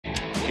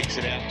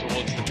kicks it out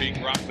towards the big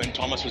ruckman.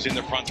 Thomas was in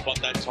the front spot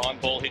that time.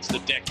 Ball hits the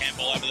deck,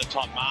 handball over the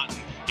top.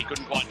 Martin, he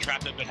couldn't quite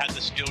trap it, but had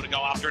the skill to go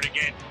after it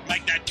again.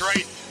 Make that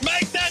three,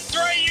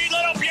 you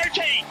little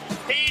beauty!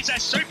 He's a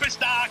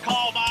superstar,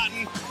 Cole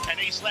Martin, and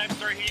he slammed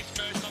through his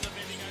first on the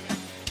bending over.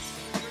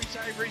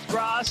 Savory's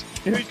grass.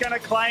 Who's going to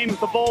claim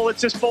the ball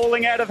that's just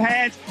falling out of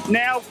hands?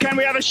 Now, can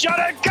we have a shot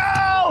at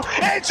goal?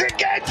 It's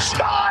against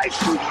Smythe!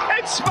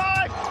 It's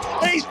Smythe!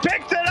 He's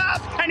picked it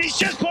up and he's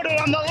just put it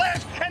on the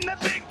left. And the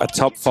big A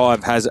top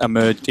five has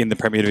emerged in the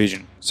Premier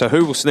Division. So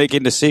who will sneak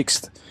into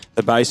sixth?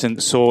 The Basin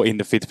soar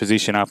into fifth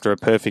position after a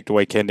perfect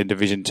weekend in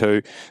Division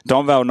 2.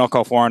 Donvale knock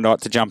off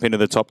Warrandyte to jump into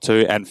the top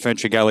two, and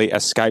Ferntree Gully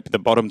escape the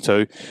bottom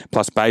two,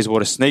 plus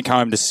Bayswater sneak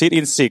home to sit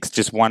in sixth,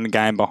 just one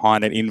game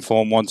behind an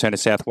in-form Wanturna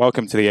South.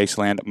 Welcome to the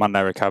Eastland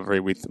Monday Recovery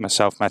with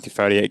myself, Matthew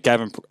Fodier,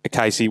 Gavin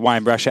Casey,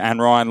 Wayne Brasher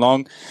and Ryan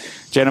Long.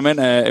 Gentlemen,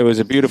 it was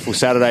a beautiful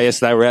Saturday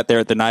yesterday. We're out there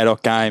at the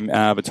NAIDOC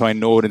game between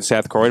Nord and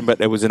South Croydon, but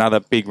there was another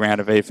big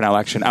round of EFNL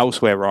action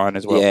elsewhere, Ryan,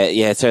 as well.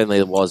 Yeah, it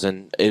certainly was,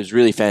 and it was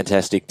really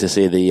fantastic to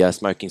see the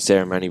smoking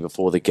ceremony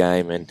before the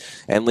game, and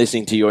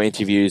listening to your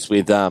interviews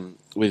with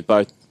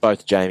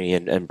both Jamie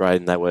and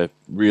Braden.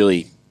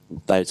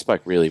 They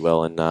spoke really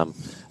well, and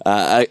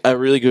a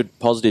really good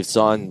positive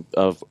sign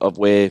of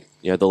where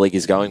the league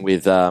is going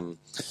with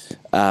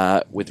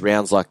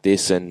rounds like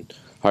this, and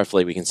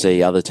hopefully we can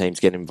see other teams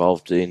get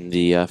involved in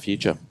the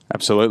future.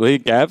 Absolutely.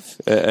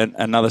 Gav,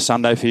 another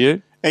Sunday for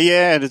you?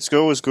 Yeah, and it's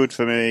always good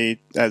for me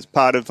as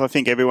part of, I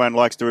think everyone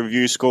likes to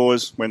review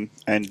scores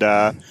and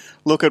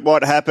look at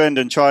what happened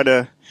and try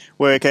to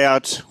work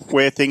out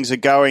where things are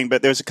going.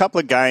 But there was a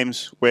couple of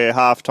games where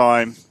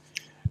halftime,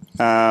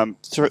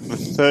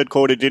 the third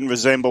quarter didn't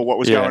resemble what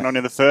was going on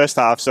in the first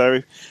half.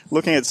 So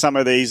looking at some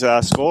of these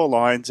score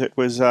lines, it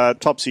was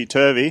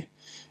topsy-turvy.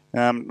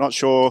 Not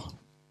sure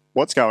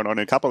what's going on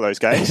in a couple of those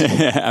games.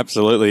 Yeah,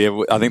 absolutely.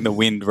 I think the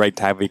wind wreaked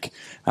havoc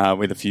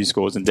with a few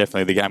scores, and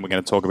definitely the game we're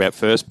going to talk about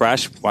first.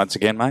 Brash, once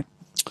again, mate.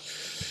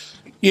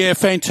 Yeah,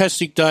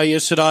 fantastic day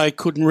yesterday. I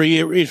couldn't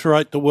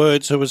reiterate the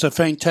words. It was a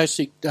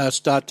fantastic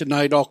start to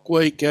NAIDOC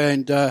week,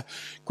 and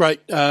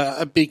great.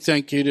 A big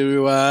thank you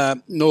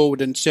to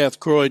Norwood and South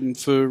Croydon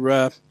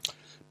for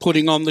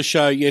putting on the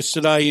show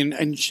yesterday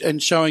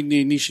and showing the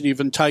initiative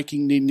and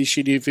taking the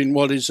initiative in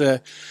what is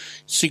a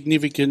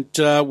significant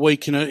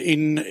week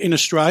in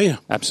Australia.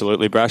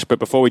 Absolutely, Brash. But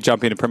before we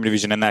jump into Premier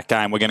Division and that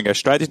game, we're going to go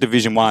straight to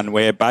Division 1,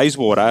 where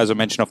Bayswater, as I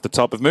mentioned off the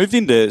top, have moved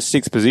into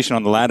sixth position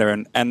on the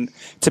ladder. And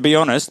to be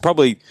honest,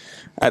 probably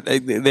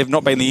they've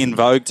not been the in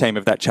vogue team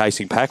of that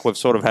chasing pack. We've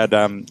sort of had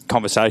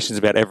conversations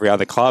about every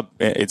other club,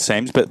 it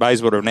seems. But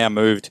Bayswater have now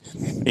moved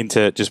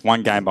into just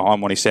one game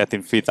behind Wanty South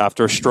in fifth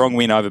after a strong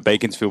win over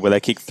Beaconsfield, where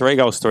they kicked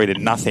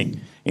 3-3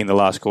 in the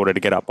last quarter to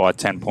get up by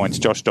 10 points.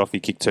 Josh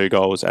Doffey kicked 2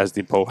 goals, as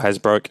did Paul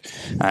Hasbrook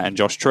and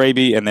Josh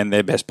Treby, and then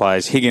their best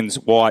players, Higgins,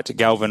 White,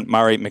 Galvin,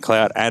 Murray,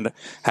 McLeod and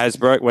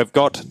Hasbrook. We've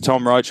got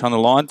Tom Roach on the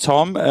line.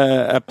 Tom,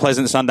 a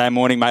pleasant Sunday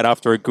morning, mate,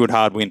 after a good,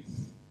 hard win.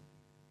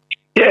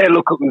 Yeah,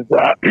 look, it was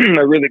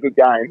a really good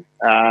game.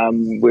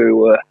 We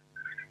were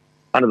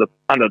under the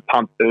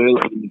pump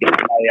early in the game.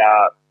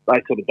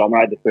 They sort of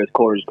dominated the first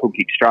quarter, just couldn't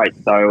kick straight.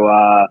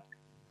 So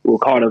we were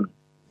kind of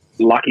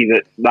lucky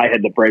that they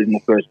had the breeze in the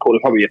first quarter,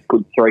 probably a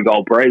good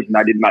 3-goal breeze, and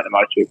they didn't make the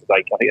most of it because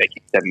I think they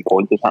kicked 7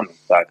 points or something,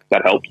 so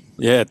that helped.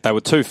 Yeah, they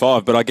were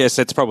 2-5, but I guess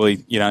that's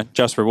probably,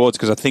 just rewards,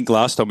 because I think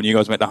last time when you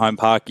guys went to home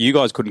park, you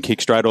guys couldn't kick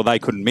straight or they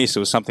couldn't miss. It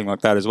was something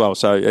like that as well,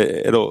 so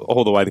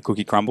all the way the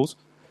cookie crumbles.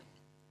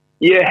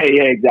 Yeah,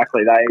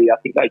 exactly. I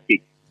think they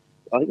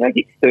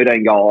kicked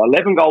 13 goals,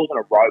 11 goals in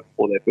a row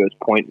before their first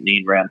point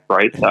in round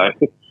 3,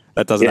 so...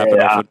 That doesn't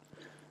happen often.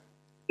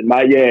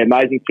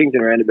 Amazing things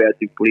and roundabouts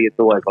in footy. It's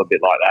always a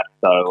bit like that.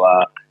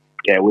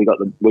 So, we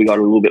got a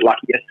little bit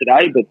lucky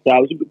yesterday, but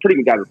it was a pretty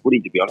good game of footy,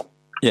 to be honest.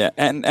 Yeah,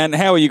 and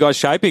how are you guys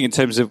shaping in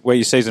terms of where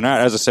your season are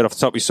at? As I said off the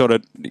top, you're sort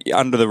of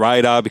under the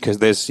radar because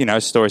there's,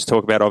 stories to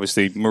talk about.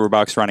 Obviously,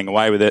 Mooroolbark's running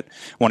away with it.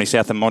 Wanty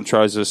South and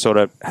Montrose have sort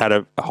of had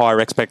a higher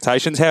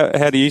expectations.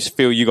 How do you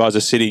feel you guys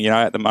are sitting,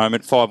 at the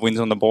moment, 5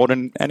 wins on the board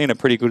and in a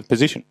pretty good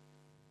position?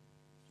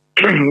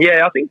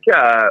 Yeah, I think,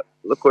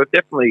 look, we've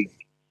definitely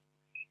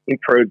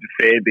improved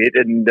a fair bit,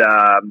 and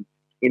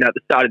at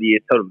the start of the year,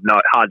 sort of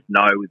hard to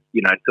know with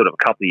sort of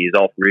a couple of years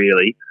off,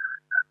 really,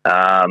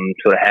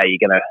 sort of how you're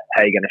gonna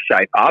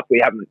shape up. We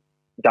haven't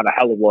done a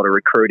hell of a lot of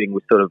recruiting.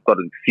 We've sort of got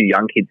a few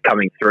young kids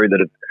coming through that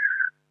have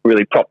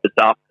really propped us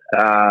up,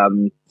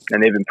 and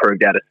they've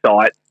improved out of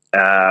sight.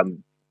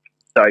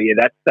 So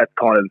yeah, that's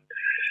kind of.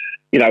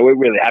 We're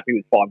really happy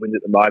with 5 wins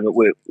at the moment.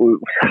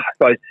 I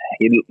suppose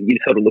you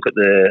sort of look at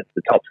the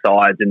top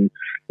sides, and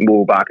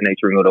Mooroolbark and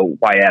East Ringwood are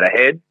way out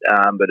ahead.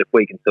 But if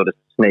we can sort of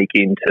sneak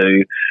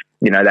into,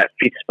 that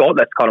fifth spot,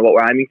 that's kind of what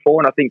we're aiming for.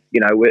 And I think,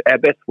 our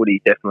best footy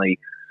is definitely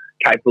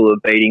capable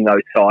of beating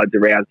those sides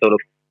around sort of,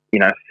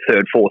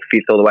 third, fourth,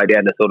 fifth, all the way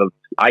down to sort of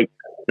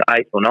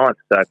eighth or ninth.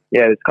 So,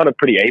 yeah, it's kind of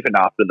pretty even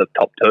after the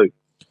top 2.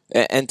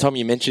 And Tom,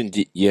 you mentioned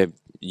your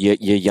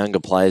younger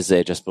players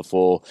there just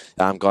before,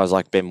 guys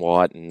like Ben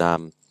White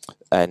and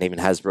even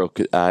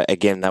Hasbrook.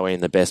 Again, they were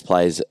in the best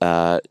players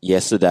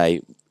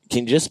yesterday.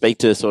 can you just speak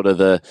to sort of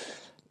the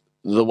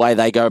way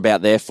they go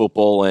about their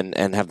football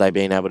and have they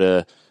been able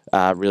to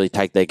really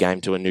take their game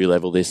to a new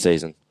level this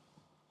season?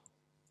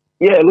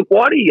 Yeah, look,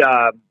 Whitey,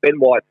 Ben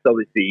White's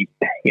obviously,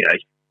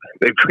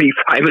 been pretty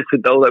famous for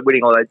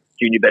winning all those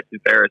junior best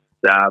and fairest.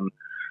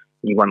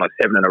 He won like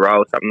 7 in a row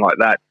or something like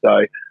that.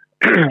 So,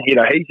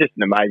 he's just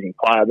an amazing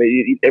player. I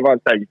mean, everyone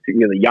says he's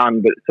really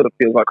young, but it sort of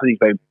feels like because he's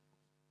been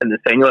in the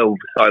senior level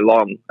for so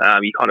long,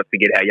 you kind of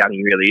forget how young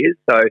he really is.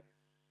 So,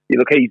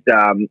 look, he's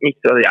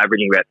only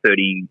averaging about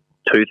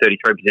 32,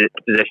 33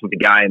 possessions a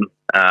game.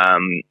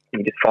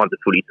 He just finds the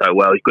footy so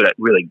well. He's good at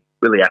really,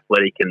 really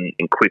athletic and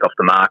quick off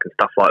the mark and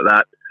stuff like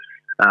that.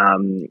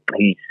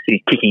 His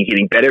kicking's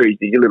getting better. He's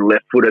a little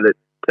left footer that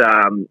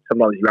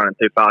sometimes he's running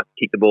too fast to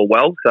kick the ball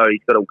well, so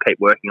he's got to keep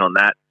working on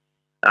that.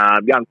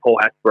 Young Paul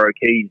Hasbrook,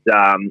 he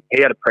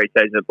had a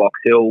pre-season at Box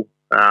Hill.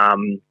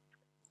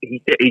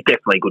 He's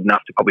definitely good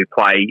enough to probably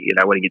play,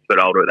 when he gets a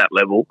bit older at that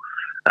level.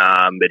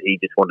 But he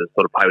just wanted to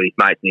sort of play with his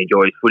mates and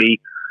enjoy his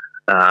footy.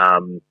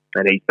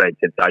 And he's been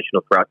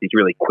sensational for us. He's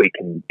really quick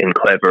and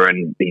clever,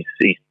 and his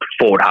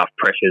forward half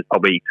pressure is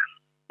probably,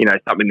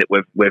 something that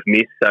we've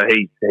missed. So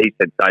he's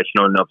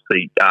sensational, and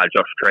obviously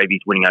Josh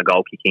Trevy's winning our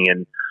goal kicking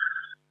and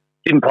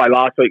didn't play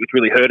last week, which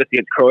really hurt us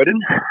against Croydon.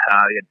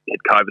 He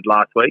had COVID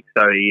last week,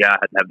 so he had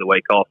to have the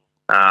week off.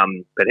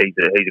 But he's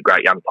a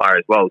great young player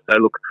as well. So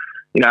look,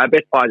 our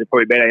best players have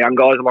probably been our young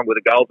guys, along with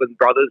the Goldman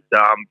brothers.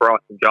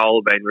 Bryce and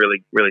Joel have been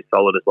really, really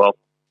solid as well.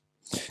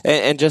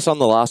 And just on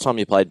the last time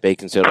you played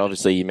Beaconsfield,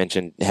 obviously you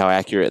mentioned how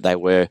accurate they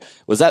were.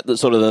 Was that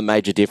sort of the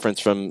major difference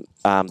from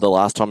the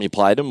last time you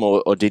played them,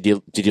 or did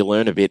you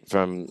learn a bit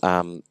from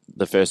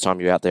the first time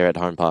you were out there at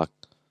Home Park?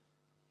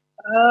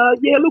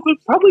 Yeah, look, it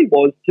probably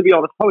was. To be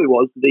honest,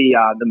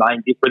 the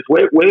main difference.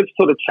 We've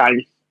sort of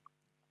changed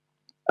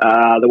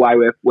the way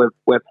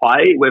we're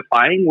playing. I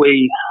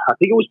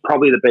think it was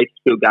probably the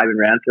Beaconsfield game in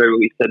round 3 where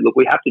we said, look,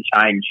 we have to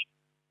change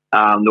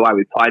the way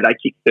we play. They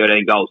kicked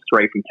 13 goals,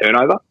 3 from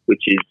turnover,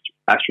 which is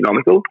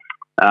astronomical.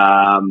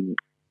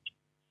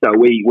 So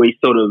we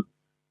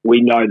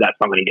know that's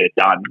not going to get it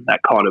done.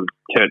 That kind of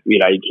turn, you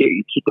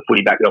kick the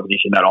footy back to the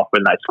opposition that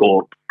often, they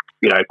score,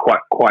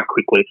 quite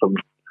quickly from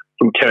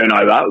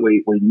turnover.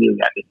 We knew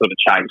that to sort of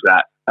change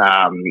that,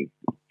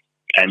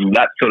 and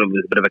that sort of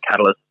was a bit of a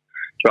catalyst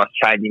to us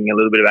changing a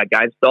little bit of our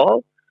game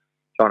style,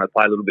 trying to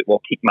play a little bit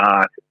more kick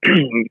mark,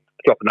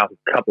 dropping up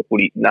a couple of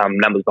footy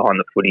numbers behind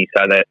the footy,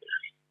 so that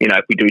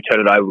if we do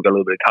turn it over, we've got a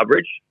little bit of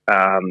coverage.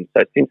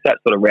 So since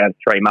that sort of round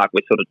 3 mark,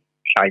 we sort of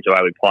changed the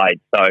way we played.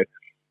 So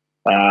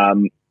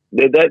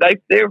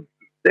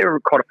they're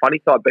quite a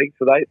funny side being,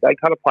 so they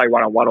kind of play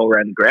one-on-one all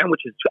around the ground,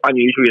 which is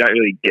unusual. You don't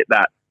really get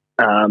that.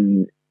 I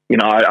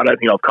don't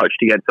think I've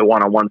coached against a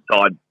one-on-one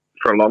side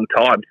for a long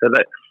time. So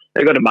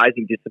they've got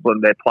amazing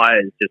discipline. Their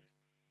players just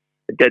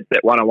dead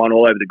set one-on-one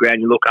all over the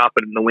ground. You look up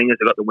and the wingers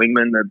have got the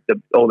wingmen.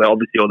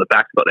 Obviously all the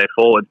backs got their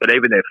forwards, but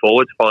even their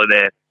forwards follow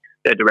their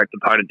direct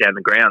opponent down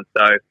the ground.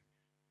 So,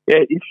 yeah,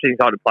 interesting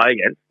side to play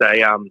against.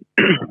 They,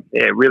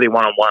 really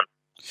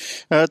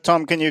one-on-one.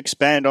 Tom, can you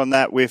expand on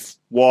that with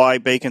why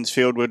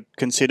Beaconsfield would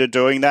consider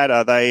doing that?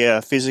 Are they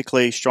a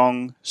physically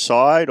strong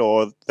side,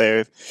 or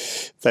they've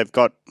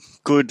got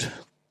good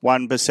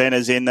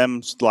 1%ers in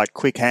them, like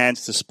quick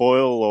hands to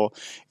spoil, or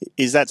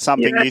is that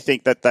something you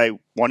think that they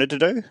wanted to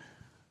do?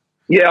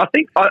 Yeah, I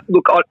think, I've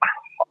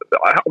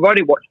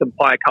only watched them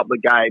play a couple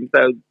of games.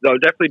 They were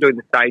definitely doing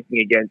the same thing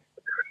against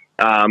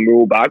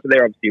Rural-Bark, but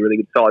they're obviously a really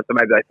good side, so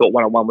maybe they thought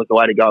one-on-one was the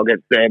way to go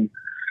against them.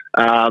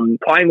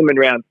 Playing them in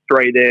round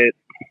 3,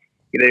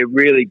 they're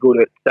really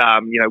good at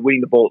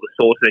winning the ball at the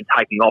source and then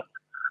taking off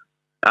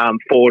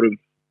forward of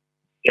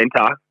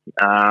centre.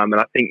 And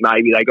I think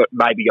maybe they got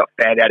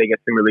found out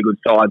against some really good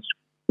sides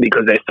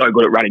because they're so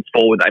good at running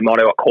forward. They might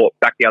have got caught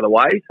back the other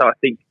way. So I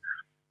think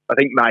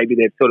maybe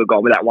they've sort of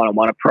gone with that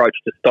one-on-one approach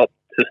to stop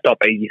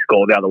easy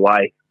score the other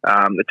way.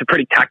 It's a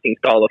pretty taxing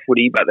style of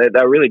footy, but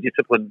they're really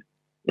disciplined.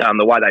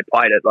 The way they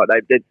played it, like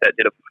they did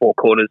it for 4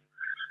 quarters.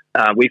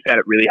 We found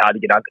it really hard to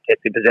get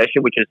uncontested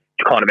possession, which is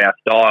kind of our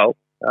style.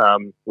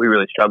 We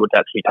really struggled to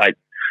actually take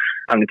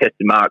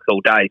uncontested marks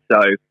all day. So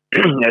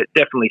it's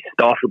definitely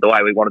stifled the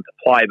way we wanted to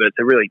play, but it's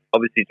a really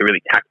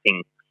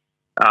taxing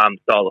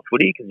style of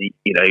footy because when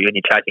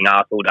you're chasing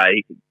arse all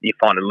day, you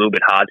find it a little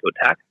bit hard to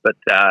attack. But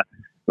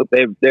look,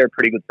 they're a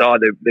pretty good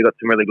side. They've got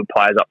some really good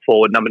players up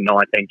forward. Number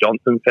 19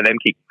 Johnson for them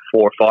kicked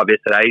 4 or 5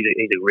 yesterday.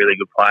 He's a really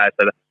good player.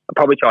 So I'll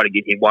probably try to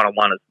get him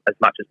one-on-one as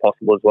much as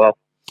possible as well.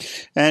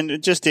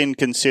 And just in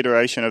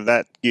consideration of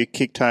that, you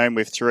kicked home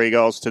with 3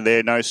 goals to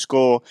their no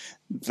score.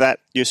 That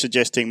you're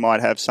suggesting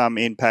might have some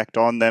impact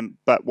on them.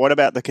 But what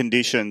about the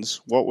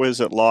conditions? What was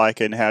it like,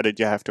 and how did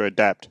you have to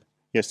adapt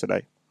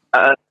yesterday?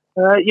 Look,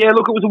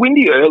 it was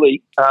windy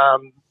early,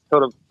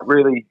 sort of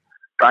really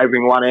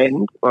favouring one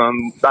end.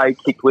 They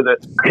kicked with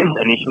it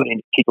initially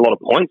and kicked a lot of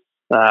points.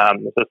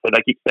 So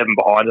they kicked 7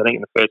 behind, I think,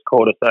 in the first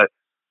quarter. So,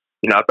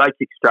 if they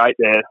kick straight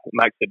there, it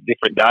makes it a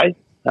different day.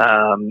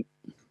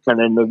 And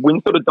then the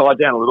wind sort of died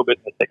down a little bit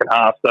in the second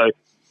half. So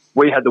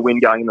we had the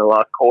wind going in the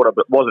last quarter,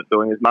 but wasn't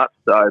doing as much.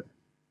 So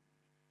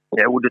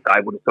we're just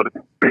able to sort of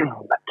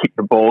keep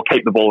the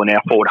ball in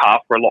our forward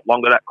half for a lot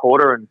longer that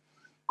quarter and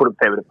put a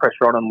fair bit of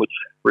pressure on them, which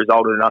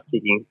resulted in us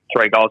kicking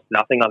 3 goals to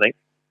nothing, I think.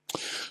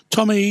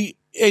 Tommy,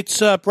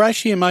 it's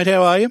Brash here, mate.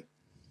 How are you?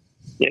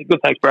 Yeah, good.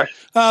 Thanks, Brash.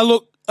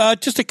 Look,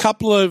 just a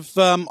couple of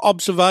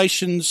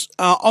observations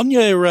on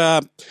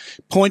your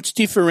points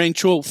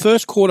differential.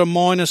 First quarter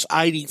minus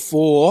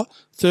 84,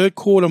 third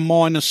quarter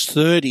minus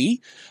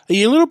 30. Are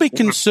you a little bit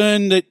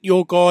concerned that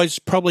your guys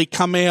probably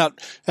come out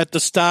at the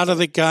start of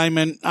the game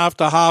and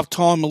after half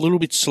time a little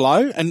bit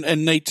slow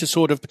and need to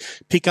sort of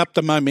pick up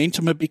the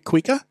momentum a bit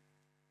quicker?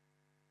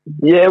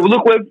 Yeah, well,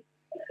 look,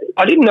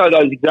 I didn't know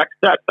those exact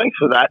stats. Thanks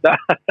for that.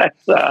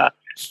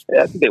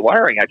 That's a bit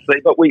worrying,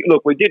 actually. But we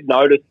did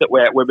notice that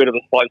we're a bit of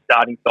a slow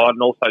starting side,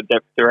 and also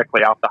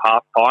directly after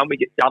half time we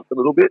get jumped a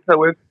little bit. So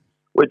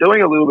we're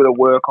doing a little bit of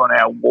work on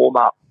our warm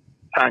up,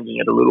 changing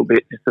it a little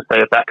bit just to see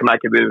if that can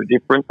make a bit of a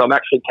difference. I'm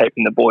actually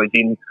keeping the boys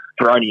in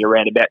for only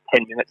around about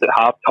 10 minutes at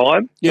half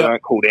time. Yep. So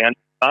don't cool down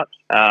too much.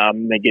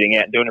 They're getting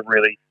out and doing a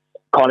really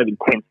kind of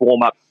intense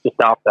warm up just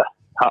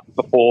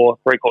before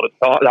before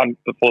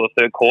the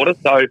third quarter.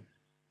 So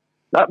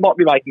that might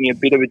be making a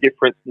bit of a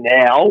difference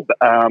now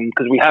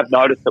because we have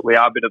noticed that we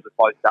are a bit of a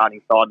slow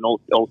starting side and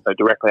also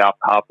directly after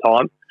half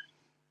time.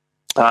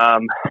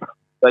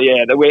 So,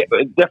 yeah,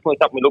 definitely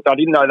something we looked at. I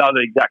didn't know the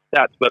other exact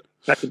stats, but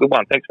that's a good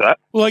one. Thanks for that.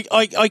 Well,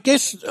 I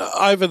guess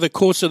over the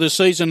course of the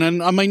season,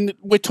 and I mean,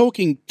 we're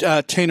talking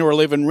 10 or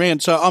 11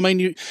 rounds, so I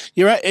mean,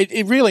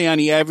 it really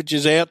only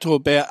averages out to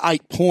about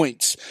 8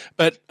 points,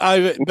 but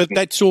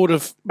that's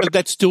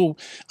still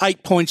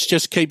 8 points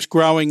just keeps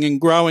growing,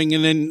 and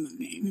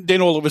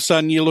then all of a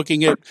sudden you're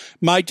looking at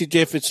major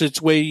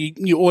deficits where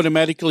you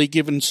automatically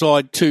give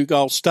inside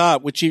 2-goal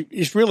start, which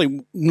is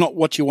really not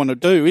what you want to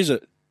do, is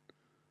it?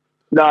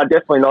 No,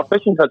 definitely not,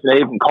 especially in such an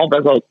even comp,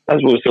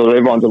 as we sort of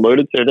everyone's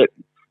alluded to,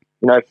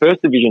 that,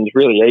 first division is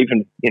really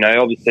even.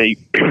 Obviously,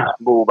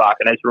 Bullbark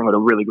and Essendon are a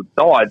really good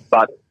side,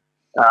 but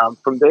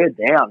from there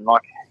down,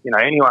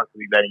 anyone can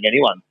be beating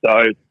anyone. So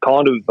it's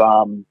kind of,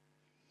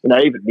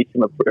 even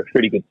Mitcham are a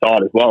pretty good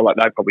side as well. Like,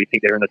 they probably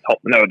think they're in the top.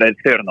 No, they're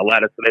third on the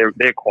ladder, so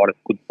they're quite a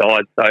good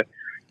side. So,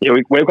 yeah,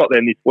 we've got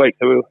them this week.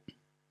 So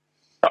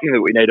something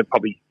that we need to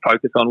probably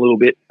focus on a little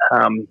bit.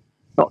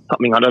 Not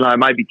something, I don't know,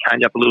 maybe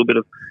change up a little bit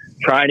of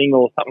training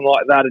or something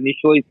like that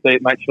initially to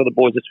make sure the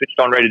boys are switched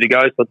on, ready to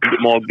go, so it's a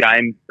bit more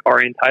game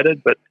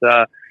orientated. But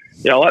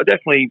I'll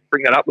definitely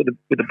bring that up with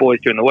the boys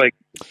during the week.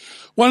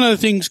 One of the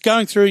things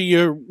going through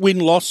your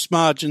win-loss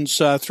margins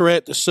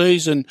throughout the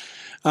season,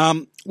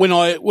 when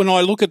I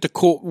look at it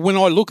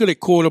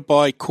quarter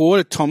by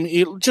quarter, Tom,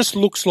 it just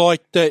looks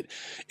like that.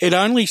 It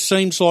only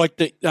seems like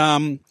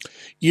that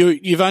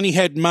you've only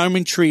had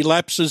momentary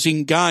lapses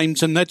in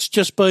games, and that's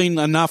just been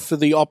enough for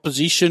the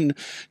opposition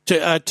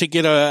to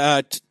get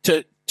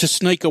to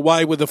sneak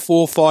away with a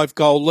 4 or 5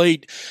 goal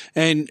lead,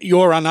 and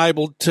you're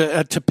unable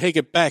to peg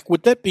it back.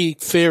 Would that be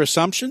a fair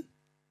assumption?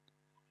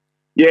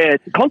 Yeah,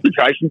 it's a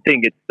concentration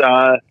thing. It's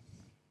I've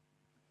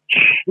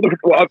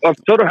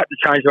sort of had to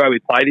change the way we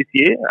play this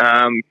year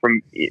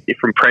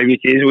from previous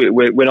years.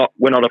 We're not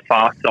a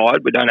fast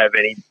side. We don't have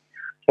any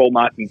ball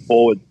marking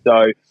forwards,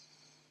 so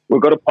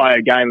we've got to play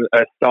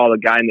a style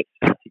of game that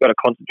you've got to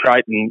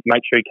concentrate and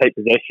make sure you keep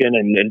possession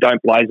and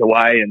don't blaze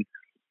away. And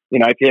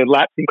if you have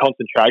lapse in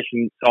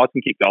concentration, sides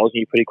can kick goals on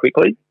you pretty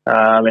quickly.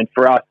 And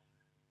for us,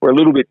 we're a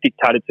little bit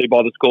dictated to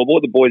by the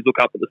scoreboard. The boys look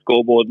up at the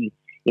scoreboard and,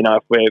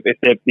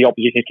 if the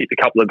opposition kicks a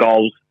couple of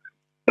goals,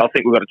 they'll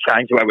think we've got to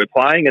change the way we're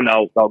playing, and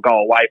they'll go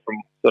away from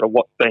sort of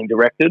what's being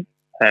directed,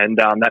 and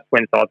that's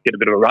when sides get a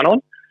bit of a run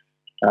on.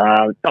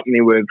 It's something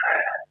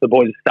the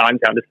boys are starting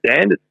to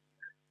understand.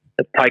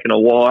 It's taken a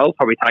while,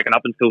 probably taken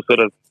up until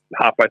sort of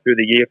halfway through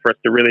the year for us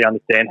to really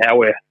understand how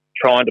we're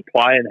trying to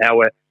play and how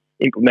we're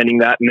implementing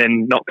that, and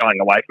then not going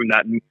away from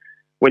that. And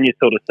when you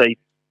sort of see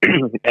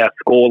our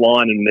score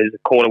line and there's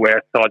a quarter where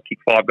our side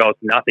kicked 5 goals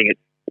to nothing, it's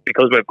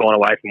because we've gone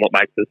away from what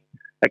makes us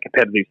a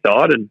competitive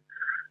side. And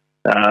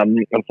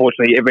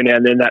unfortunately, every now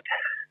and then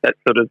that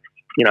sort of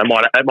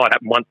might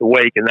happen once a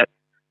week, and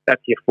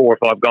that's your 4 or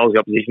 5 goals the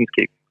opposition's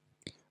kick.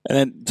 And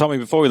then, Tommy,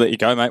 before we let you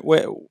go, mate,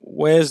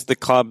 where's the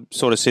club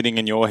sort of sitting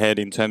in your head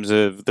in terms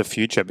of the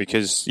future?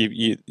 Because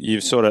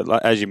you've sort of,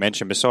 as you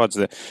mentioned, besides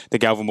the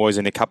Galvin boys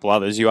and a couple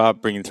others, you are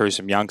bringing through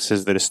some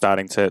youngsters that are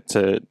starting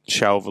to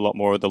shelve a lot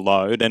more of the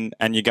load.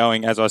 And you're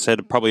going, as I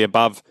said, probably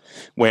above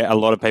where a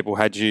lot of people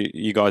had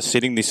you guys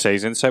sitting this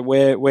season. So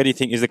where do you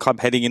think, is the club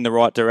heading in the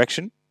right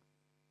direction?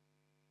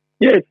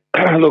 Yeah,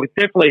 look, it's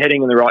definitely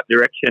heading in the right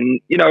direction.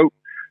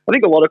 I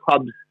think a lot of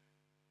clubs,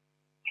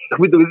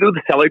 with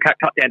the salary cut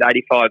down to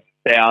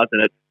 85,000,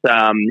 it's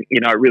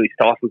it really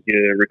stifles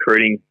your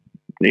recruiting.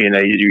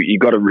 You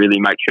got to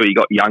really make sure you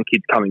got young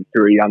kids coming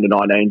through. Your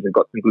under-19s have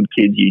got some good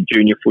kids. Your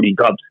junior footy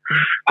clubs,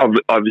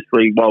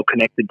 obviously well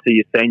connected to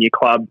your senior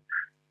club.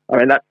 I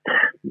mean,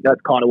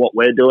 that's kind of what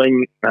we're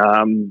doing.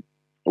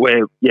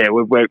 We've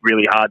worked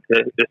really hard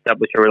to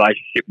establish a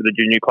relationship with the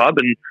junior club,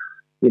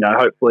 and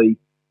hopefully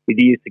with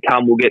years to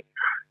come we'll get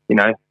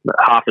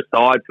half a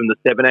side from the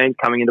 17s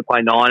coming into play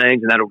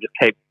 19s, and that'll just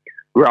keep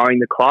growing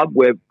the club.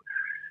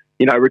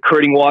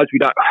 recruiting wise, we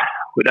don't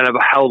have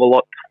a hell of a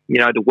lot,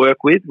 to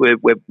work with.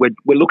 We're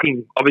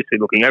looking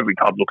every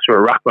club looks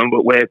for a ruckman,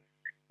 but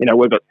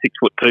we've got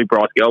 6'2"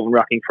 Bryce Galvin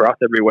rucking for us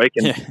every week,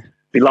 and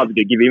we'd love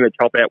to give him a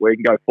top out where he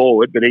can go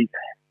forward, but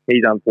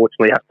he's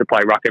unfortunately has to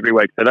play ruck every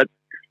week. So that's,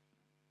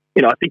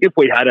 I think if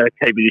we had a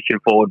key position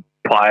forward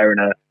player and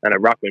a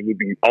ruckman, we'd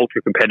be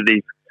ultra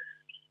competitive.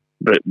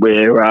 But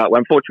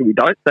unfortunately we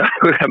don't. So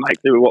we're going to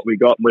make do with what we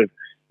got. And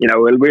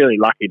we're really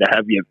lucky to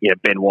have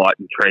Ben White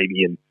and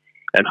Treeby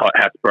and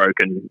Hasbrook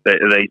and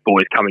these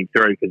boys coming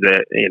through, because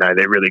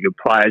they're really good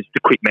players. Just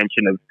a quick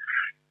mention of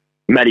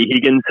Matty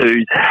Higgins,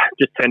 who's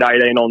just turned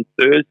 18 on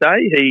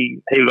Thursday.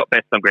 He got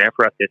best on ground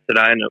for us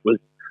yesterday, and it was,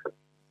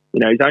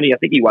 he's only, I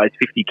think he weighs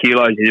 50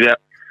 kilos. He's about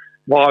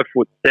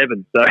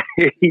 5'7", so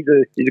he's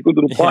a good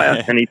little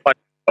player, and he played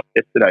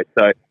yesterday.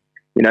 So,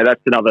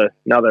 that's another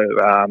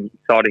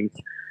exciting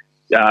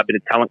bit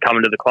of talent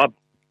coming to the club.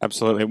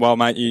 Absolutely. Well,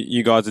 mate,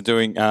 you guys are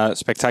doing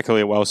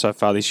spectacularly well so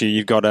far this year.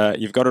 You've got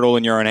it all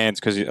in your own hands,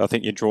 because I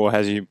think your draw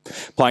has you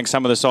playing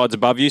some of the sides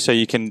above you, so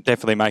you can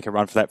definitely make a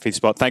run for that fifth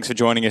spot. Thanks for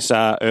joining us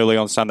early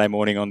on Sunday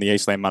morning on the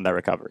Eastland Monday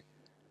Recovery.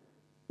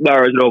 No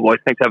worries at all, boys.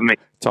 Thanks for having me.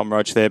 Tom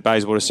Roach there,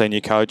 Bayswater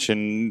senior coach,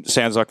 and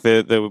sounds like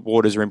the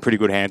Waters are in pretty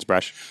good hands,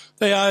 Brash.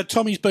 They are.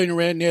 Tommy's been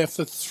around now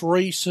for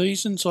 3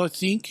 seasons, I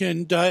think,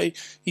 and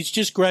he's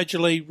just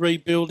gradually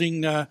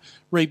rebuilding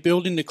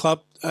the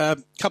club. A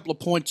couple of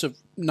points of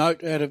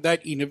note out of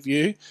that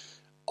interview.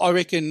 I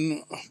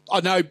reckon,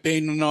 I know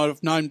Ben, and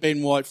I've known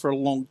Ben White for a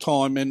long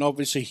time, and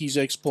obviously his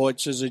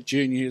exploits as a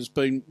junior has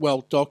been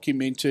well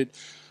documented.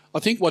 I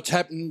think what's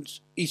happened,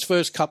 his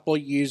first couple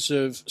of years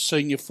of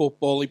senior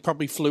football, he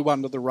probably flew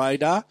under the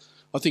radar.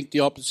 I think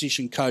the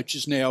opposition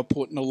coaches now are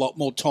putting a lot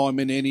more time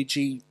and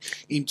energy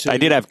into... They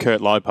did have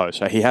Kurt Lopo,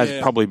 so he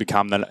has probably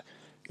become,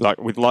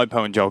 with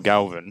Lopo and Joel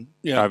Galvin,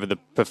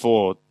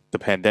 before the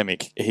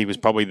pandemic, he was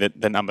probably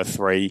the number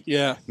 3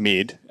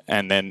 mid,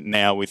 and then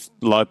now with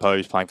Lopo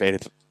who's playing for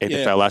Edith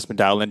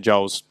Aspendale, and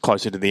Joel's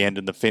closer to the end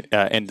than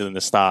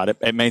the start,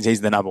 it means he's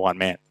the number 1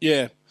 man.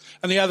 Yeah.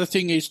 And the other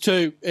thing is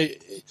too,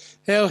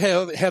 how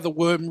the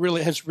worm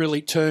has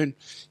really turned.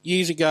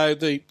 Years ago,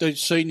 the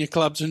senior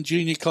clubs and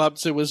junior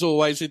clubs, there was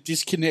always a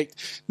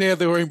disconnect. Now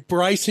they're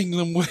embracing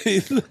them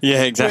with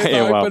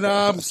open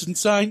arms and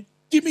saying,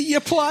 "Give me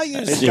your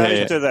players." It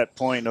goes to that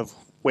point of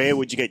where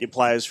would you get your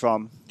players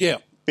from? Yeah.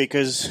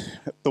 Because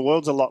the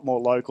world's a lot more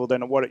local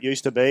than what it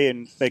used to be,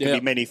 and there can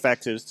be many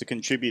factors to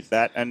contribute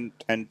that. And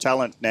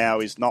talent now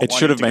is not. It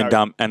should have been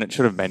done, and it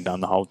should have been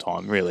done the whole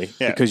time, really,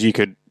 because you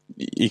could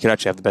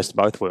actually have the best of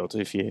both worlds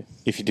if you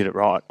did it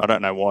right. I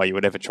don't know why you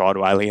would ever try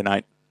to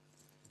alienate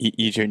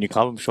your junior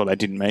club. I'm sure they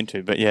didn't mean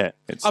to, but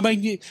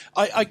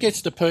I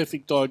guess the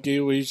perfect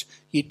idea is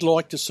you'd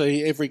like to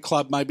see every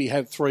club maybe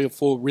have 3 or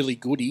 4 really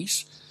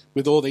goodies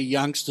with all their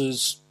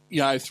youngsters.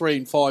 3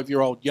 and 5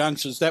 year old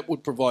youngsters, that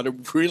would provide a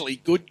really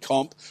good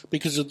comp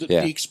because of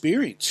the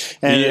experience.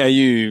 And are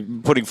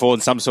you putting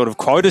forward some sort of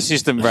quota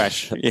system,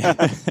 Rash?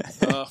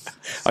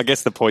 I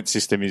guess the point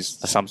system is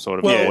some sort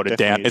of watered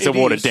down. It's a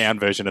watered down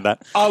version of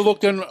that.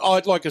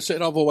 Like I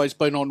said, I've always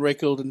been on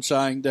record and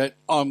saying that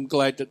I'm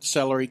glad that the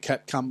salary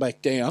cap come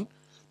back down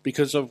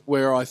because of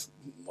where of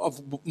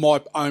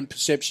my own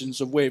perceptions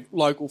of where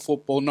local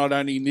football, not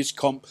only in this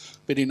comp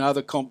but in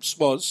other comps,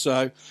 was.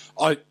 So,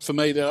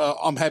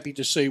 I'm happy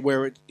to see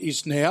where it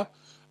is now.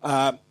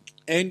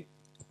 And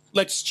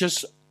let's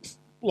just,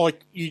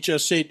 like you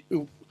just said,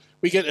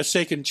 we get a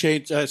second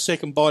chance, a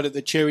second bite of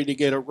the cherry to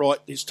get it right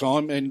this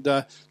time.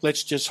 And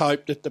let's just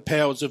hope that the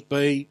powers of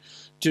be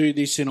do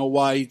this in a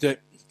way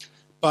that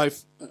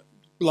both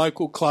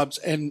local clubs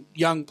and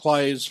young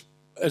players,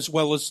 as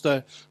well as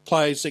the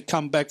players that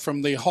come back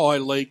from the high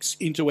leagues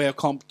into our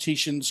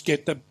competitions,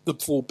 get the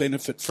full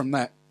benefit from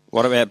that.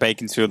 What about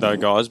Beaconsfield, though,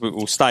 guys?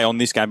 We'll stay on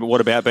this game, but what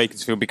about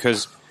Beaconsfield?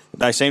 Because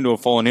they seem to have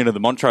fallen into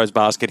the Montrose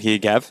basket here,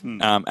 Gav, and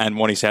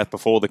Wanty South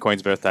before the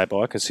Queen's birthday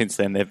bye, because since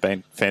then they've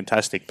been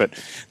fantastic. But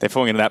they're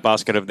falling into that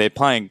basket of they're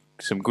playing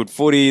some good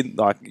footy.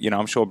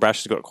 I'm sure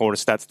Brash has got quarter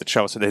stats that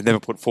show us that they've never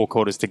put 4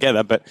 quarters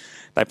together, but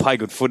they play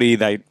good footy.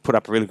 They put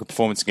up a really good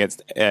performance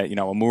against, a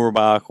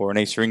Mooroolbark or an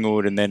East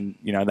Ringwood, and then,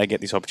 they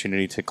get this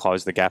opportunity to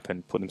close the gap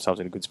and put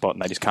themselves in a good spot,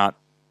 and they just can't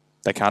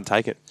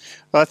take it.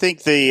 I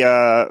think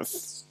the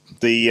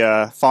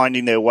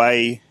finding their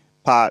way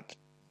part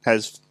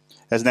has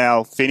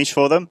now finished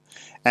for them,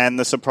 and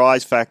the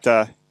surprise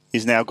factor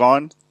is now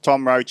gone.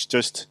 Tom Roach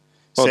just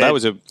said... that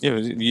was a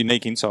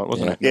unique insight,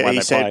 wasn't it? Yeah,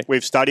 he said,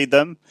 we've studied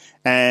them,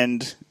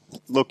 and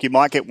look, you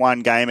might get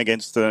one game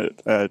against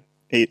the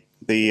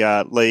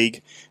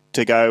league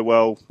to go,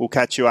 well, we'll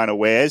catch you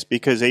unawares,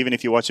 because even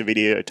if you watch a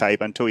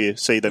videotape, until you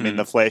see them in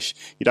the flesh,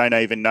 you don't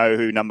even know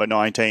who number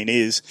 19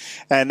 is.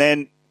 And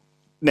then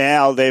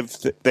now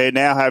they're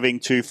now having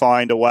to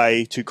find a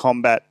way to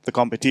combat the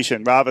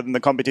competition rather than the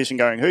competition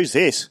going, who's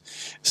this?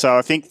 So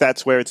I think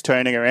that's where it's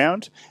turning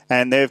around,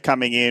 and they're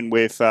coming in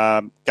with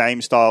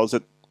game styles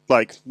that,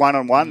 like,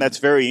 one-on-one. That's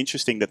very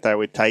interesting that they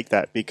would take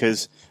that,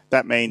 because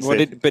that means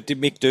did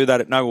Mick do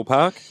that at Noble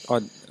Park?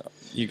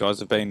 You guys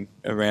have been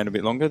around a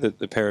bit longer,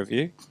 the pair of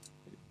you.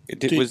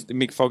 was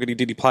Mick Fogarty?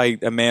 Did he play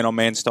a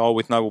man-on-man style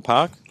with Noble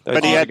Park?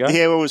 But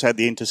he always had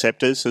the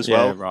interceptors as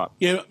well. Right.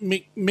 Yeah,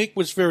 Mick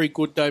was very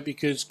good though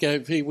because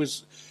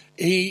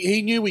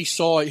he knew his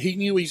side, he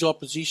knew his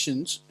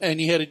oppositions, and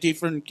he had a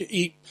different.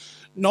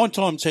 9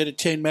 times out of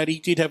 10, Matt, he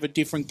did have a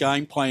different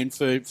game plan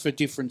for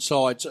different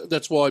sides.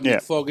 That's why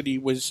Mick Fogarty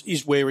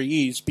is where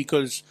he is,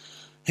 because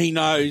he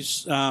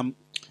knows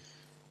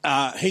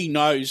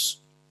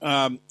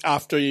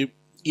after you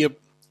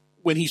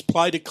when he's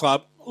played a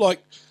club,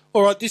 like,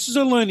 all right, this is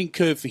a learning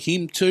curve for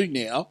him too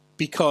now,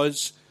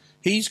 because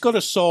he's got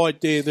a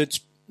side there that's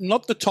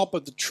not the top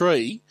of the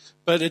tree,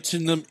 but it's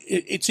in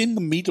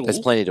the middle. There's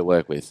plenty to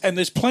work with. And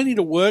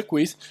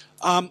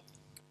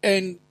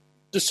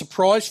the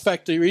surprise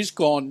factor is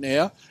gone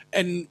now,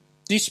 and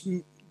this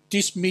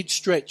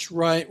mid-stretch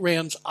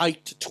rounds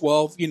 8 to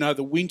 12,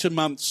 the winter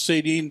months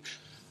set in.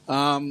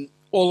 All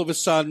of a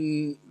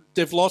sudden,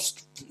 they've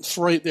lost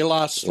their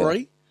last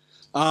three,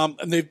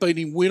 and they've been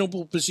in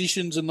winnable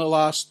positions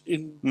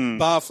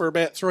bar for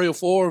about 3 or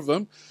 4 of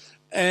them,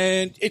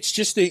 and it's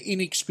just their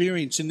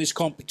inexperience in this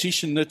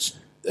competition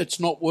that's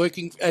not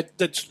working.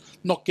 That's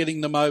not getting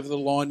them over the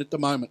line at the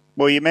moment.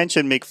 Well, you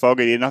mentioned Mick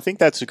Fogarty, and I think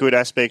that's a good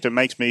aspect. It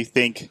makes me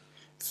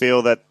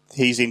feel that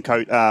he's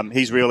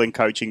real in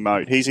coaching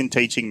mode. He's in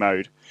teaching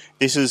mode.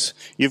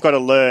 You've got to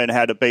learn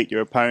how to beat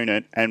your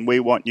opponent, and we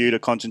want you to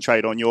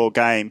concentrate on your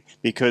game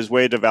because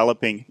we're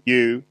developing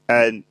you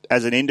and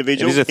as an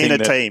individual in a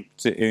team.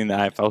 In the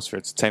AFL,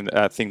 it's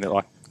a thing that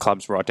like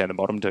clubs right down the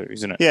bottom do,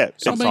 isn't it? Yeah.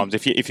 Sometimes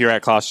if you're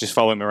outclassed, just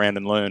follow him around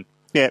and learn.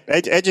 Yeah,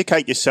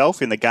 educate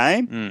yourself in the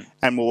game,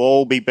 and we'll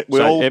all come better as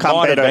a unit. It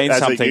might have been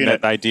something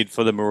that they did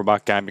for the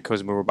Mooroolbark game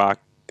because Mooroolbark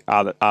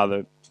are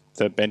the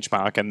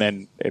benchmark, and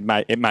then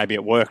maybe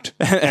it worked,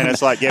 and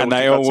it's like and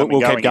they all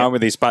will keep going with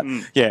this. But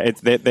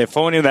they're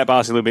falling into that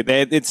basket a little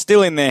bit. It's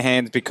still in their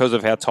hands because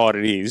of how tight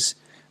it is.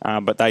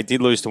 But they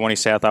did lose to Warrandyte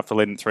South after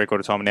leading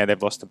 3/4 time, and now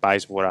they've lost to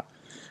Bayswater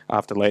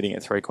after leading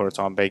at 3/4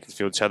 time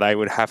Beaconsfield. So they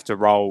would have to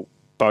roll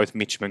both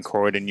Mitcham and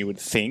Croydon, you would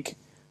think,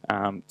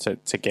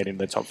 to get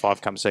into the top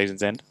 5 come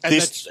season's end. And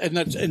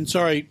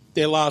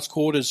their last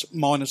quarter's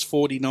minus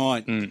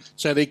 49.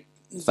 So they're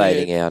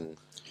fading out.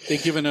 They're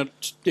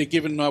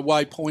giving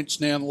away points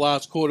now in the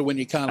last quarter when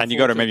you can't. And you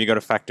got to remember, you got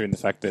to factor in the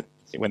fact that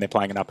when they're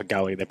playing an upper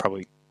gully, they're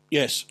probably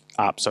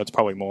up. So it's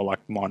probably more like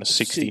minus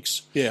 60.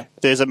 Yeah.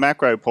 There's a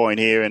macro point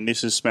here, and this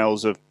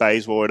smells of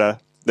Bayswater.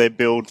 They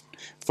build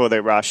for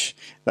their rush.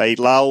 They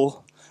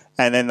lull,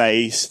 and then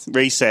they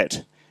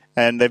reset.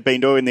 And they've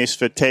been doing this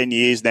for 10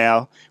 years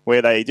now,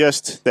 where they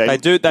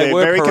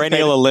were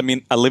perennial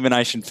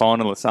elimination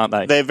finalists, aren't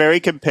they? They're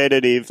very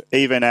competitive,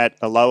 even at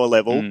a lower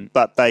level,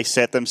 but they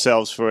set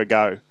themselves for a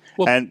go.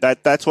 Well, and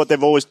that's what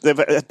they've always...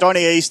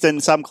 Donny East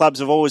and some clubs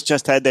have always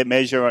just had their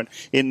measure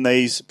in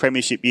these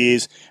premiership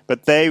years,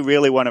 but they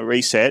really want to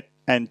reset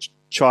and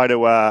try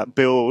to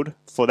build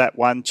for that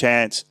one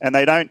chance. And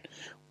they don't...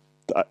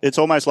 It's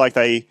almost like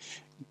they...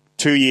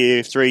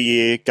 2-year,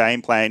 3-year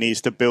game plan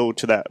is to build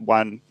to that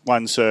one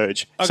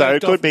surge. So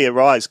it could be a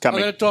rise coming.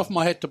 I'm going to doff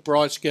my hat to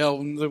Bryce Gell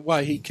and the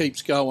way he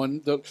keeps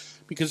going,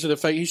 because of the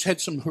fact he's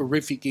had some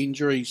horrific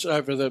injuries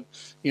over the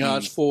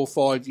last 4 or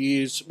 5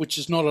 years, which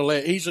is not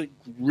allowed.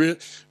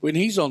 When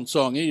he's on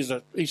song, he's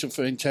a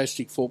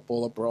fantastic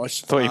footballer,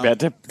 Bryce. I thought you were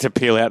about to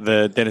peel out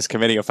the Dennis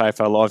Committee of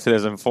AFL Live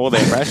 2004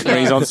 there, Rash. When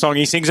he's on song,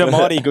 he sings a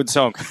mighty good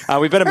song.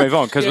 We better move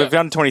on because we've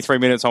done 23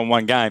 minutes on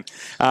one game.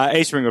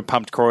 East Ringwood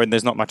pumped Croydon.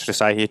 There's not much to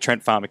say here.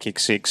 Trent Farmer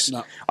kicked 6.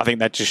 No. I think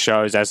that just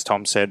shows, as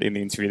Tom said in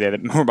the interview there,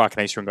 that Mooroolbark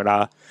and East Ringwood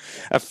are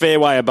a fair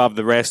way above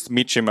the rest.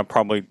 Mitcham are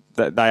probably...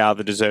 They are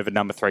the deserved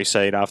number 3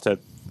 seed after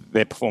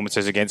their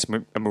performances against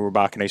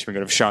Mooroolbark and East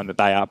Ringwood have shown that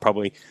they are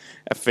probably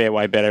a fair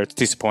way better. It's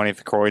disappointing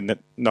for Croydon that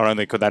not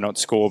only could they not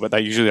score, but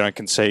they usually don't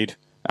concede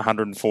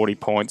 140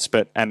 points.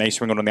 And East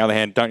Ringwood, on the other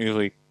hand, don't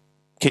usually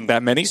kick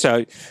that many.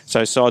 So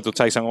sides will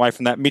take something away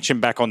from that.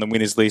 Mitcham back on the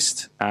winners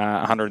list,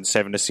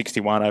 107 to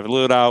 61 over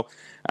Lilydale.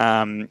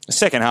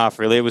 Second half,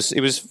 really, it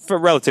was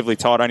relatively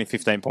tight, only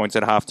 15 points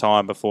at half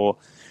time before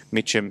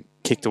Mitcham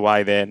kicked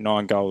away there,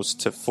 9 goals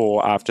to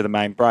 4 after the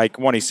main break.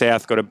 Warrandyte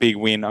South got a big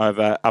win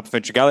over Upper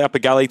Gully. Upper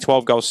Gully,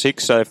 12 goals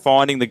 6, so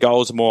finding the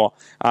goals more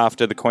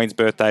after the Queen's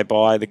birthday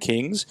by the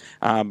Kings.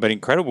 But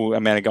incredible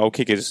amount of goal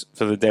kickers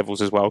for the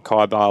Devils as well.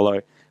 Kai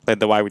Barlow led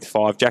the way with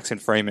 5. Jackson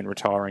Freeman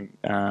retiring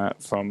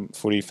from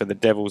footy for the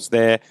Devils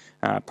there,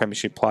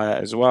 premiership player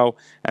as well.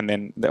 And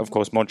then, of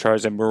course,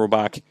 Montrose and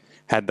Mooroolbark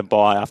had the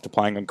bye after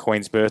playing on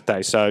Queen's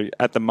birthday. So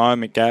at the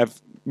moment,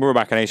 Gav,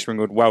 Mooroolbark and East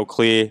Ringwood well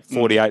clear,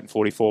 48 and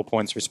 44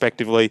 points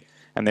respectively,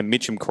 and then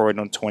Mitcham Croydon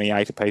on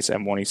 28 apiece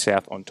and Warrandyte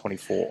South on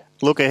 24.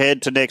 Look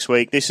ahead to next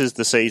week. This is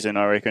the season,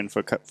 I reckon,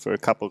 for a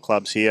couple of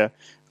clubs here.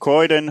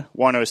 Croydon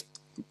want to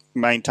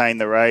maintain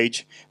the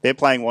rage. They're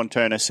playing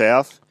Wanturna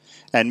South.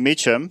 And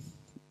Mitcham,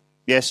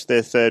 yes,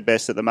 they're third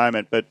best at the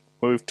moment, but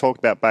we've talked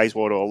about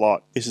Bayswater a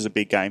lot. This is a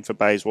big game for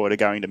Bayswater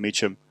going to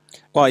Mitcham.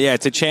 Well, yeah,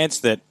 it's a chance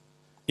that,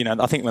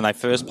 I think when they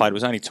first played, it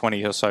was only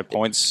 20 or so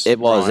points. It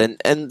was,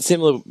 right? and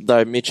similar,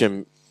 though,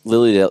 Mitcham,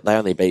 Lilydale, they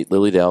only beat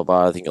Lilydale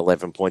by, I think,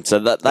 11 points. So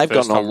they've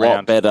gotten a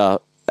lot better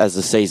as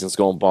the season's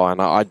gone by,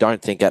 and I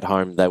don't think at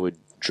home they would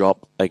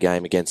drop a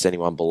game against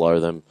anyone below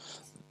them,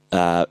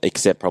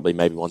 except probably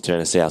maybe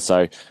Montana South.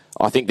 So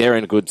I think they're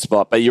in a good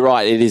spot. But you're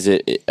right, it is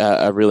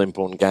a really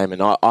important game,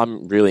 and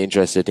I'm really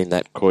interested in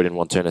that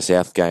Croydon-Montana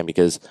South game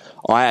because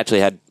I'd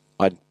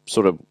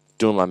sort of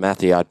doing my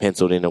math here, I'd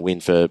penciled in a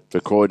win for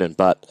Croydon,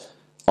 but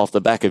off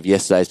the back of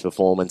yesterday's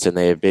performance, and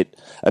they're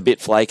a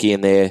bit flaky,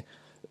 and they're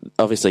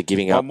obviously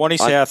giving up. Monty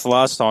South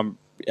last time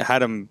had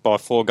them by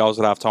 4 goals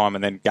at half time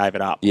and then gave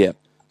it up. Yeah.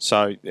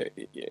 So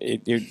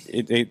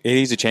it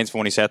is a chance for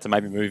Monty South to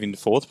maybe move into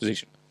 4th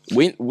position.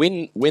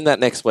 Win that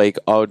next week,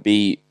 I would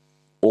be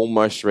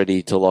almost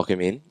ready to lock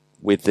them in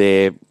with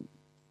their,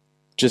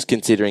 just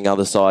considering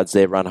other sides,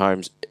 their run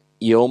homes.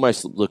 You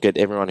almost look at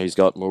everyone who's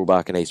got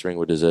Mooroolbark and East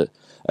Ringwood as a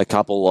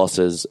couple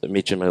losses,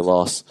 Mitcham a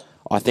loss.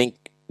 I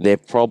think they're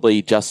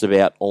probably just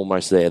about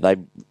almost there.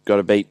 They've got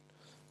to beat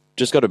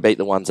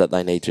the ones that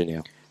they need to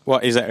now.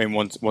 What is that in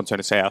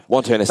Montana South?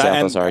 Montana South,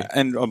 I'm sorry.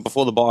 And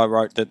before the bye, I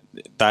wrote that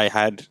they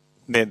had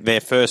their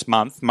first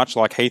month, much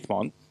like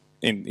Heathmont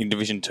in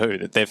Division 2,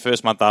 that their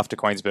first month after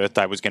Queen's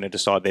birthday was going to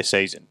decide their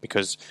season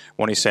because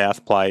Montana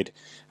South played,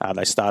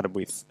 they started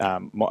with,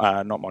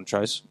 not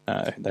Montrose,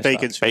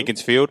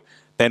 Beaconsfield,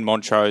 then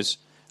Montrose,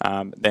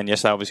 then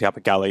yesterday obviously Upper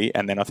Gully,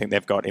 and then I think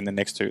they've got in the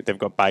next 2, they've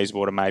got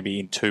Bayswater maybe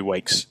in 2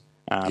 weeks.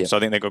 So I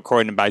think they've got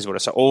Croydon and Bayswater.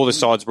 So all the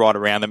sides right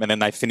around them, and then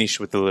they finish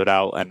with the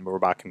Liddell and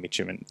Mooroolbark and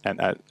Mitcham and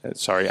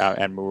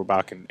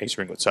Mooroolbark and East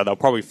Ringwood. So they'll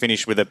probably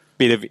finish with a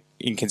bit of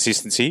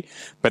inconsistency.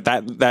 But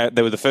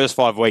they were the first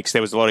 5 weeks.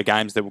 There was a lot of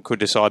games that could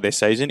decide their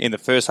season. In the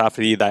first half of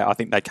the year, I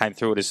think they came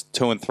through it as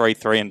 2-3,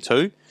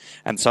 3-2,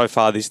 and so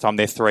far this time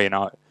they're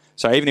 3-0.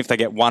 So even if they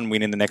get 1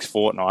 win in the next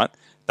fortnight,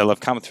 they'll have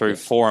come through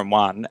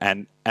 4-1,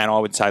 and I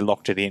would say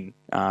locked it in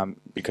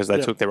because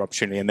they took their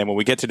opportunity. And then when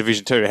we get to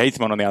Division 2,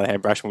 Heathmont on the other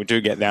hand, Brashman, we do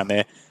get down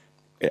there,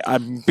 a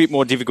bit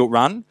more difficult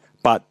run,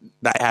 but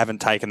they haven't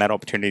taken that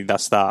opportunity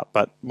thus far.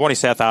 But Montana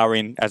South are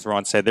in, as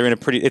Ryan said, they're in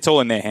it's all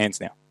in their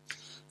hands now.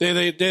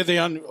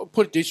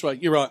 Put it this way,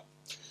 you're right.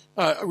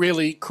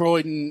 Really,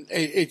 Croydon,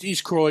 it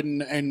is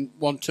Croydon and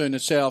Montana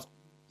South.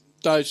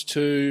 Those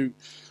two,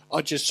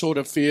 I just sort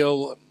of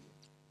feel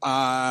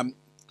are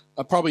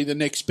probably the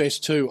next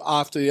best 2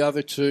 after the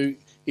other 2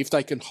 if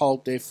they can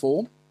hold their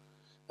form.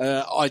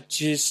 Mitcham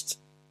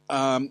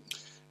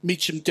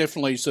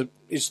definitely is the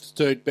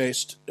 3rd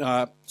best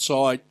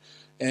side.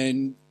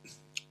 And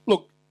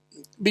look,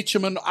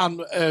 Mitcham,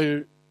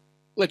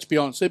 let's be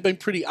honest, they've been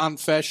pretty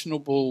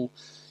unfashionable.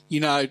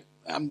 They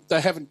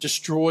haven't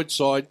destroyed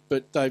side,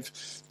 but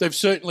they've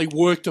certainly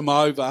worked them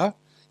over.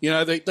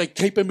 They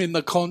keep them in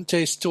the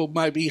contest till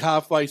maybe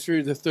halfway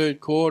through the 3rd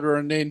quarter,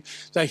 and then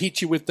they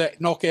hit you with that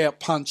knockout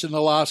punch in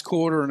the last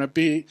quarter and a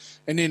bit,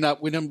 and end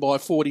up winning by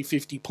 40,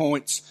 50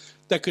 points.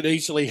 That could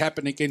easily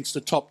happen against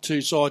the top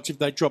 2 sides if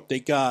they drop their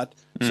guard.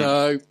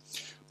 So,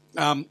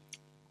 I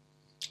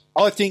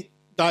think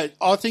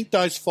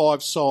those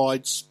 5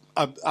 sides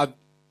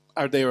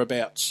are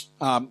thereabouts,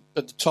 but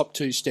the top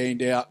 2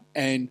 stand out,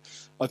 and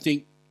I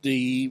think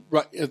the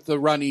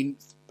running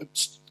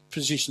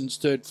positions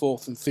 3rd,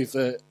 4th and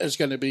 5th is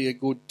going to be a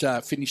good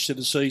finish to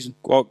the season.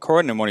 Well,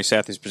 Croydon and Montana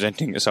South is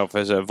presenting itself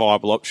as a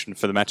viable option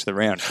for the match of the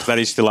round. That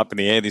is still up in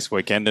the air this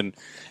weekend, and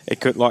it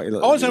could I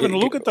was having a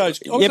look at those.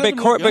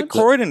 But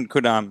Croydon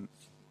could, I'd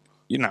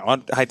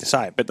hate to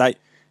say it, but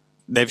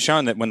they've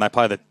shown that when they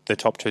play the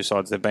top 2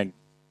 sides, they've been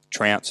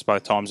trounced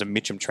both times, and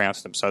Mitcham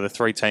trounced them. So the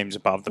 3 teams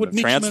above them have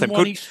trounced them.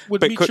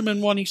 Would Mitcham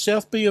and Montana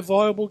South be a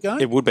viable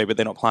game? It would be, but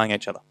they're not playing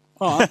each other.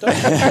 Oh,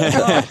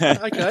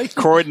 okay.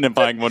 Croydon are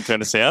playing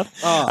Montana South.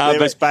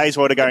 But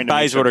Bayswater going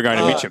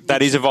to Mitcham.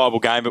 That is a viable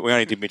game, but we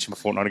only did Mitcham a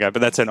fortnight ago. But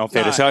that's not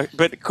fair to say.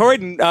 But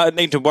Croydon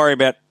need to worry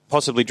about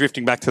possibly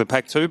drifting back to the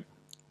Pac 2,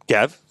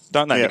 Gav,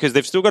 don't they? Yeah. Because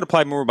they've still got to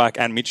play Mooroolbark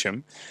and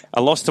Mitcham.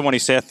 A loss to Montana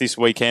South this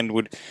weekend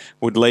would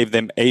leave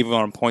them even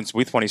on points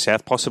with Montana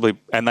South, possibly,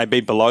 and they'd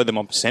be below them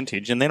on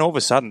percentage. And then all of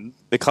a sudden,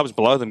 the clubs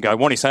below them go,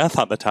 Montana South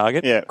aren't the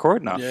target. Yeah.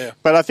 Croydon are. Yeah.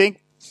 But I think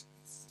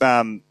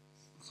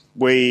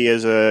we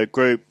as a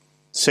group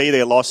see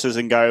their losses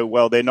and go,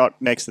 well, they're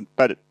not next.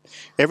 But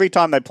every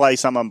time they play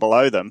someone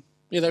below them,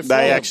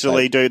 they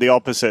actually do the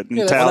opposite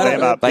and tell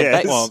them up.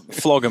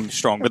 Flog them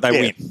strong, but they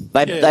win.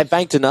 They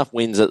banked enough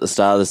wins at the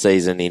start of the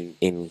season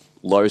in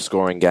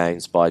low-scoring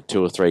games by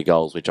 2 or 3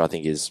 goals, which I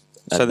think is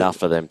enough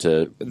for them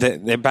to.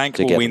 Their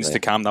bankable wins to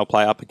come. They'll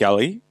play Upper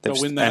Gully,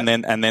 they'll win that,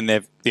 and then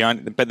they've the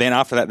only. But then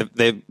after that,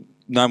 they're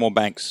no more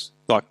banks.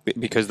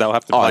 Because they'll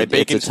have to play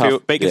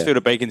Beaconsfield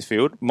or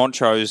Beaconsfield,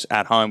 Montrose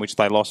at home, which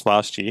they lost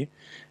last year,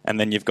 and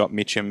then you've got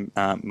Mitcham,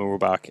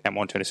 Mooroolbark, and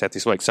Montana South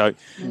this week. So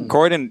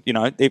Croydon,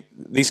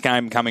 this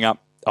game coming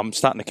up, I'm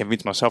starting to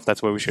convince myself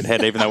that's where we should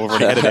head, even though we've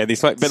already headed there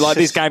this week. But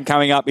this game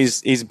coming up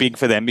is big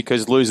for them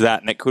because lose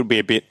that, and it could be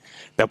a bit.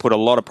 They'll put a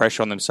lot of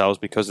pressure on themselves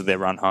because of their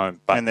run home.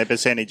 And their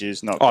percentage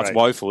is not great. It's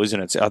woeful, isn't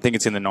it? I think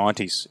it's in the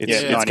 90s.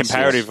 It's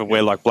comparative of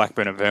where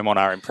Blackburn and Vermont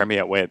are in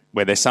Premier, where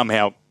they're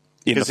somehow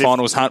in the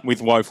finals hunt with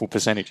woeful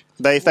percentage.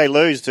 If they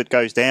lose, it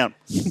goes down.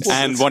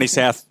 And Montana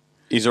South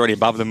is already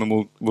above them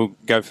and will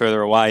go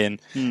further away.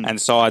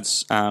 And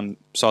sides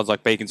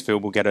like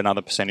Beaconsfield will get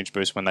another percentage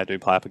boost when they do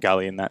play up a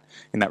gully in that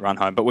run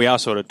home. But we are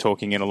sort of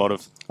talking in a lot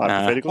of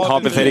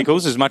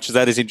hypotheticals. As much as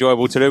that is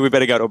enjoyable to do, we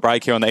better go to a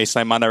break here on the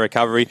Eastland Monday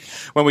Recovery.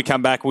 When we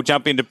come back, we'll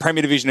jump into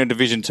Premier Division and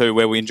Division 2,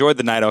 where we enjoyed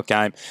the NAIDOC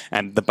game,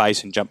 and the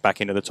Basin jump back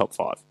into the top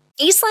 5.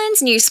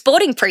 Eastland's new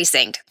sporting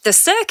precinct, the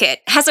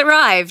Circuit, has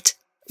arrived.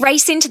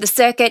 Race into the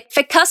Circuit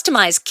for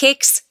customised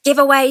kicks,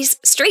 giveaways,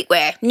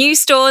 streetwear, new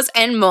stores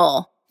and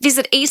more.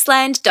 Visit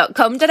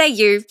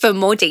eastland.com.au for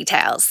more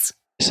details.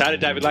 So to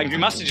David Lang, who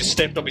must have just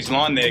stepped up his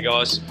line there,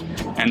 guys.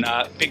 And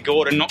Big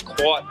Gordon, not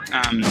quite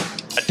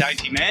a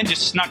dainty man,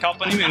 just snuck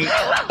up on him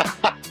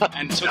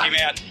and took him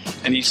out.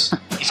 And he's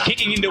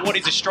kicking into what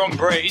is a strong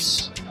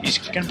breeze. He's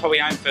going to probably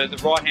aim for the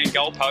right-hand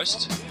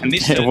goalpost. And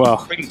this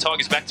bringing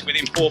Tigers back to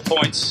within 4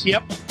 points.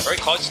 Yep. Very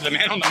close to the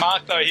man on the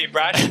mark, though, here,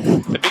 Brad.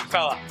 The big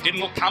fella.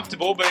 Didn't look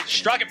comfortable, but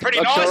struck it pretty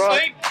nicely.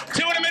 Right.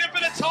 2 in a minute for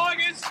the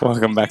Tigers.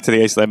 Welcome back to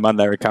the Eastland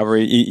Monday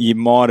Recovery. You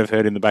might have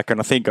heard in the background,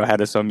 I think I had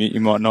us on mute,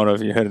 you might not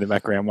have, you heard in the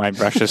background, Wayne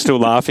Brasher still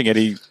laughing at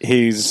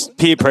his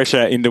peer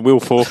pressure into Will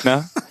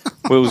Faulkner.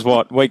 Will's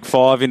week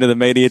 5 into the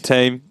media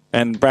team,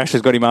 and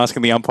Brasher's got him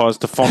asking the umpires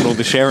to fondle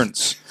the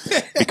Sherrans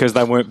because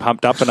they weren't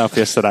pumped up enough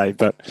yesterday.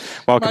 But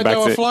welcome back. They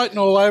were floating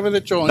all over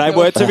the joint. They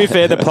were, to be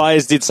fair, the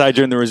players did say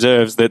during the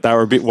reserves that they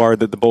were a bit worried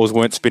that the balls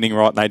weren't spinning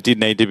right, and they did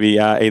need to be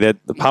either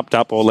pumped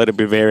up or let a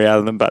bit of air out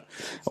of them, but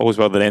all's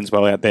well that ends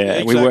well out there.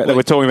 Yeah, exactly.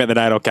 We're talking about the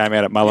NAIDOC game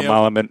out at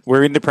Mullumbullen, and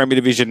we're in the Premier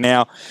Division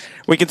now.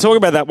 We can talk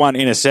about that one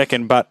in a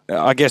second, but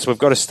I guess we've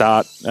got to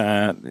start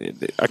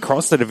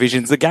across the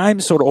divisions. The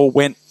games sort of all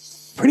went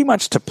pretty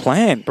much to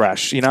plan,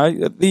 Brash. You know,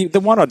 the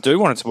one I do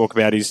want to talk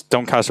about is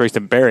Doncaster East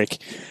and Berwick.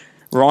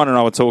 Ryan and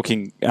I were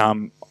talking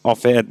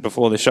off air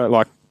before the show,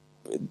 like,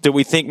 do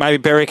we think maybe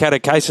Berwick had a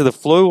case of the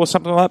flu or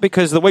something like that?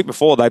 Because the week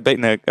before they'd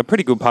beaten a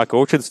pretty good Park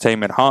Orchards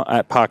team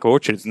at Park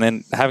Orchards and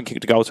then haven't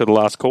kicked a goal to the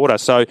last quarter.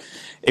 So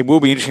it will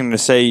be interesting to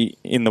see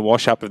in the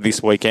wash-up of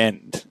this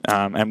weekend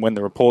and when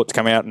the reports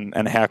come out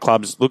and how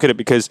clubs look at it,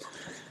 because,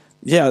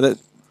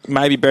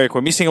 maybe Berwick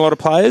were missing a lot of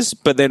players,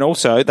 but then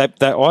also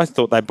I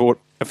thought they brought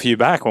a few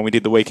back when we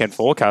did the weekend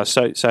forecast.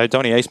 So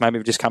Donny East maybe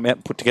have just come out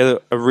and put together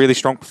a really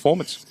strong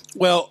performance.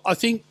 Well, I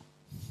think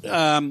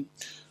I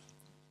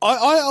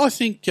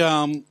think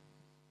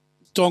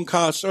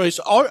Doncaster East.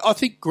 I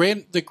think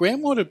the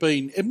ground might have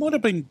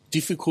been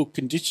difficult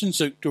conditions.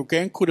 The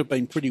ground could have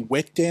been pretty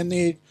wet down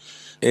there.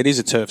 It is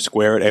a turf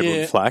square at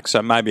Everett Flack,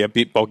 so maybe a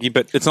bit boggy,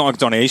 but it's not like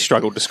Donny East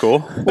struggled to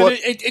score. But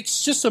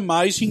it's just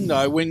amazing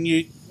though when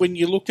you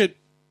look at,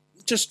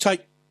 just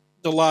take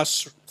the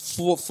last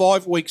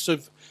 5 weeks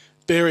of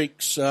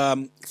Berwick's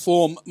form,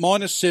 -7,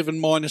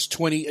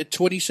 -20, a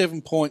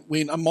 27-point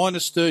win, a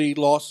 -30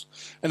 loss,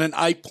 and an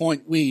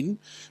 8-point win,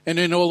 and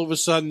then all of a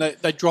sudden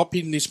they drop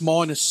in this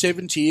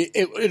 -70.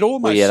 It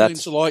almost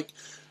seems like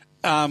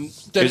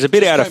it was a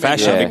bit out of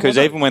fashion because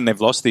even when they've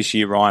lost this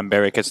year, Ryan,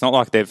 Berwick, it's not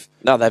like they've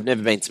never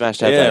been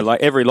smashed. Have they?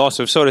 Like every loss,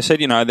 we've sort of said,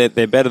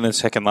 they're better than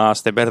second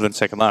last. They're better than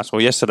second last.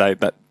 Well, yesterday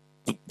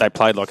they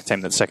played like a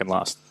team that's second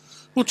last.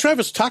 Well,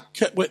 Travis Tuck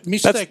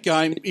missed that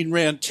game in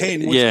round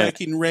 10, was back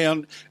in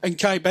round and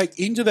came back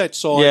into that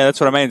side. Yeah,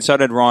 that's what I mean. So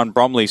did Ryan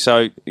Bromley.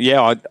 So,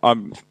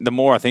 I'm the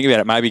more I think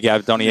about it, maybe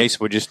gave Donny East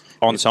were just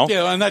on song.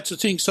 Yeah, and that's the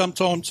thing.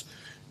 Sometimes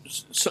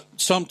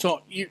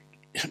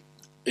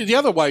the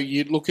other way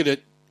you look at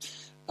it,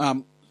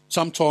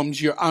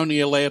 sometimes you're only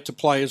allowed to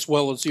play as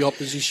well as the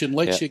opposition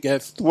lets you,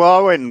 Gav. Well,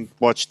 I went and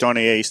watched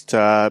Donny East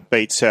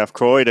beat South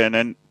Croydon,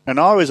 and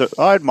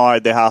I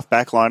admired their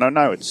half-back line. I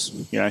know it's,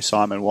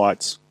 Simon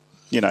White's,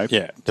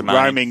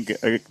 roaming,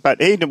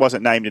 but he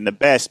wasn't named in the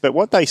best. But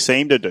what they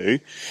seem to do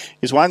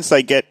is once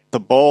they get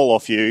the ball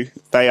off you,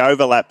 they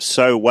overlap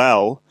so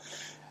well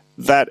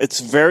that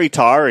it's very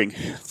tiring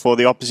for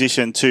the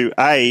opposition to,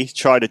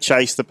 try to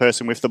chase the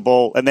person with the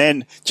ball and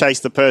then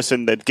chase the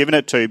person they've given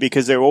it to,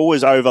 because they're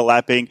always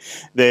overlapping.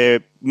 They're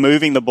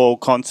moving the ball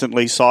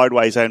constantly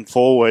sideways and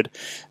forward.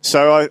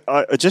 So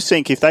I just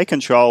think if they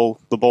control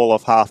the ball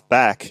off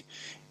half-back,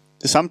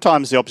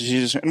 sometimes the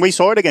opposition, and we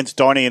saw it against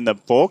Donny in the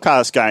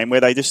broadcast game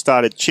where they just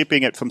started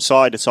chipping it from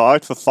side to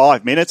side for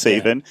 5 minutes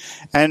even,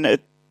 and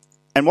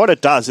what it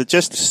does, it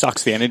just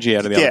sucks the energy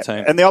out of the other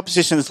team. And the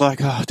opposition is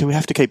like, do we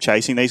have to keep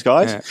chasing these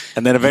guys? Yeah.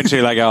 And then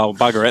eventually they go,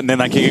 bugger it, and then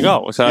they kick a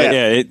goal. So,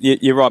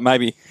 you're right.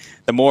 Maybe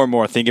the more and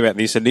more I think about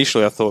this,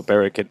 initially I thought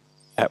Berwick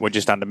were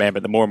just undermanned,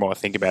 but the more and more I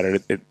think about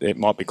it, it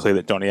might be clear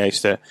that Donny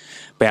East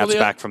bounce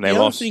back from their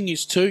loss. The other thing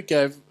is too,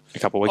 Gav, a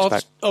couple of weeks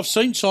back. I've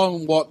seen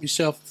Simon White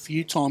myself a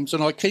few times,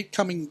 and the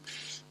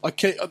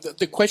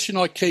question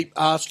I keep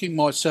asking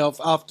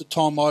myself after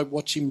time I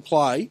watch him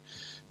play: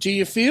 do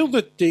you feel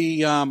that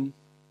do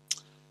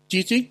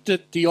you think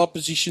that the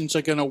oppositions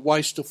are going to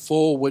waste a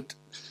forward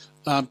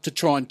to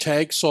try and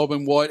tag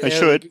Simon White? They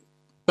should,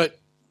 but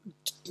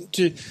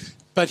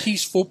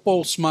his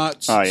football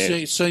smarts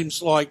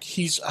seems like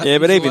he's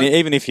but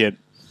even if you.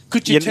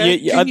 Could you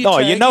tag he's going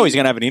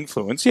to have an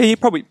influence. Yeah, he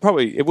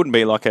probably it wouldn't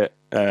be like a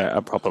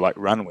proper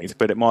run with,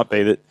 but it might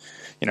be that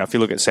if you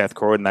look at South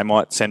Croydon, they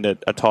might send a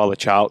Tyler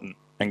Charlton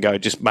and go,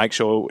 just make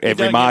sure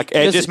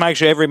Just make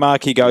sure every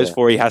mark he goes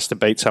for, he has to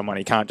beat someone.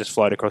 He can't just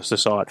float across the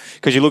side.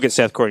 Because you look at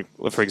South Korea,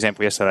 for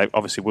example, yesterday,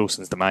 obviously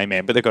Wilson's the main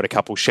man, but they've got a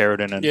couple,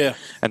 Sheridan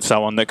and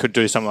so on, that could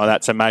do something like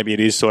that. So maybe it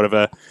is sort of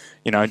a,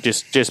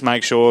 just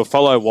make sure,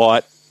 follow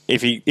White.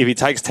 If he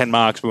takes 10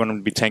 marks, we want him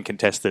to be 10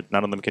 contested.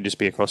 None of them can just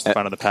be across the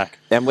front of the pack.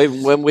 And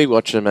when we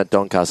watched him at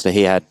Doncaster,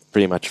 he had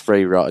pretty much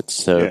free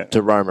rights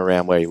to roam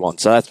around where he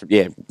wants. So that's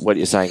what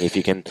you're saying. If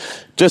you can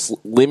just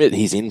limit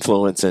his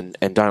influence and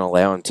don't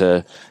allow him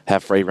to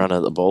have free run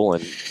at the ball,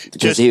 and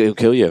because he'll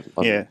kill you.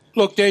 Yeah.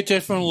 Look, they're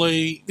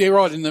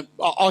right in the.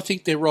 I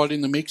think they're right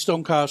in the mix,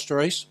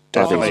 Doncaster East.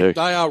 Definitely.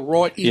 They are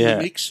right in the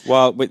mix.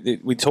 Well,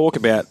 we talk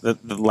about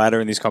the ladder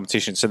in this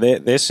competition. So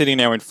they're sitting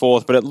now in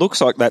fourth, but it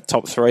looks like that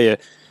top three are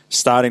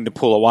starting to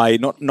pull away,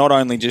 not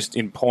only just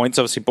in points.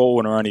 Obviously,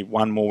 Baldwin are only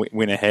one more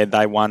win ahead.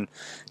 They won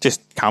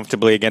just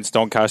comfortably against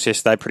Doncaster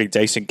yesterday. Pretty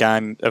decent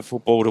game of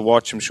football to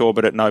watch, I'm sure,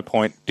 but at no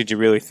point did you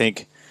really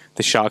think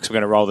the Sharks were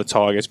going to roll the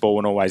Tigers.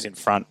 Baldwin always in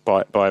front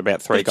by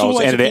about 3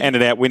 goals.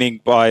 Ended out winning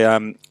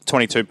by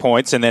 22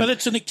 points. But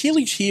it's an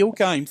Achilles heel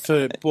game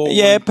for Baldwin.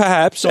 Yeah,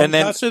 perhaps.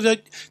 Doncaster, and then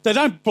they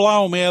don't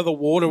blow them out of the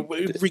water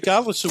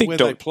regardless of where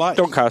they play.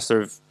 Doncaster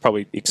have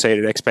probably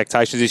exceeded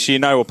expectations this year.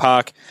 Noble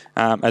Park,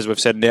 as we've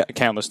said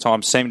countless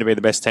times, seem to be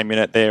the best team in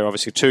it. They're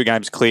obviously 2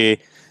 games clear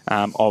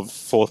of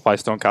 4th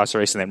place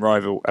Doncaster East, and then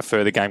Roeville a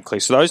further game clear.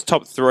 So those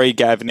top 3,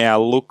 Gav, now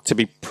look to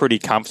be pretty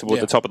comfortable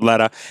at the top of the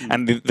ladder.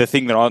 And the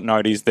thing that I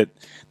note is that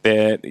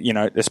they're,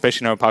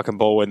 especially Noble Park and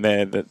Baldwin,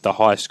 they're the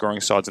highest scoring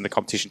sides in the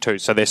competition too.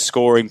 So their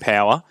scoring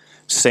power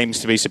seems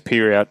to be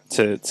superior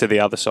to the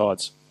other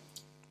sides.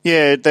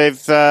 Yeah,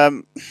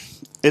 they've.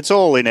 It's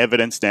all in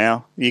evidence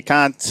now. You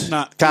can't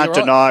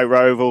deny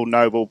Roeville,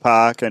 Noble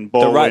Park, and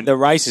Baldwin. The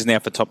race is now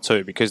for top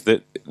 2 because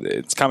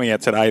it's coming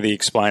out today. The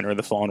explainer of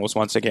the finals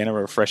once again a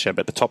refresher,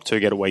 but the top 2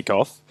 get a week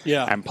off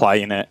and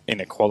play in a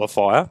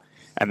qualifier,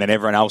 and then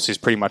everyone else is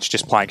pretty much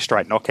just playing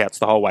straight knockouts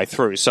the whole way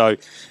through. So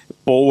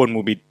Baldwin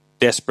will be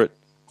desperate.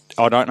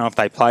 I don't know if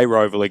they play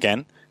Roeville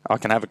again. I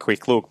can have a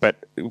quick look,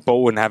 but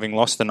Baldwin, having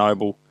lost the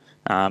Noble,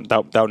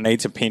 they'll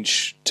need to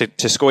pinch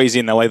to squeeze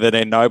in. They'll either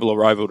need Noble or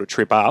Roeville to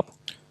trip up,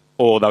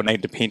 or they'll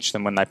need to pinch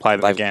them when they play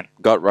them again.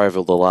 Got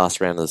Roeville the last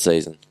round of the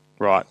season.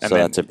 Right. And so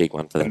that's a big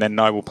one for them. And then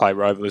Noble play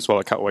Roeville as well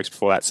a couple of weeks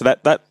before that. So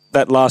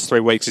that last 3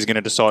 weeks is going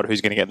to decide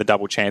who's going to get the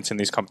double chance in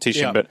this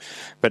competition. Yeah.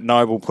 But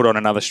Noble put on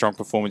another strong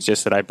performance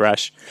yesterday,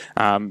 Brash,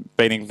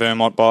 beating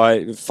Vermont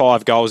by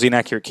 5 goals,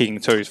 inaccurate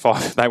kicking too.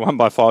 They won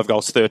by 5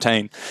 goals,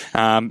 13.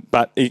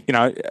 But,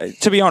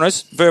 to be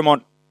honest,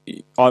 Vermont,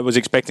 I was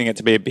expecting it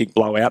to be a big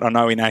blowout. I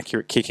know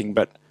inaccurate kicking,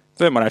 but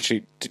Vermont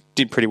actually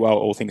did pretty well,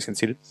 all things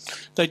considered.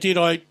 They did.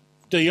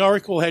 The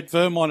Oracle had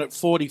Vermont at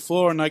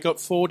 44 and they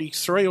got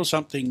 43 or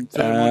something.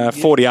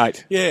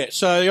 48. Yeah,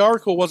 so the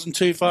Oracle wasn't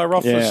too far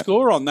off the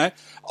score on that.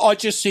 I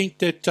just think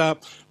that,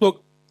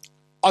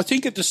 I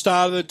think at the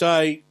start of the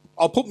day,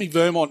 I'll put my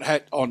Vermont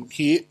hat on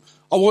here.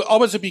 I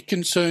was a bit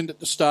concerned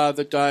at the start of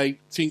the day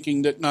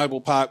thinking that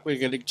Noble Park were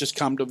going to just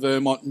come to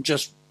Vermont and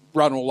just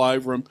run all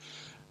over them.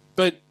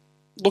 But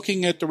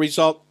looking at the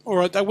result, all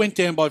right, they went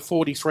down by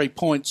 43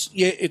 points.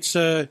 Yeah, it's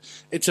a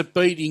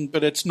beating,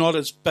 but it's not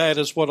as bad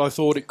as what I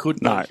thought it could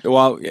be. No,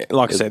 well,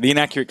 like I said, the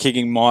inaccurate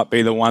kicking might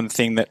be the one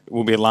thing that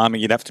will be alarming.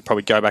 You'd have to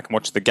probably go back and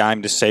watch the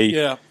game to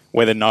see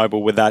whether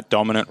Noble were that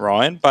dominant,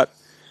 Ryan. But,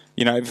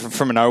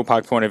 from a Noble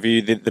Park point of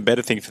view, the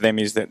better thing for them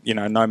is that,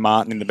 no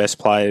Martin in the best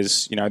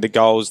players. The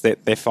goals,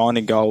 that they're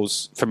finding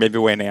goals from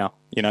everywhere now.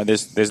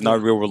 There's no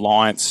real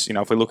reliance.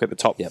 If we look at the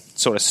top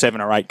sort of 7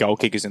 or 8 goal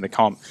kickers in the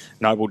comp,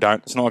 Noble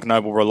don't. It's not like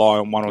Noble rely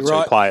on 1 or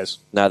 2 players.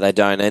 No, they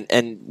don't.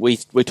 And we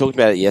talked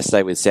about it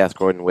yesterday with South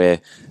Croydon, where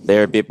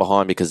they're a bit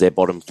behind because their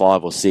bottom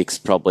 5 or 6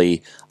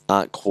 probably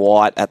aren't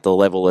quite at the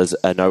level as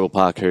a Noble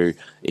Park, who,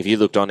 if you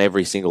looked on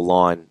every single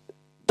line,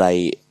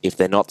 if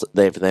they're not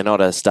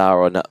a star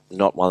or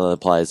not one of the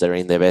players that are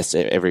in their best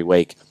every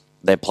week,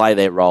 they play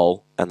their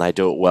role and they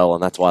do it well,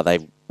 and that's why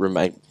they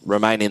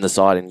remain in the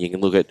side. And you can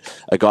look at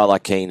a guy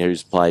like Keane,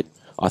 who's played,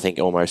 I think,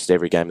 almost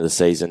every game of the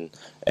season,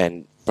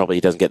 and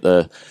probably doesn't get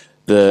the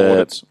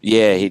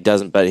he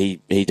doesn't, but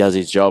he does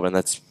his job, and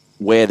that's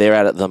where they're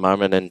at the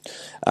moment.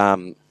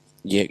 And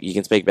you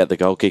can speak about the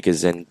goal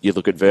kickers, and you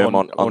look at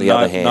Vermont on the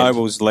other hand.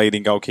 Noble's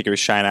leading goal kicker is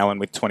Shane Allen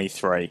with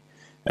 23.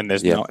 And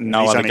there's no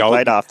he's other only goal.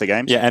 played after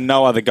games. Yeah, and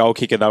no other goal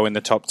kicker though in the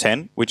top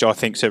 10, which I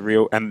think's a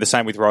real. And the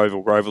same with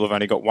Roeville. Roeville have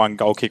only got 1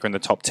 goal kicker in the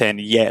top 10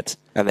 yet,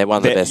 and they're one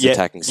of the best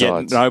attacking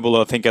sides. Noble,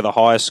 I think, are the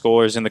highest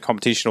scorers in the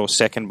competition, or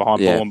second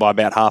behind Baldwin by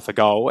about half a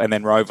goal, and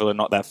then Roeville are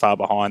not that far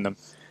behind them.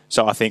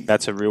 So I think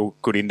that's a real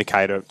good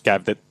indicator,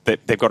 Gav, that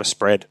they've got a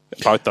spread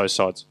both those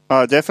sides.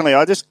 Oh,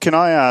 definitely. Can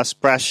I ask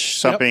Brash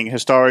something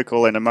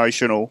historical and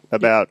emotional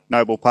about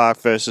Noble Park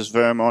versus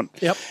Vermont?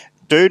 Yep.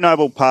 Do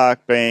Noble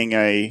Park, being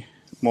a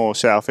more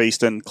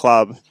southeastern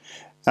club,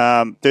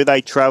 do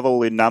they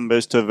travel in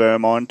numbers to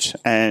Vermont,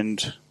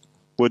 and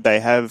would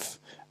they have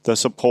the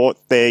support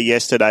there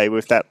yesterday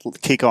with that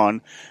kick on?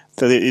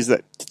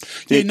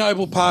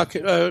 Noble Park,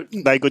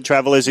 they good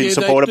travellers in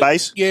supporter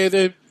base? Yeah,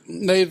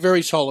 they're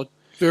very solid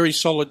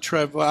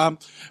travel.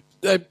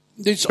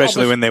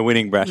 Especially when they're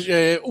winning, Brash.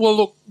 Yeah, well,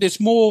 look, there's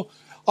more.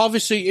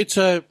 Obviously, it's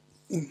a.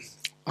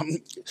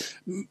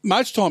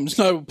 Most times,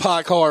 Noble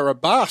Park hire a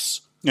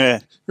bus. Yeah.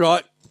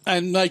 Right,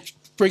 and they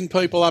bring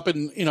people up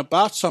in a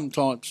bus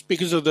sometimes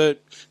because of the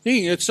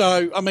thing.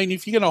 So, I mean,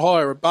 if you're going to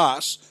hire a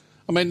bus,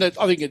 I mean, I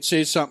think it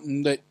says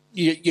something that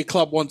your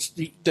club wants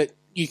that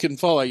you can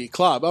follow your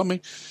club. I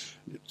mean,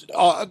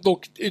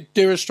 look,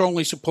 they're a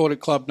strongly supported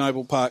club,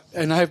 Noble Park,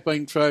 and have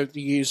been through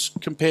the years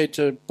compared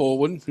to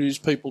Balwyn, whose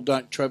people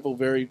don't travel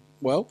very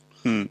well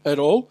at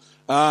all.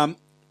 I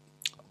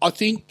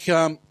think,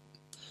 and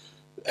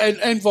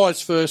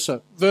vice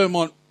versa.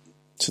 Vermont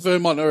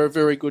are a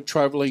very good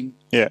travelling.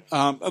 Yeah.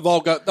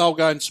 They'll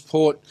go and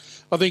support.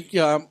 I think.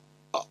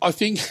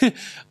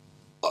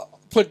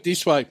 Put it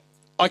this way,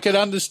 I could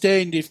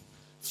understand if,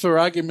 for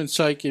argument's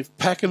sake, if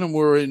Pakenham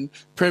were in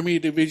Premier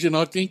Division,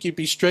 I think you'd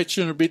be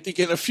stretching a bit to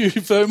get a few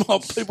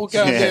Vermont people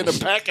going down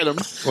to Pakenham.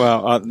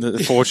 Well,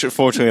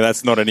 fortunately,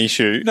 that's not an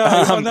issue. No,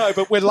 I know,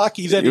 but we're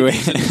lucky that it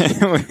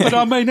isn't. But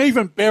I mean,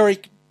 even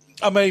Berwick,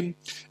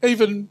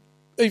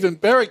 even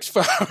Berwick's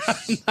far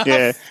enough.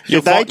 Yeah.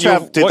 Did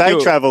they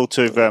travel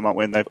to Vermont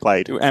when they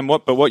played?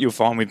 But what you'll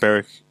find with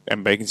Berwick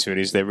and Beaconsfield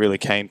is they're really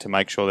keen to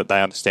make sure that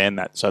they understand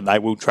that. So they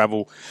will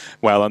travel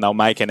well, and they'll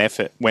make an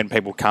effort when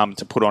people come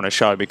to put on a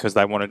show because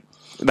they want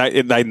to.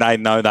 They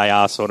know they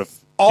are sort of.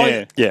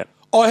 I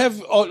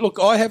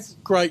have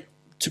great.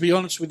 To be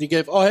honest with you,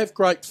 Gav, I have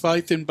great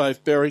faith in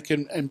both Berwick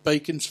and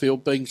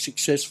Beaconsfield being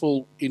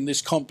successful in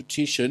this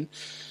competition,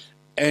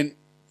 and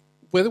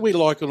whether we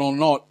like it or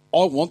not,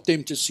 I want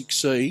them to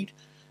succeed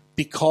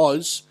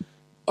because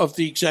of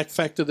the exact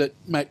factor that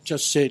Matt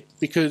just said.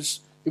 Because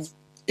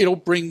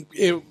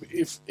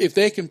if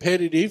they're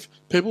competitive,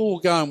 people will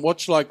go and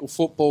watch local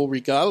football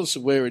regardless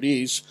of where it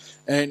is.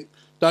 And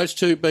those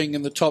two being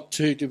in the top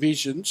two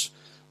divisions,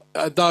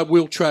 they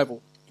will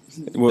travel.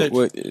 He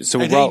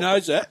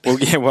knows that. Well,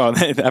 yeah, well,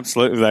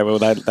 absolutely they will.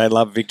 They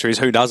love victories.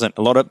 Who doesn't?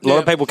 A lot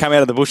of people come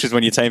out of the bushes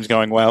when your team's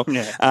going well.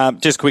 Yeah.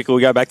 Just quickly,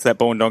 we go back to that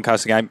Balwyn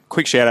Doncaster game.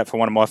 Quick shout out for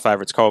one of my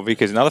favourites, Cole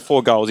Vickers. Another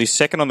 4 goals. He's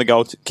second on the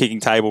goal kicking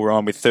table,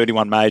 Ryan, with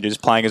 31 majors,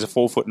 playing as a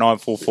 4'9"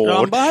 full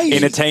forward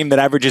in a team that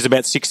averages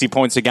about 60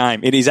 points a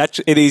game. It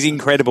is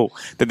incredible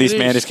that this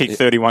man has kicked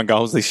 31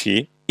 goals this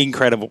year.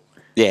 Incredible.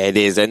 Yeah, it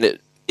is, and.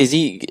 Is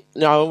he?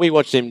 No, we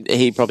watched him.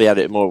 He probably had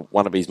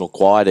one of his more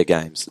quieter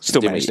games.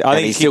 Still managed.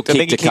 I think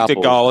he kicked a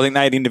goal. I think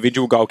they had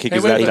individual goal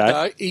kickers that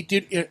day. He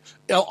did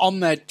on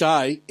that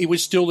day. He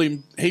was still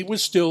in their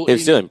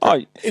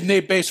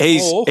best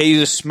form.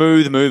 He's a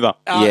smooth mover.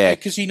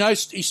 Because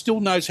he still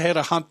knows how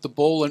to hunt the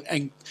ball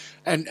and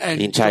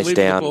chase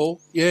down. The ball.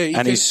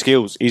 Yeah, his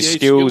skills. His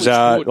skills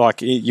are good.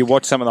 Like you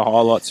watch some of the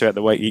highlights throughout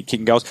the week. He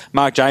kicking goals.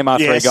 Mark Jamar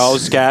 3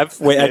 goals.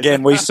 Scav.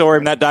 Again, we saw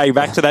him that day.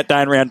 Back to that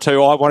day in round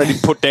 2. I wanted him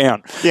put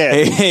down. Yeah,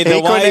 he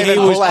couldn't even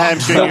pull a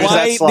hamstring.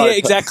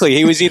 Exactly.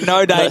 He was in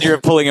no danger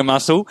of pulling a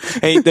muscle.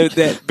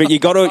 But you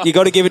got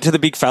to give it to the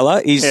big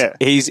fella.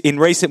 He's in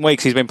recent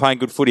weeks. He's been playing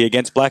good footy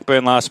against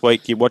Blackburn last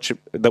week. You watch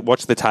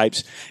the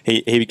tapes.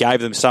 He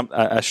gave them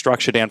a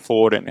structure down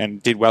forward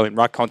and did well in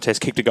ruck contest.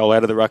 Kicked a goal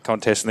out of the ruck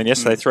contest, and then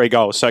yesterday 3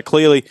 goals. So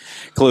clearly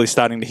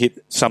starting to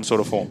hit some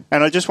sort of form.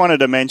 And I just wanted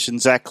to mention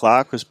Zach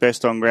Clark was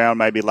best on ground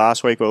maybe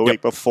last week or the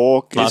week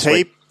before.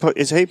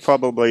 Is he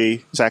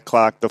probably, Zach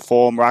Clark, the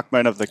form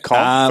ruckman of the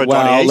comp for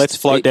Johnny East? Let's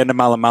float down to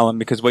Mullen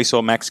because we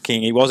saw Max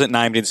King. He wasn't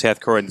named in South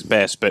Croydon's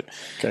best, but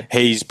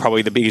he's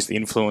probably the biggest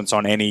influence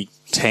on any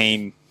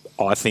team,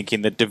 I think,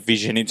 in the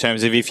division in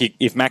terms of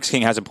if Max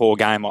King has a poor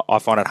game, I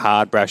find it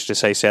hard, Brash, to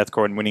see South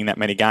Croydon winning that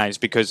many games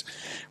because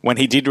when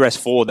he did rest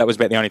forward, that was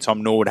about the only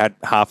time Norwood had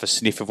half a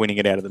sniff of winning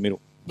it out of the middle.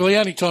 Well, the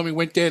only time he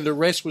went down to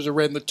rest was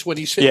around the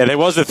 27th. Yeah, there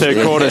was the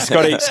third quarter.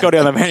 Scotty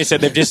on the man, he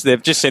said they've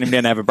just sent him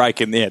down to have a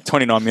break in the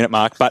 29-minute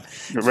mark. But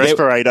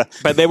respirator.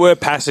 But there were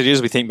passages,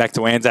 we think back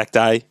to Anzac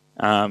Day,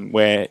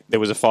 where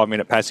there was a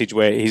 5-minute passage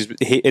where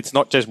it's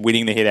not just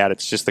winning the hit out,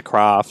 it's just the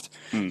craft.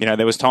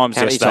 There was times.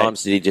 How many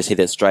times did he just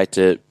hit it straight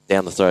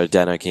down the throat of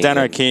Dano King?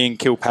 Dano King,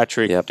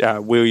 Kilpatrick,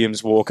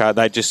 Williams, Walker.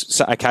 They just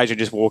occasionally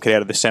just walk it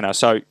out of the centre.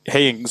 So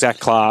he and Zach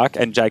Clark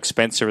and Jake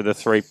Spencer are the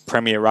 3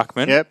 premier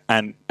ruckmen. Yep.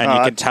 And you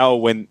can tell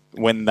when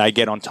they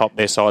get on top,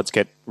 their sides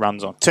get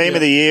runs on. Team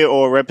of the year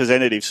or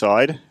representative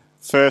side?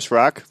 First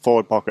ruck,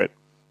 forward pocket.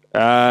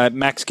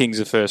 Max King's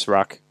the first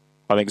ruck.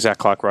 I think Zach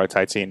Clark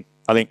rotates in.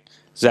 I think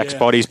Zach's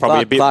body's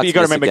probably a bit. You've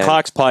got to remember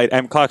Clark's played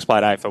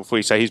AFL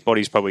footy, so his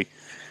body's probably,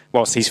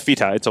 whilst he's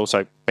fitter, it's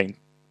also been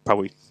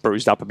probably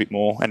bruised up a bit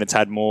more and it's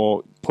had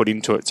more put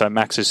into it. So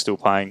Max is still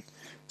playing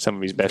some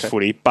of his best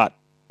footy, but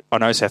I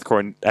know South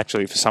Croydon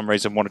actually for some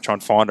reason want to try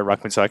and find a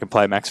ruckman so they can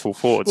play Max full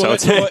forward. Well,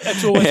 so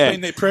that's always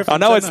been their preference. I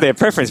know it's their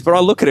preference, but I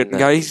look at it and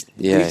go, he's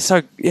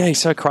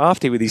so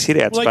crafty with his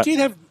hit outs. Well, they did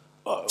have.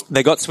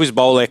 They got Swiss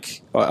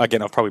Bolek.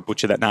 Again, I'll probably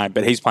butcher that name,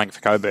 but he's playing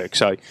for Coburg.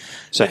 So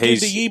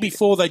he's the year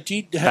before they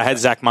had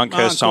Zach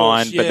Monkhurst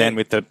signed, but then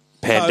with the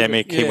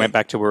pandemic, he went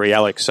back to Wiri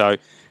Alex. So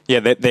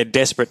they're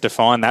desperate to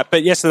find that.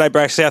 But yesterday,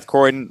 Brack, South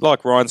Croydon,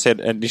 like Ryan said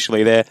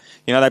initially there,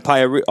 they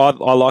play I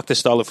like the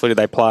style of footy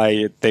they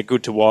play. They're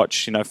good to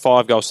watch.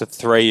 5 goals to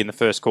 3 in the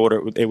first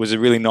quarter. It was a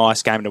really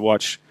nice game to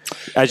watch.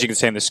 As you can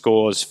see in the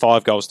scores,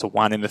 5 goals to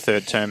 1 in the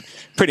third term.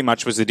 Pretty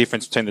much was the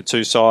difference between the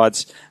two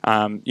sides.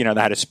 They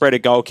had a spread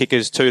of goal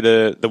kickers, 2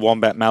 to the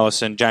Wombat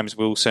Mallison, James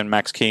Wilson,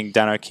 Max King,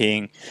 Dano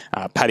King.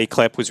 Paddy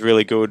Klepp was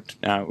really good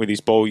with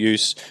his ball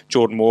use.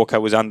 Jordan Walker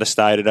was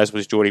understated, as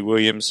was Geordie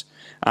Williams.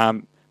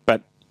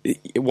 But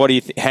what do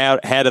you how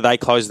do they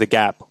close the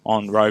gap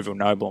on Roeville,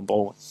 Noble and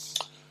Baldwin?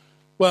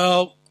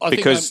 Well,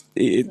 because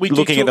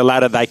looking at the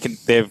ladder,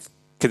 they've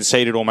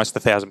conceded almost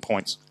 1,000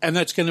 points, and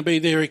that's going to be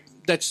their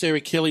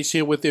Achilles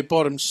heel with their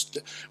bottom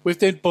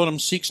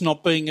 6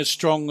 not being as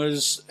strong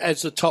as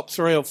the top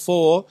 3 or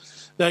 4.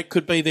 That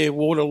could be their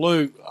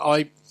Waterloo.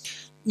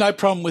 No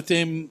problem with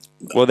them.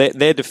 Well,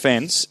 their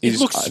defence is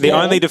the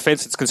only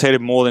defence that's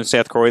conceded more than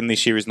South Croydon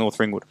this year is North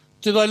Ringwood.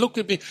 Do they look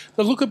a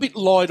bit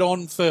light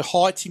on for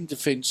height in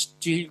defence?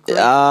 Do you agree?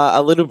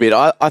 A little bit.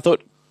 I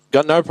thought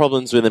got no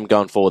problems with them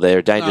going forward. They're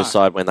a dangerous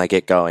side when they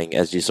get going,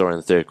 as you saw in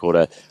the third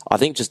quarter. I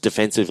think just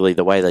defensively,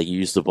 the way they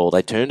used the ball,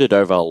 they turned it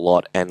over a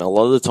lot, and a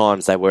lot of the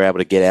times they were able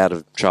to get out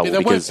of trouble. Yeah,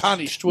 they weren't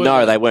punished, were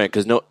No, they? they weren't,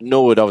 because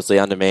Norwood obviously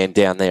undermanned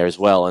down there as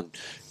well, and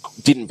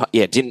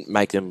didn't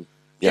make them.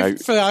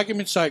 For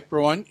argument's sake,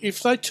 Brian,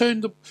 if they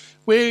turned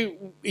where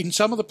in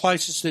some of the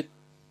places that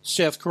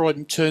South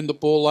Croydon turned the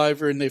ball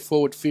over in their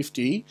forward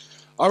 50,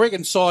 I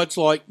reckon sides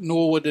like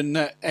Norwood and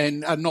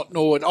not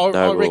Norwood.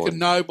 I reckon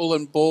Noble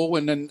and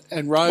Baldwin and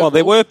Roeville. Well,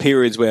 there were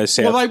periods where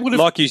South, they would have,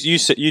 like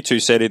you two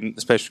said in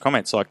the special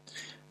comments, like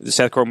the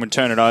South Croydon would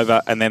turn it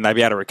over and then they'd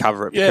be able to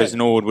recover it because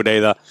Norwood would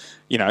either,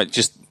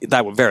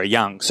 they were very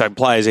young, so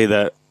players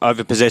either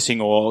over-possessing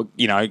or,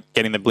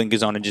 getting the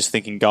blinkers on and just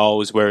thinking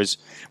goals, whereas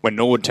when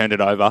Norwood turned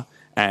it over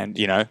and,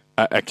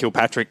 a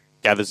Kilpatrick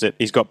gathers it,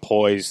 he's got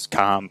poise,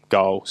 calm,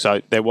 goal.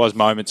 So there was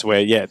moments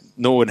where,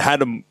 Norwood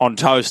had him on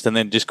toast and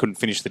then just couldn't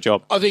finish the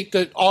job. I think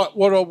that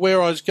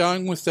where I was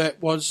going with that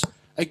was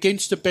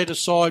against a better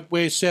side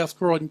where South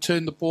Croydon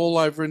turned the ball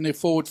over in their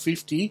forward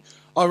 50,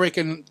 I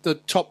reckon the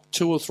top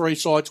 2 or 3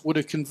 sides would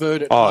have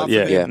converted. Oh,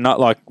 yeah. Not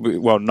like,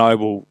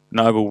 Noble,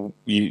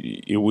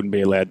 you wouldn't be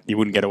allowed, you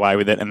wouldn't get away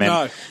with it. And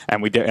then,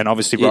 and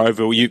obviously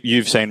Roeville,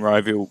 you've seen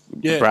Roeville,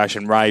 Brash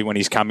and Ray when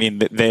he's come in,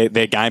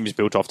 their game is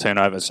built off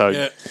turnover. So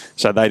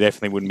they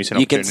definitely wouldn't miss an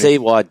opportunity. You can see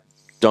why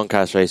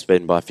Doncaster East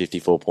beaten by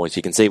 54 points.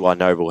 You can see why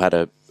Noble had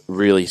a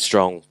really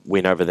strong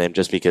win over them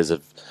just because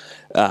of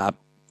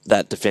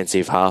that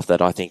defensive half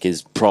that I think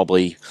is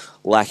probably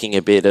lacking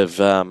a bit of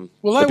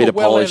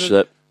polish.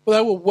 Well,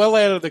 they were well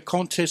out of the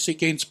contest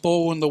against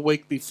Baldwin the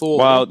week before.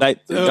 Well,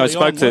 we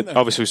spoke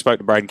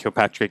to Braden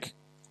Kilpatrick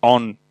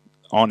on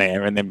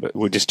air, and then we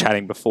were just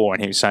chatting before,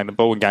 and he was saying the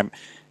Baldwin game,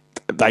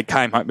 they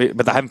came home,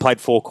 but they haven't played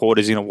 4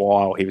 quarters in a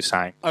while, he was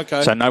saying.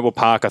 Okay. So Noble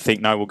Park, I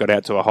think Noble got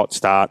out to a hot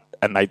start,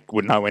 and they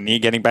were nowhere near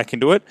getting back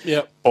into it.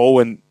 Yep.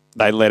 Baldwin,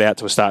 they led out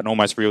to a start and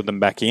almost reeled them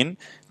back in.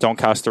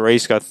 Doncaster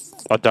East,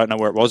 I don't know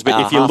where it was, but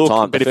if you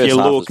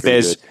look,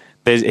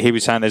 he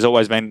was saying there's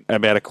always been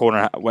about a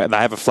corner where they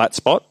have a flat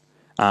spot.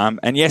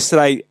 And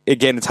yesterday,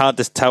 again, it's hard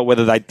to tell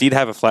whether they did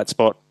have a flat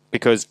spot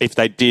because if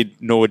they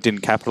did, Norwood didn't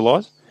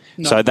capitalise.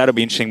 No. So that'll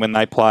be interesting when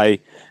they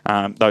play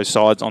those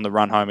sides on the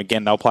run home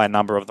again. They'll play a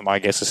number of them, I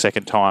guess, a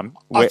second time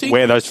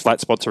where those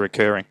flat spots are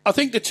occurring. I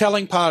think the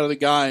telling part of the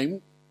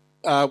game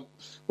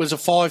was a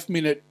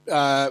 5-minute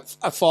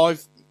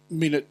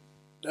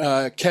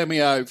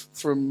cameo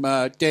from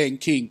Dan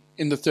King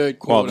in the third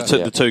quarter.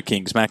 Well, the two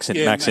Kings, Max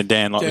and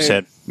Dan, like we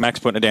said. Max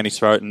putting it down his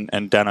throat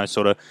and Dano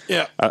sort of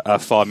a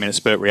 5-minute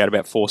spurt where he had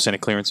about 4 centre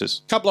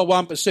clearances. A couple of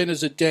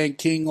 1%ers that Dan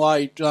King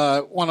laid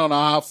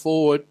 1.5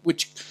 forward,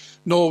 which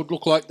Norwood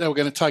looked like they were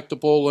going to take the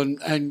ball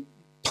and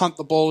punt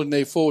the ball in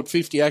their forward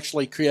 50,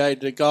 actually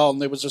created a goal.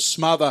 And there was a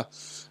smother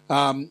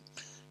in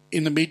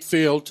the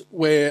midfield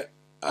where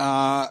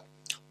a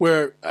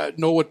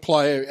Norwood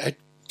player had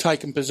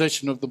taken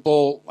possession of the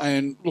ball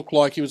and looked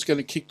like he was going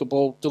to kick the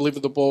ball, deliver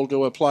the ball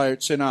to a player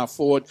at centre-half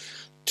forward.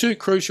 2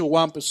 crucial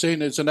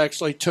 1%ers and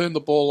actually turned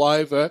the ball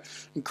over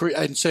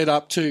and set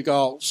up 2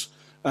 goals.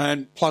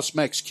 And plus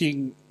Max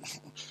King.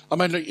 I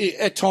mean,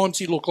 at times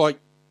he looked like,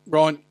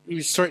 Ryan, he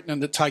was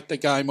threatening to take the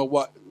game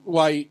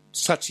away,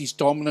 such his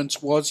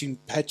dominance was in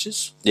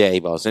patches. Yeah, he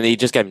was. And he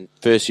just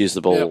first used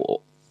the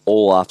ball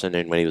all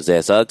afternoon when he was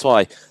there. So that's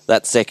why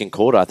that second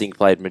quarter, I think,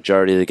 played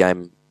majority of the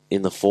game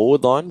in the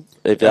forward line,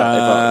 if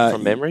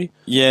from memory.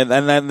 Yeah,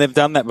 and then they've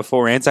done that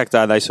before Anzac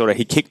Day.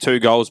 He kicked 2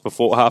 goals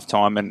before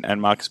half-time,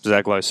 and Marcus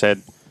Bozzaglo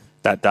said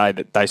that day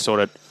that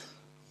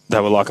they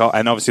were like,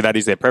 and obviously that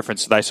is their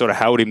preference. So they sort of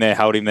held him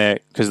there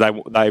because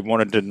they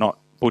wanted to not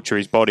butcher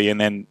his body, and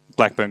then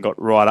Blackburn got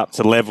right up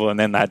to level, and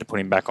then they had to put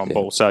him back on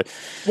ball. So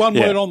one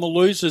word on the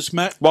losers,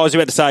 Matt. Well, I was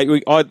about to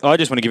say, I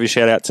just want to give a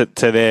shout out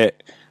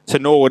to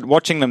Norwood.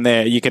 Watching them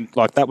there, you can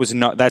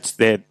that's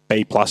their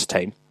B+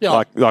 team.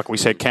 Yeah. Like we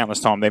said countless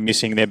times, they're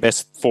missing their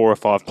best 4 or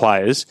 5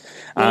 players.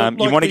 You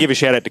want to give a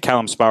shout out to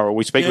Callum Sparrow.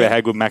 We speak about how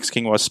good Max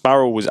King was.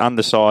 Sparrow was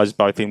undersized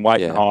both in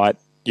weight and height.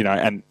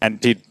 and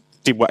did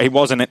what he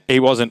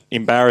wasn't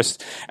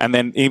embarrassed. And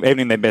then even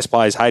in their best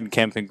players, Hayden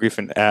Kemp and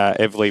Griffin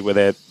Everly were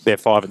their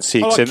 5 and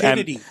 6,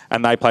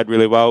 and they played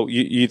really well.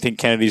 You think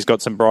Kennedy's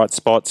got some bright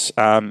spots?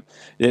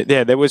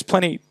 There's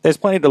plenty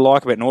to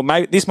like about North.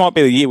 Maybe this might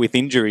be the year with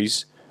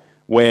injuries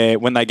where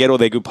when they get all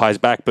their good players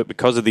back, but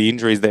because of the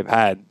injuries they've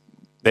had,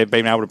 they've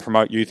been able to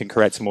promote youth and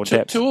create some more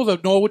depth. To all the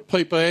Norwood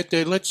people out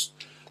there,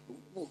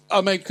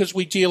 because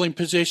we deal in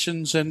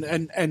possessions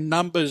and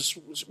numbers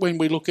when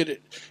we look at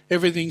it,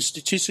 everything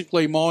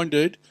statistically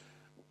minded.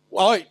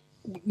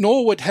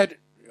 Norwood had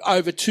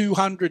over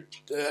 200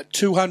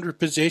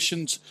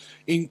 possessions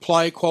in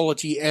player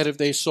quality out of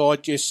their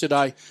side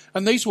yesterday,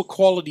 and these were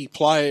quality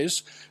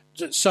players.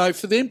 So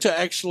for them to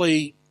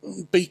actually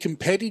be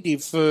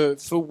competitive for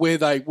where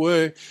they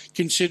were,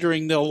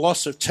 considering their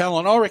loss of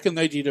talent, I reckon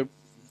they did a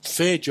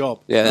fair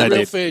job.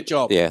 Yeah, fair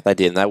job. Yeah, they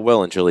did, and they were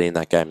well and truly in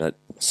that game that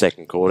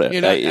second quarter.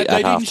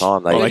 At half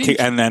time.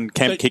 And then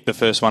Kemp kicked the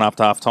first one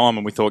after half time,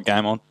 and we thought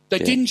game on. They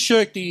didn't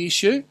shirk the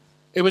issue.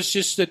 It was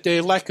just that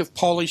their lack of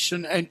polish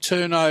and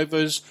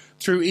turnovers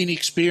through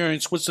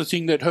inexperience was the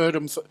thing that hurt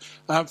them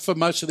for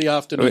most of the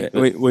afternoon.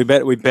 We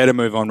better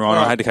move on, Ryan.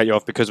 Right. I had to cut you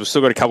off because we've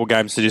still got a couple of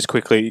games to just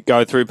quickly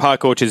go through.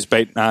 Park Orchards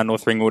beat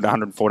North Ringwood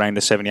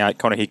 114-78.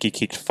 Connor Hickey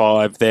kicked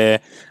 5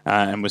 there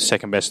and was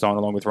second best on,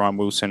 along with Ryan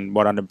Wilson,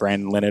 under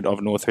Brandon Leonard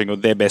of North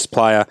Ringwood, their best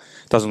player.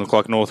 Doesn't look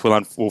like North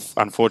will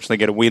unfortunately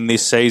get a win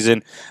this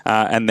season.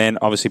 And then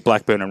obviously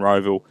Blackburn and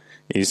Rowville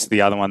is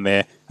the other one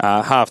there.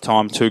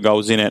 Half-time, 2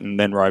 goals in it, and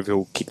then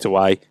Rowville kicked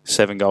away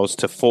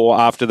 7-4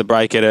 after the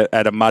break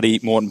at a muddy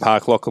Morton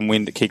Park. Lachlan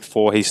Wind kicked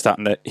 4. He's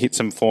starting to hit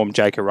some form.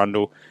 Jake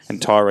Arundel and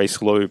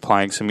Tyrese Liu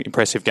playing some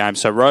impressive games.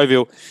 So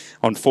Rowville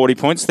on 40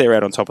 points. They're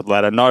out on top of the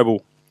ladder.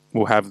 Noble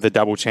will have the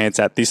double chance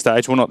at this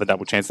stage. Well, not the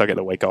double chance. They'll get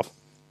the week off.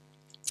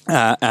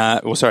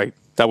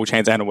 Double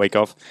chance and a week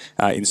off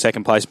in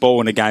second place.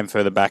 Ball in a game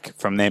further back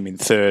from them in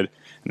third.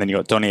 And then you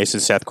got Donny East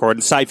and South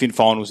Croydon safe in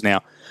finals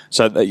now.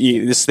 So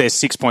they're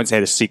 6 points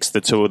out of 6, the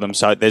two of them.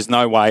 So there's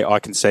no way I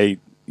can see,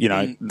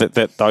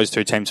 that those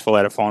two teams fall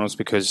out of finals,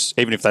 because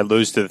even if they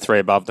lose to the 3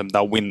 above them,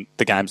 they'll win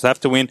the games they have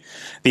to win.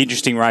 The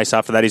interesting race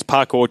after that is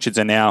Park Orchards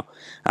are now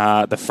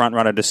the front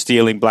runner to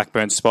stealing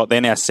Blackburn's spot.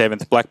 They're now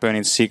 7th, Blackburn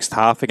in 6th,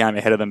 half a game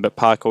ahead of them, but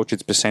Park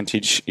Orchards'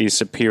 percentage is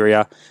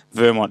superior.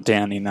 Vermont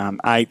down in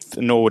 8th,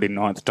 Norwood in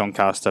 9th,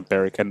 Doncaster,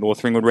 Berwick and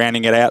North Ringwood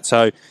rounding it out.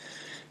 So,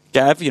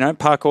 Gav,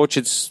 Park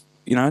Orchards,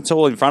 it's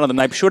all in front of them.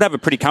 They should have a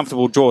pretty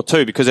comfortable draw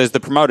too, because as the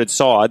promoted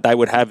side, they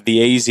would have the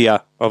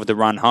easier of the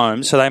run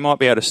home, so they might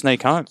be able to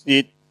sneak home.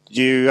 You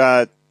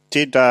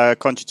did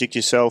contradict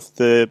yourself.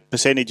 The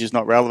percentage is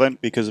not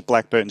relevant because of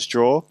Blackburn's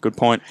draw. Good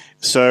point.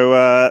 So,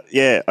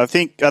 I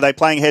think, are they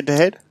playing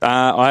head-to-head?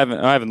 I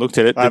haven't looked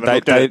at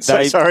it.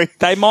 Sorry.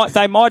 They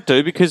might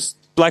do, because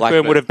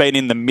Blackburn would have been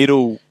in the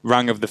middle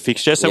rung of the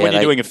fixture. So when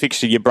you're doing a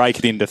fixture, you break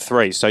it into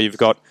 3. So you've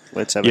got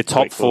your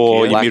top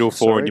 4, your middle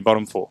 4, and your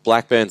bottom 4.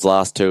 Blackburn's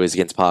last 2 is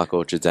against Park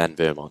Orchards and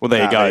Vermont. Well,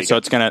 there you go. So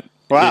it's going to...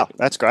 Wow,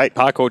 that's great.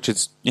 Park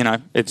Orchards,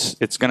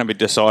 it's going to be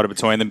decided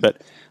between them, but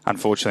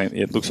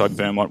unfortunately it looks like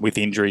Vermont, with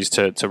injuries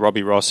to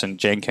Robbie Ross and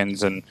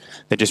Jenkins, and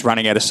they're just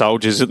running out of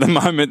soldiers at the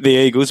moment. The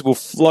Eagles will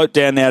float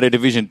down now to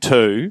Division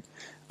 2,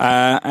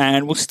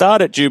 and we'll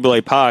start at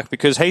Jubilee Park,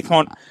 because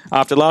Heathmont,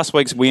 after last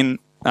week's win,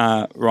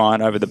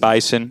 Ryan, over the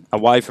Basin,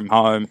 away from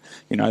home,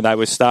 they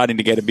were starting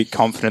to get a bit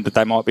confident that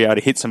they might be able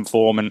to hit some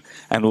form and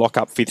lock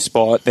up 5th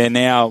spot. They're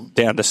now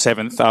down to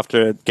 7th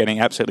after getting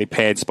absolutely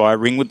pants by a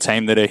Ringwood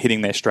team that are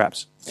hitting their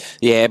straps.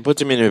 Yeah, it puts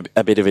them in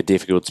a bit of a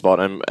difficult spot,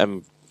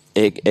 and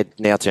it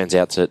now turns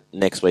out that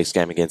next week's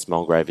game against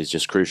Mulgrave is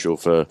just crucial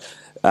for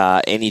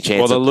any chance.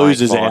 Well, the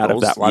losers out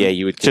of that one. Yeah,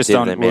 you would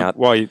consider them out.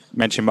 While you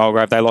mentioned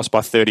Mulgrave, they lost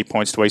by 30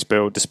 points to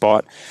Eastfield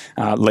despite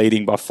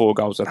leading by 4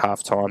 goals at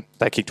half-time.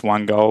 They kicked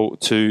 1 goal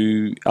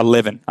to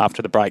 11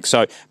 after the break.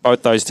 So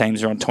both those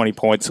teams are on 20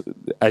 points.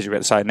 As you're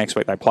about to say, next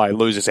week they play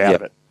losers out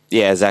of it.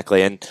 Yeah,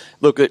 exactly. And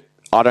look,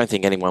 I don't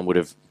think anyone would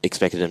have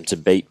expected them to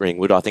beat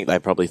Ringwood. I think they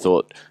probably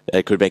thought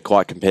it could be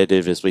quite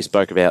competitive. As we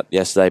spoke about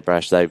yesterday,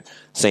 Brash, they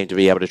seem to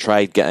be able to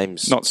trade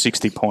games. Not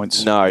 60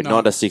 points. No,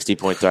 not a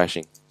 60-point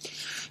thrashing.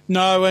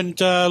 No, and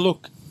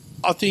look,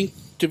 I think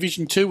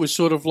Division 2 was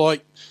sort of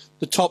like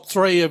the top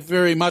 3 are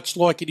very much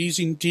like it is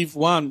in Div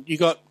 1. You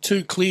got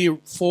 2 clear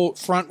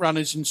front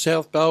runners in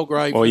South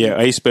Belgrave. Well,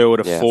 Eastfield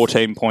are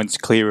 14 points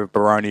clear of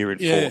Baronia in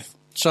 4th.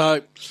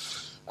 So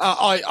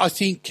I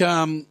think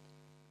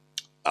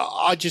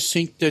I just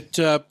think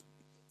that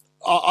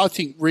I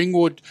think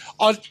Ringwood.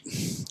 I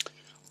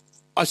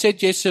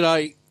said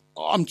yesterday,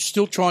 I'm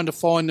still trying to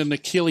find an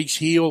Achilles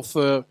heel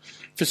for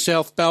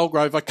South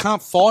Belgrave. I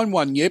can't find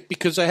one yet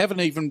because they haven't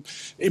even,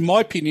 in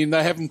my opinion,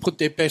 they haven't put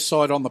their best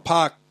side on the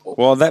park.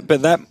 Well,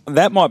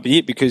 that might be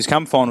it, because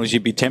come finals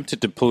you'd be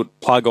tempted to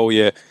plug all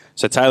your...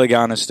 So Taylor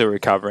Garner's still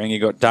recovering. You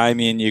got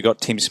Damien, you got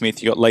Tim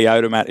Smith, you got Lee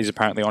Odermatt, who's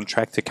apparently on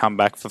track to come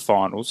back for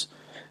finals.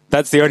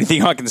 That's the only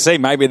thing I can see.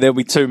 Maybe there'll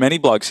be too many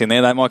blokes in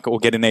there. They might all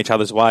get in each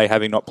other's way,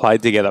 having not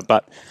played together.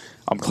 But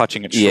I'm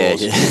clutching at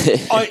straws.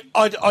 Yeah.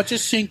 I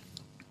just think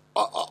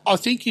I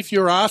think if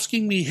you're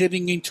asking me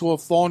heading into a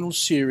final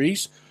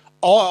series,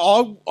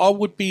 I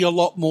would be a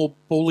lot more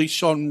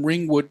bullish on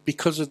Ringwood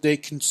because of their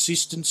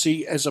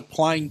consistency as a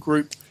playing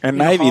group. And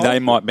maybe they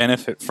might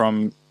benefit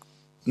from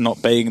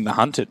not being the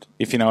hunted,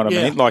 if you know what I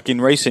mean. Like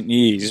in recent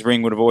years,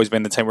 Ringwood have always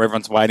been the team where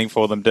everyone's waiting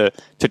for them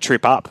to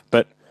trip up.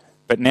 But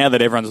now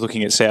that everyone's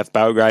looking at South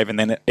Belgrave and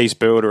then East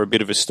Build are a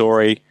bit of a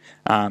story,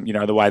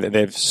 the way that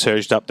they've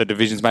surged up the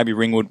divisions, maybe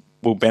Ringwood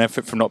will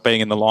benefit from not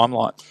being in the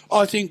limelight.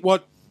 I think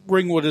what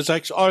Ringwood has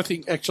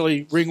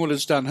actually Ringwood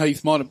has done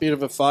Heathmont a bit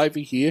of a favour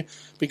here,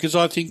 because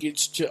I think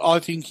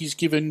he's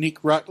given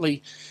Nick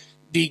Rutley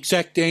the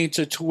exact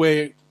answer to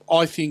where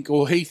I think,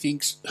 or he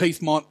thinks,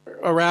 Heathmont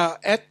are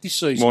at this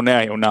season. Well,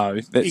 now you'll know.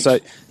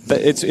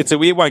 It's a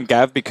weird one,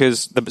 Gav,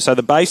 because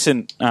the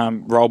Basin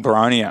rolled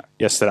Baronia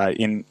yesterday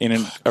in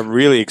a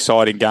really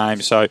exciting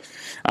game. So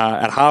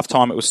at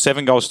halftime, it was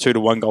 7-2 to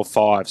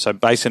 1-5. So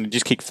Basin had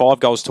just kicked 5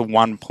 goals to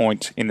 1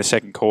 point in the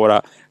second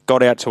quarter.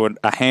 Got out to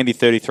a handy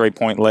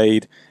 33-point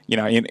lead,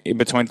 in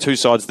between two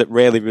sides that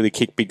rarely really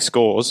kick big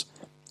scores.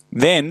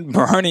 Then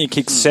Baronia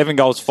kicked 7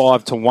 goals,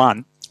 5 to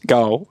 1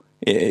 goal.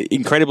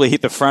 Incredibly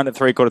hit the front at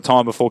three-quarter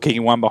time before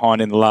kicking one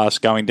behind in the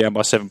last, going down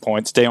by 7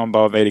 points. Dion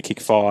Boavita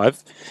kicked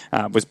 5,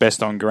 was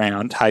best on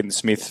ground. Hayden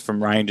Smith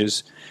from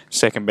Rangers,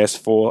 second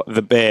best for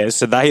the Bears.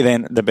 So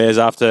the Bears,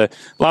 after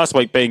last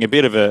week being a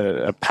bit of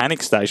a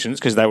panic stations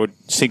because they were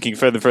sinking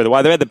further and further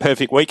away, they had the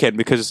perfect weekend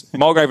because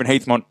Mulgrave and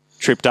Heathmont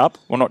tripped up.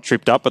 Well, not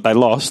tripped up, but they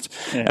lost.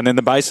 Yeah. And then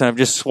the Basin have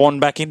just swan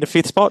back into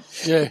 5th spot.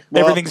 Yeah.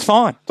 Everything's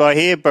fine. I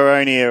hear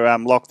Baronia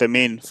locked them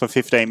in for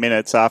 15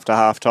 minutes after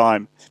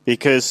half-time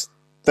because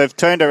they've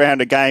turned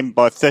around a game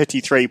by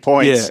 33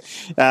 points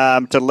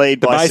to lead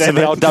by 7.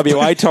 The old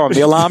WA time.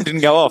 The alarm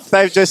didn't go off.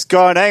 They've just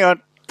gone, hang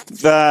on.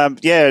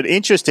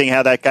 Interesting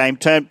how that game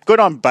turned. Good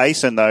on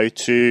Basin, though,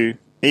 to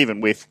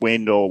even with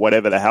wind or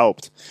whatever that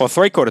helped. Well,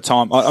 three-quarter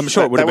time, I'm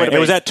sure it would have been. It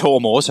was at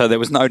Tormore, so there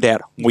was no doubt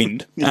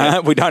wind.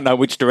 We don't know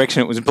which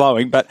direction it was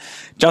blowing, but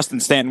Justin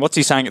Stanton, what's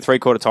he saying at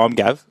three-quarter time,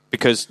 Gav?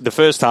 Because the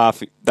first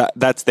half,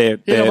 that's their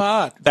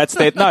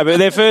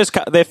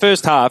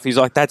first half. He's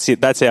like, that's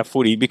it, that's our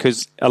footy.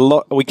 Because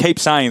we keep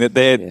saying that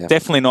they're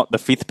definitely not the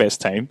 5th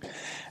best team,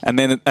 and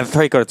then at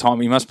three-quarter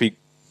time, he must be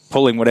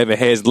pulling whatever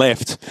hair's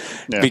left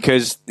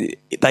because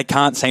they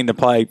can't seem to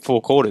play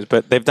 4 quarters,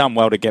 but they've done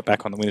well to get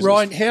back on the winners.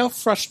 Ryan, how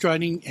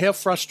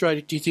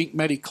frustrated do you think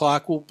Matty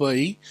Clark will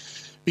be?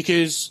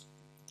 Because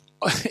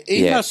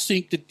he must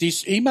think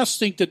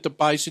that the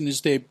Basin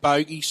is their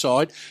bogey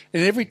side,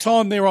 and every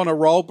time they're on a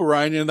roll,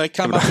 Baronia, and they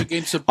come up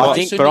against the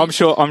Basin. I'm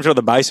sure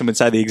the Basin would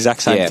say the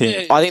exact same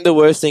thing. I think the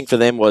worst thing for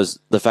them was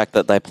the fact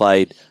that they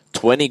played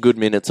 20 good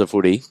minutes of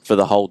footy for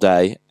the whole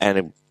day,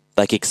 and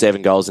they kicked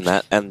 7 goals in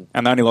that. And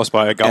they only lost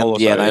by a goal.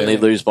 They only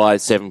lose by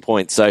 7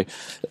 points. So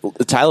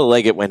Taylor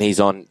Leggett, when he's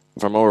on,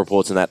 from all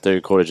reports in that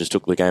third quarter, just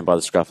took the game by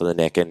the scruff of the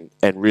neck and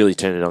really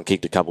turned it on,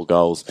 kicked a couple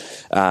goals,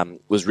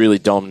 was really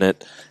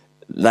dominant.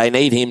 They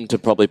need him to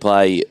probably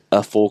play a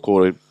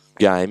 4-quarter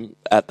game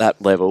at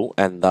that level,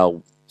 and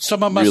they'll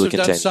Someone must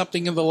have done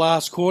something in the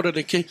last quarter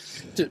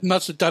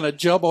must have done a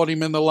job on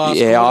him in the last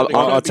quarter. Yeah,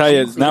 I'll tell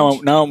you, no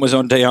one was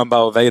on Dion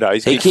Boavita.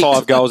 He kicked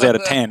 5 goals out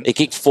of 10. He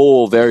kicked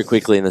 4 very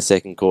quickly in the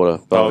second quarter,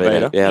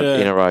 Boavita.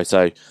 In a row.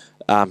 So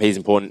he's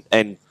important.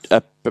 And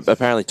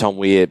apparently Tom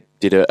Weir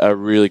did a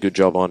really good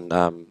job on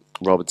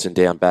Robertson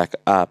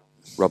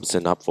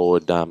Robertson up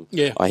forward.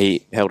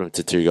 He held him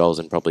to 2 goals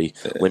and probably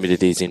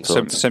limited his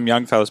influence. Some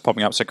young fellas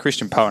popping up. So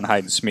Christian Poe and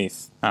Hayden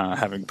Smith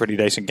having pretty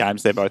decent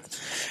games. They're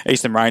both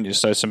Eastern Rangers,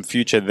 so some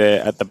future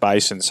there at the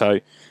Basin.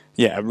 So,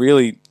 a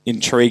really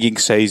intriguing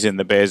season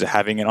the Bears are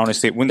having. And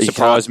honestly, it wouldn't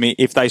surprise me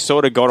if they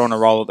sort of got on a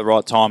roll at the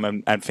right time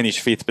and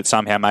finished 5th, but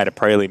somehow made a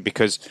prelim,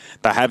 because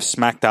they have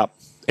smacked up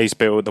East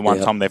Build the one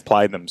time they've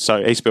played them.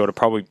 So East Build are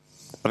probably,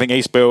 I think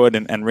East Build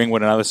and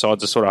Ringwood and other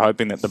sides are sort of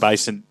hoping that the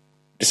Basin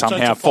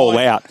somehow fall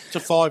out. It's a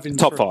 5 in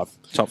top 5.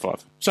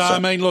 So I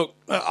mean, look,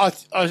 I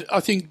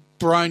think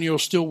Baronia will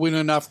still win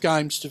enough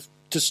games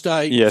to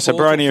stay. Yeah, so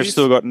Baronia have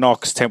still got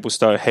Knox,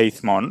 Templestowe,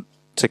 Heathmont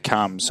to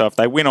come. So if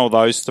they win all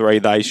those 3,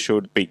 they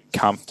should be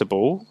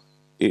comfortable.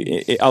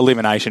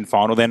 Elimination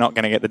final, they're not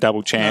going to get the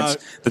double chance.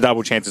 No. The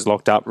double chance is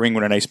locked up.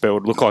 Ringwood and East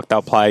Build look like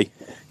they'll play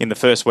in the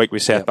first week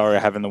with South Borough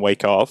having the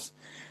week off.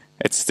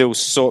 It's still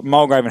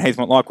Mulgrave and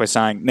Heathmont, like we're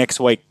saying, next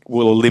week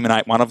we'll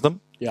eliminate one of them.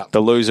 Yeah.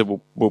 The loser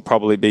will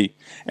probably be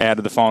out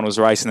of the finals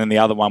race, and then the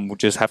other one will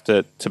just have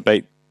to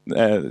beat,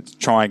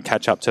 try and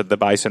catch up to the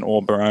Basin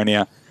or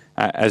Baronia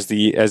as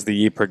the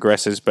year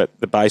progresses. But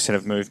the Basin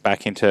have moved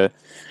back into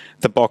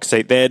the box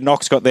seat there.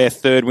 Knox got their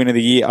 3rd win of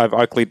the year over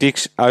Oakley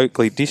District,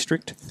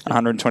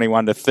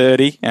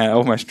 121-30.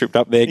 Almost tripped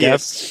up there, Gav.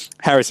 Yes.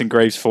 Harrison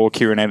Greaves 4,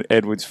 Kieran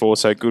Edwards 4,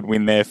 so good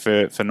win there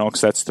for Knox.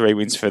 That's 3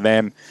 wins for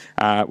them.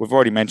 We've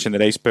already mentioned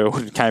that East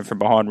Build came from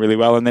behind really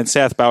well. And then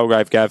South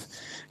Belgrave, Gav,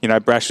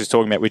 Brash was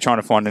talking about we're trying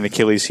to find an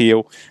Achilles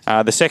heel.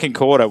 The second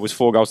quarter was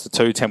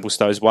 4-2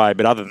 Templestowe's way,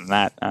 but other than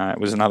that, it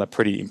was another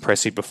pretty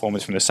impressive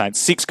performance from the Saints.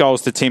 6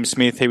 goals to Tim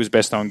Smith. He was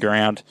best on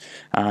ground.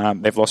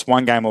 They've lost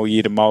 1 game all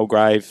year to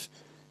Mulgrave.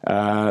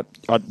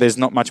 there's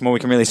not much more we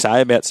can really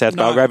say about South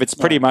Belgrave. It's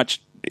pretty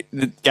much,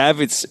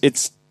 Gav,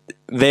 it's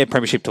their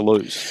premiership to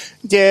lose.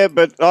 Yeah,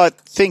 but I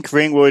think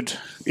Ringwood,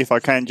 if I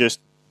can just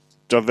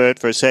divert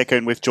for a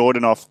second, with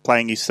Jordanoff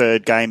playing his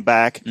third game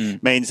back,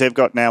 means they've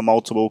got now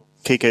multiple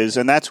kickers,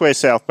 and that's where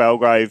South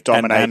Belgrave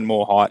dominate. And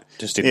more height,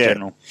 just in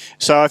general.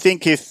 So I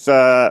think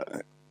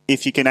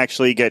if you can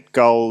actually get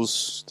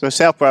goals, so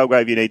South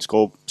Belgrave, you need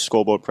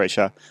scoreboard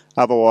pressure.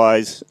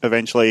 Otherwise,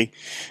 eventually,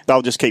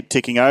 they'll just keep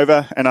ticking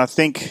over. And I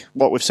think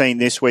what we've seen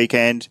this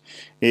weekend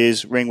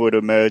is Ringwood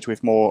emerge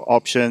with more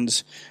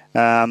options.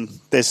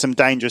 There's some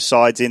dangerous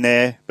sides in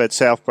there, but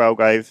South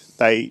Belgrave,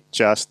 they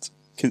just,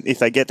 if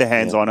they get their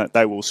hands on it,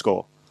 they will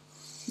score.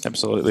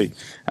 Absolutely.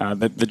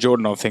 The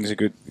Jordanov thing's a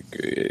good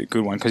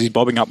one because he's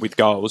bobbing up with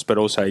goals, but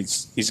also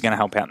he's going to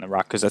help out in the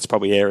ruck because that's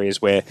probably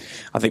areas where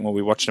I think when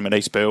we watched him at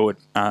East Burwood,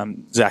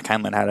 Zach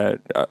Hanlon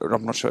had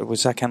I'm not sure,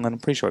 was Zach Hanlon? I'm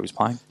pretty sure he was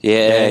playing. He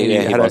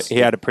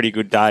had a pretty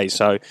good day,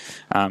 so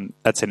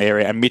that's an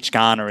area. And Mitch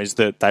Garner is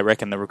they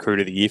reckon the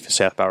recruit of the year for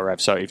South Belgrave.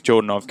 So if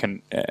Jordanov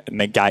can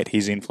negate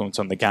his influence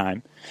on the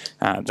game,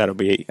 that'll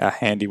be a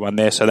handy one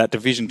there. So that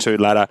Division 2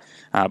 ladder,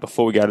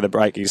 before we go to the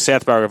break, is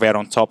South Belgrave out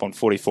on top on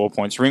 44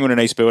 points. Ringwood and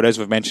East Burwood, as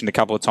we've mentioned a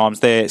couple of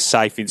times, they're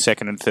safe in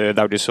second and third.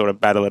 They'll just sort of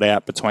battle it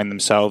out between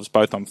themselves,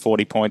 both on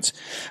 40 points.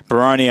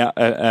 Baronia,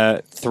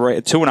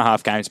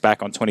 2.5 games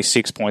back on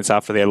 26 points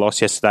after their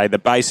loss yesterday. The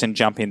Basin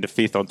jump into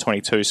fifth on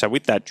 22. So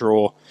with that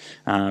draw,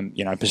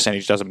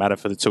 percentage doesn't matter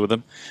for the two of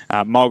them.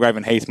 Mulgrave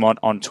and Heathmont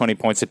on 20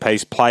 points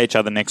apiece play each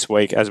other next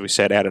week, as we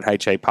said, out at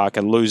HA Park.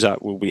 A loser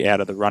will be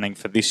out of the running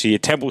for this year.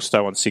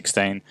 Templestowe on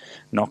 16,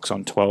 Knox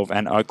on 12,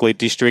 and Oakley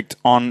District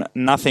on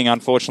nothing,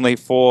 unfortunately,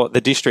 for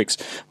the districts.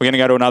 We're going to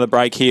go to another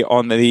break here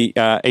on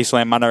the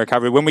Eastland Monday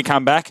Recovery. When we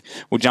come back,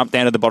 we'll jump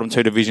down to the bottom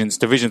two divisions,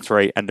 Division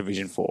 3 and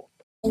Division 4.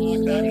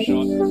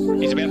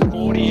 He's about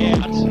 40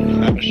 out.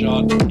 Have a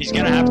shot. He's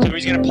going to have to.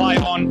 He's going to play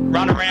on,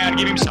 run around,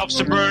 give himself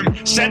some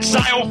room, set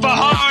sail for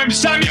home.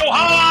 Samuel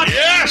Hart.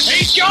 Yes.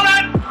 He's got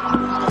it.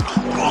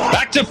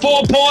 Back to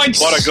 4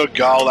 points. What a good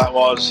goal that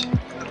was.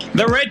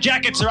 The Red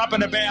Jackets are up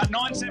and about.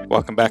 9-7.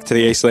 Welcome back to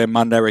the Eastland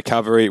Monday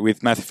Recovery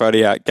with Matthew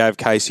Fodia, Gav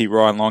Casey,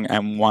 Ryan Long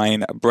and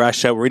Wayne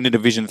Brasher. We're into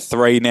Division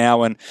 3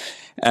 now, and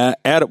out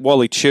at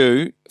Wally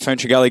Chew,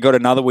 Ferntree Gully got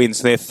another win.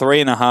 So their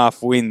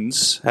 3.5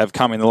 wins have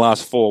come in the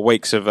last 4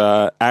 weeks of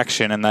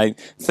action, and they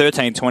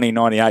 13-20,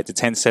 98 to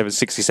 10-7,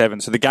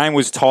 67. So the game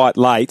was tight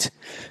late,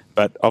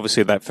 but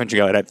obviously that Ferntree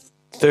Gully had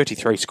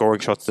 33 scoring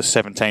shots to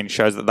 17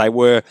 shows that they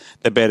were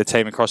the better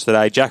team across the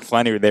day. Jack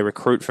Flannery, their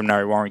recruit from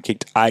Narre Warren,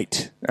 kicked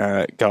 8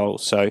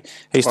 goals. So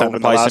he's starting to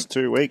play the last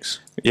 2 weeks.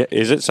 Yeah,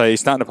 is it? So he's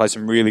starting to play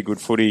some really good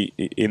footy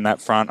in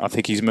that front. I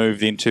think he's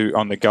moved into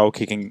on the goal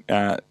kicking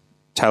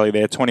tally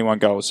there, 21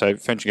 goals. So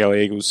Ferntree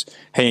Gully Eagles,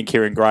 he and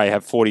Kieran Gray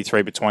have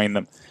 43 between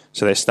them.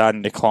 So they're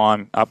starting to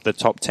climb up the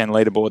top 10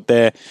 leaderboard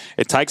there.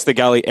 It takes the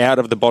Gully out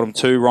of the bottom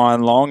 2,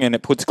 Ryan Long, and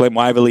it puts Glen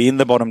Waverley in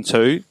the bottom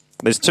 2.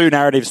 There's 2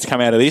 narratives to come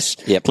out of this.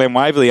 Yep. Glen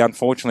Waverley,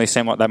 unfortunately,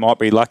 seem like they might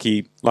be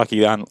unlucky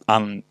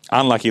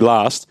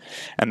last.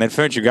 And then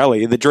Ferntree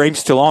Gully, the dream's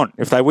still on.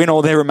 If they win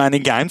all their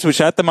remaining games,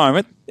 which at the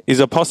moment is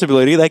a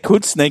possibility, they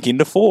could sneak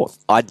into 4th.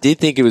 I did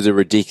think it was a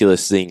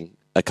ridiculous thing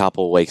a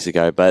couple of weeks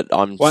ago, but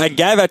and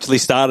Gav actually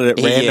started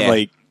it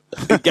randomly.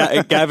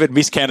 Yeah. Gav had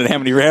miscounted how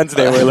many rounds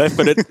there were left,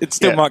 but it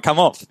still might come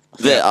off.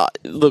 They're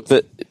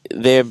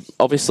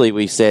obviously,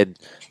 we said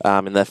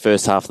in the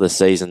first half of the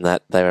season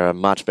that they were a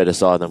much better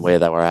side than where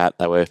they were at.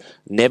 They were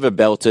never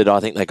belted. I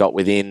think they got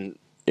within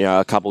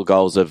a couple of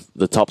goals of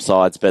the top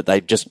sides, but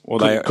they just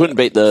couldn't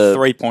beat the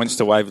 3 points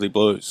to Waverley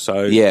Blues.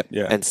 So yeah.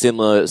 And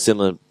similar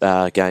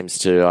games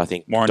to, I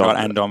think, Warrandyte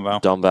and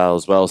Donvale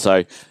as well.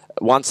 So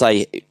once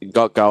they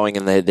got going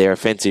and their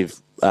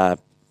offensive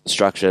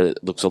structure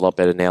looks a lot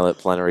better now that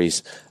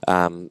Flannery's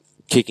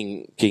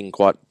kicking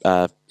quite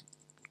a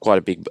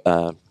big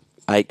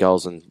 8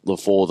 goals and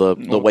for the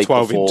week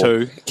 12 before.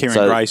 12 in 2.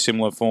 Kieran Gray,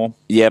 similar form.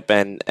 Yep,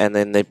 and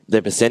then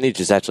their percentage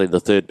is actually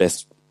the 3rd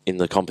best in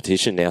the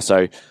competition now.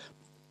 So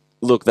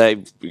look,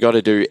 they've got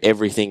to do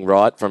everything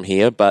right from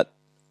here, but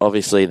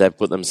obviously they've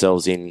put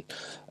themselves in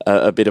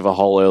a bit of a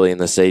hole early in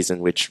the season,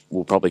 which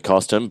will probably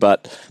cost them.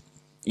 But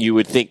you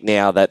would think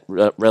now that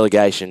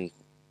relegation,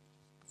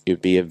 it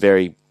would be a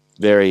very,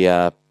 very,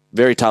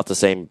 very tough to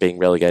see him being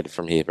relegated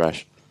from here,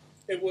 Brash.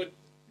 It would.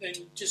 And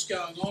just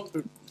going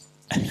on.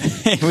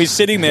 He was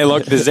sitting there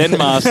like the Zen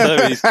master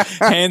with his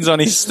hands on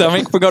his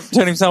stomach, forgot to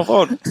turn himself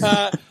on.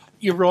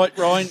 You're right,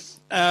 Ryan.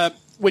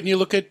 When you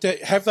look at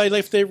have they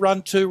left their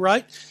run too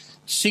late?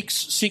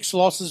 Six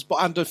losses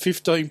by under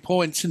 15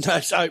 points in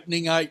those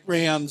opening 8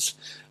 rounds,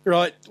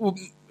 right?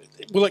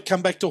 Will it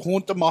come back to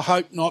haunt them? I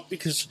hope not,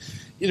 because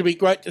it'll be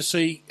great to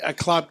see a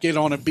club get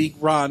on a big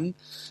run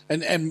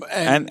and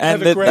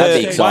have a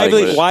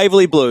the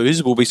Waverley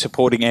Blues will be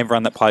supporting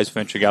everyone that plays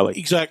Ferntree Gully.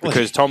 Exactly.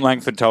 Because Tom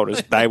Langford told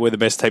us they were the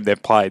best team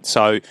they've played.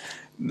 So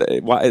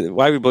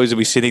Waverley Blues will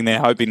be sitting there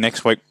hoping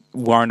next week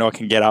Warrandyte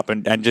can get up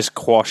and just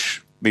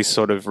quash this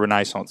sort of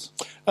renaissance.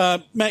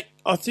 Matt,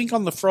 I think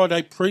on the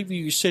Friday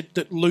preview you said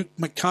that Luke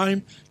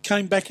McComb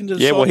came back into the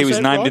side. Yeah, well, he was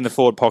named right? in the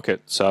forward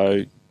pocket,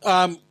 so...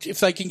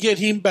 if they can get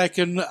him back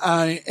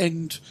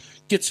and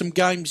get some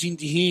games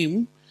into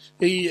him,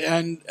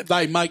 and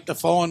they make the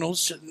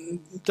finals,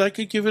 they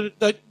could give it.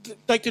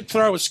 They could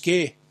throw a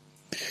scare.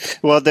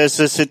 Well, there's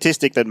a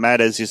statistic that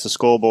matters is the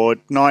scoreboard.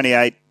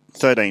 98,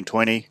 13,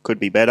 20 could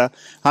be better.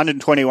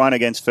 121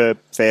 against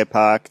Fair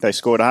Park. They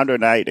scored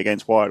 108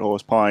 against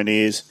Whitehorse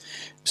Pioneers.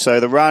 So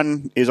the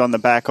run is on the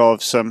back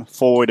of some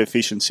forward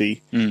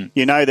efficiency.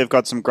 You know they've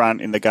got some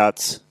grunt in the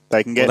guts.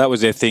 They can get. Well, that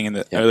was their thing in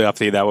the early up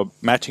the year. They were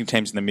matching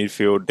teams in the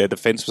midfield. Their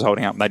defence was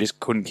holding up, and they just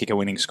couldn't kick a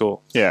winning score.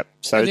 Yeah,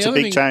 so And it's a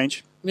big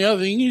change. The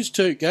other thing is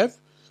too, Gav,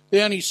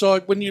 the only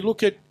side when you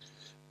look at,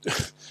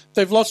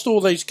 they've lost all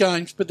these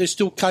games, but they're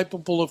still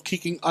capable of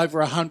kicking over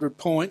 100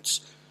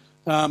 points.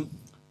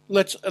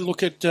 Let's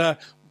look at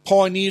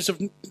Pioneers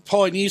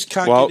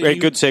can't Well, get any.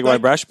 good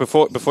segue, Brash.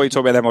 Before you talk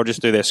about them, I'll just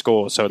do their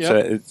score. So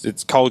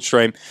it's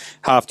Coldstream,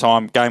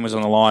 half-time, game was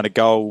on the line, a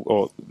goal,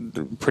 or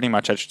pretty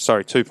much,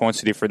 2 points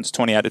of difference,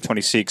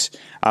 28-26.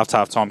 After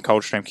half-time,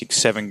 Coldstream kicked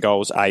 7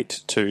 goals,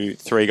 8 to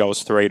 3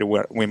 goals, 3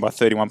 to win by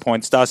 31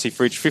 points. Darcy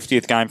Fridge,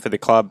 50th game for the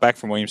club, back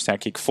from Williamstown,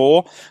 kicked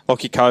 4.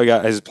 Lockie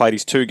Koga has played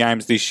his 2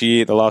 games this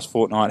year. The last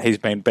fortnight, he's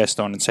been best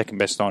on and second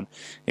best on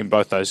in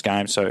both those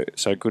games. So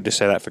good to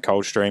see that for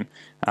Coldstream.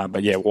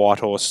 But yeah,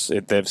 Whitehorse,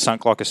 they've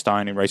sunk like a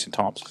stone in recent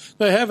times.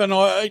 They have, and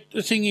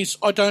the thing is,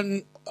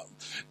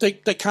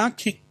 they can't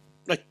kick.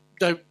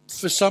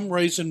 For some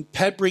reason,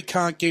 Padbury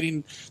can't get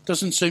in.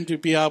 Doesn't seem to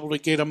be able to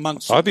get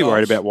amongst. I'd be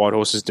worried about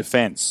Whitehorse's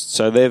defence.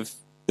 So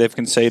they've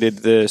conceded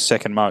the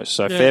second most.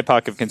 So Fair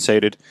Park have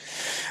conceded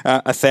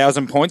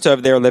 1,000 points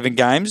over their 11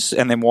 games,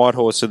 and then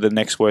Whitehorse are the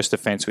next worst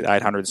defence with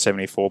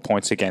 874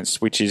 points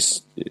against, which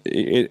is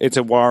it's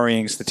a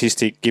worrying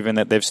statistic given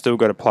that they've still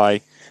got to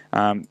play.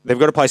 They've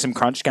got to play some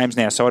crunch games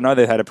now, so I know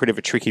they've had a bit of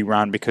a tricky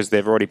run because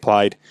they've already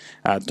played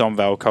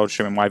Donvale,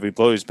 Coldstream and Waverley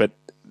Blues, but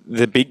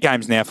the big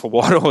games now for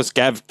Whitehorse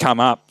Gav come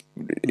up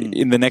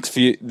in the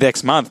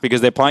next month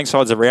because they're playing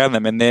sides around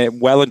them and they're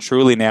well and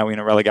truly now in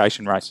a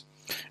relegation race.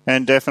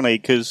 And definitely,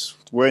 because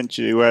weren't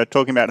you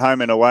talking about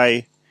home and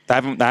away? They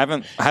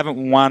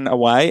haven't won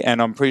away,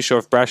 and I'm pretty sure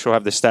if Brash will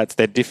have the stats,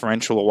 their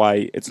differential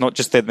away, it's not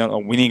just they're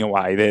not winning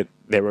away,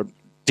 they're a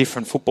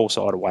different football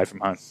side away from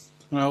home.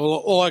 Well,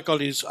 all I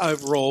got is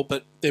overall,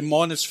 but they're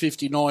minus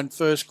 59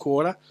 first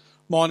quarter,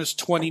 minus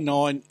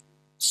 29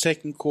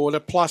 second quarter,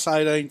 plus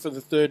 18 for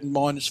the third, and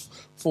minus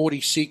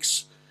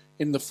 46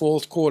 in the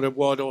fourth quarter.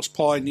 Whitehorse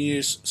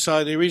Pioneers.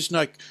 So there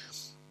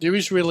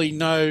is really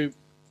no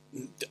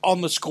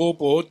on the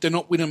scoreboard. They're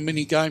not winning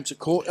many games of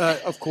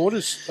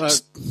quarters.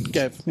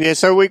 Gav. Yeah,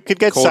 so we could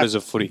get quarters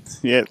of footy.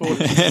 Yeah,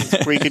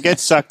 we could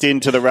get sucked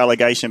into the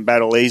relegation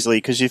battle easily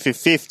because if you're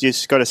fifth,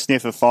 you've got a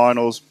sniff of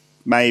finals.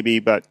 Maybe,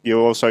 but you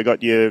also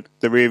got the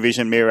rear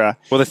vision mirror.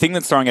 Well, the thing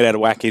that's throwing it out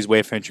of whack is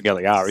where Ferntree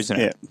Gully are, isn't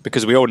it? Yeah.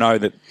 Because we all know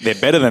that they're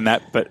better than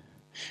that, but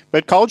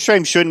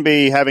Coldstream shouldn't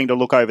be having to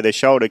look over their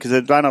shoulder because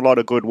they've done a lot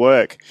of good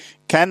work.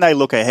 Can they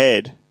look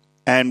ahead?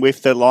 And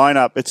with the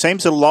lineup, it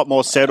seems a lot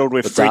more settled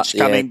with Fritsch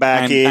coming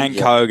back in. And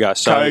Koga.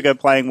 So, Koga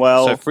playing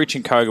well. So Fritsch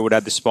and Koga would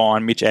add the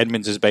spine. Mitch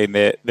Edmonds has been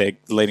their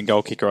leading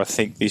goal kicker, I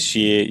think, this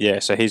year. Yeah,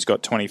 so he's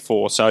got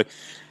 24. So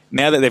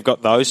now that they've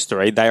got those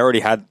three, they already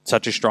had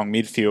such a strong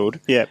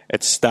midfield. Yeah,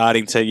 it's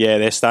starting to. Yeah,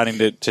 they're starting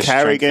to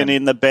Carrigan strengthen.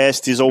 in the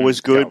best is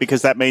always good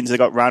because that means they've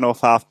got run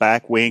off half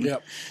back wing.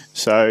 Yep.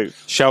 So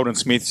Sheldon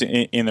Smith's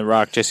in the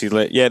ruck. Jesse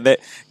Lett. Yeah,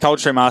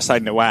 Coldstream are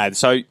starting to add.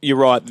 So you're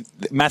right.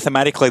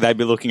 Mathematically, they'd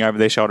be looking over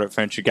their shoulder at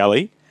Ferntree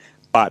Gully.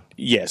 But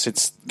yes,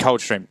 it's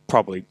Coldstream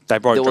probably. They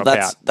probably drop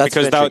out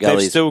because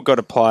they've still got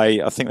to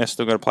play. I think they've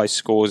still got to play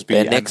Scoresby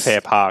and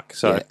Fair Park.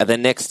 So and their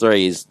next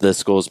three is the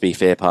Scoresby,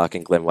 Fair Park,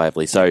 and Glen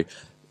Waverley. So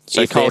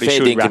if Coldie they're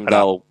should fair wrap dinkum,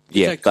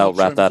 it up. they'll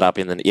wrap that up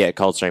in the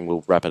Coldstream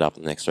will wrap it up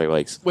in the next 3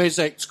 weeks. Where's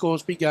that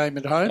Scoresby game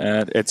at home?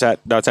 It's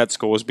at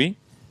Scoresby,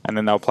 and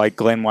then they'll play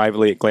Glen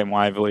Waverley at Glen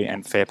Waverley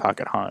and Fair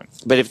Park at home.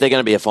 But if they're going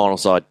to be a final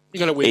side,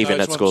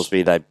 even at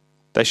Scoresby,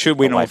 they should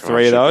win all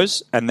three of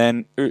those, and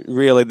then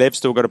really they've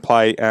still got to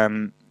play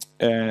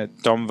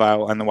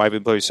Donvale and the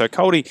Waverley Blues. So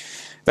Coldie,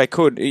 they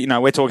could,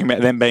 we're talking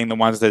about them being the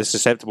ones that are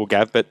susceptible,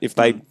 Gav, but if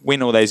they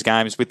win all these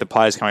games with the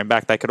players coming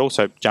back, they could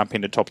also jump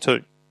into top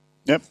 2.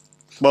 Yep.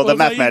 Well, the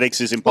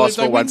mathematics is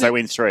impossible once they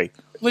win 3.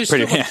 For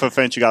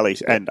Ferntree Gully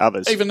and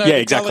others. Even though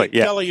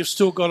Gully have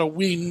still got to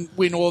win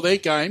all their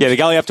games. Yeah, the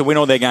Gully have to win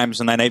all their games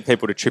and they need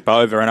people to trip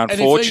over. And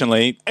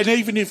unfortunately... And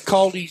even if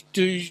Coldie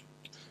do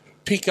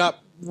pick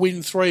up,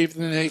 win 3 of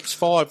the next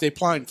 5, they're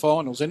playing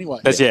finals anyway.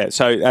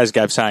 So as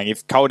Gav's saying,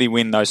 if Coldie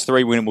win those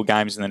 3 winnable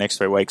games in the next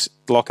 3 weeks,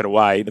 lock it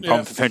away. The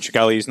problem for Ferntree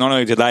Gully is not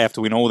only do they have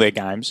to win all their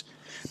games,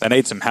 they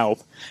need some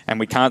help. And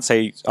we can't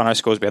see, I know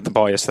Scoresby had the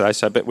bye yesterday,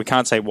 but we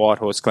can't see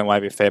Whitehorse, Glen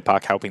Waverley, Fair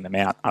Park helping them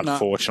out,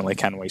 unfortunately,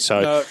 can we?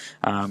 So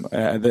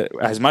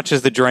as much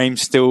as the dream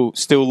still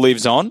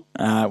lives on,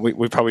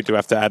 we probably do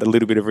have to add a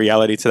little bit of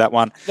reality to that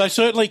one. They're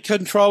certainly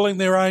controlling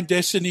their own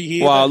destiny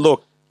here. Well,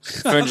 look,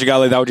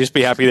 Fernjagully, they'll just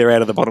be happy they're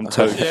out of the bottom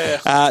two.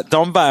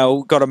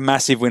 Donvale got a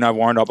massive win over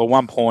Warrandyte by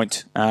 1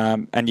 point,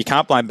 and you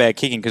can't blame bad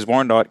kicking because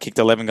Warrandyte kicked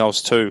 11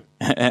 goals too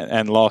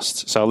and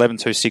lost. So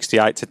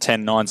 11-2-68 to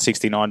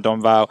 10-9-69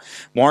 Donvale.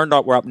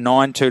 Warrandyte were up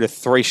 9-2 to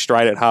 3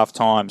 straight at half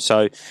time.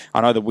 So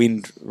I know the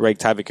wind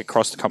wreaked havoc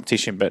across the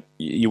competition, but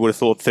you would have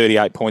thought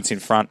 38 points in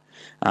front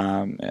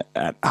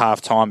at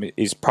half time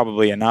is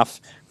probably enough,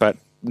 but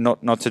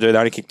not to do. They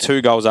only kicked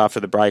 2 goals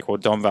after the break, while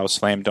Donvale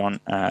slammed on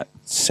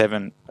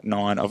 7-9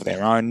 of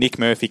their own. Nick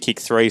Murphy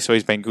kicked 3, so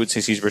he's been good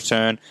since his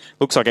return.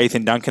 Looks like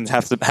Ethan Duncan's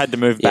had to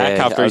move back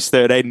after his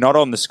 13. Not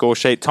on the score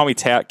sheet. Tommy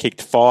Tout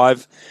kicked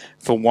 5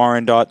 for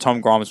Warrandyte.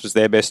 Tom Grimes was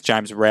their best.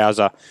 James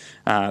Rouser,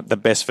 the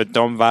best for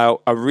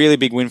Donvale. A really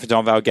big win for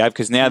Donvale, Gav,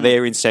 because now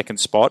they're in second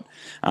spot,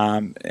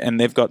 and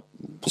they've got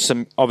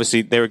some.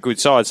 Obviously, they're a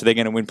good side, so they're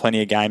going to win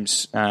plenty of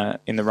games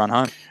in the run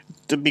home.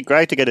 It'd be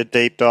great to get a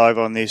deep dive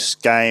on this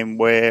game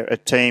where a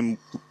team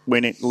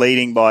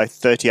leading by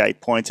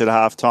 38 points at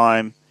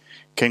halftime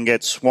can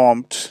get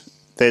swamped.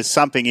 There's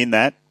something in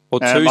that.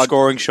 Well, 2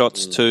 scoring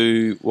shots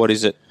to,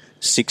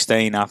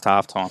 16 after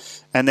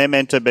halftime. And they're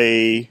meant to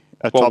be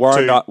top 2.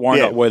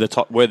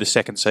 Warrandyte were the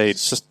second seed.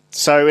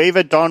 So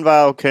either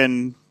Donvale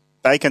can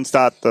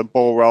start the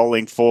ball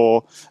rolling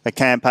for a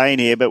campaign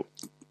here, but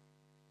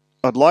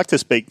I'd like to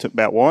speak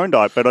about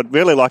Warrandyte, but I'd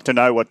really like to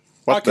know what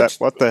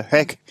the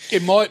heck?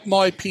 In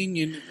my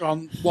opinion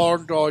on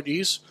Warrandyte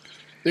is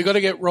they've got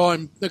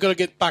to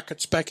get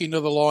buckets back into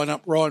the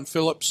lineup. Ryan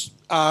Phillips,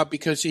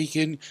 because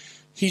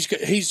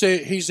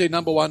he's their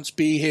number one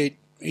spearhead.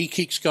 He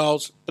kicks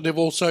goals, but they've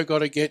also got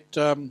to get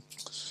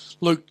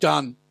Luke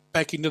Dunn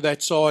back into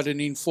that side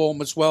and in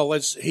form as well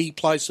as he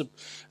plays.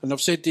 And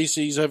I've said this,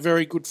 he's a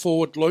very good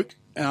forward, Luke.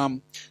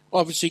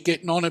 Obviously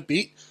getting on a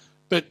bit,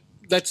 but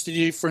that's the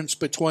difference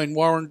between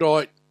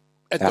Warrandyte.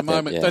 At the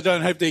moment, they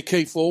don't have their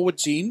key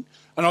forwards in,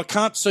 and I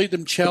can't see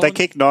them challenge. But they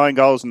kicked 9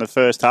 goals in the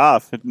first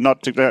half,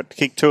 not to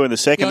kick 2 in the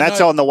second. That's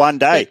on the one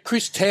day.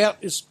 Chris Tout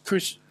is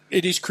Chris.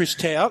 It is Chris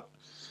Tout,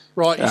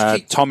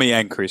 right? Tommy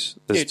and Chris.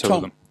 There's 2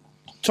 of them.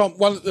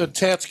 One of the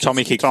Touts.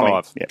 Tommy kicked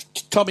 5. Yeah.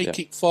 Tommy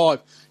kicked 5.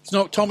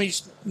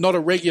 Tommy's not a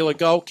regular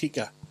goal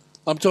kicker.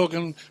 I'm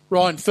talking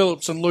Ryan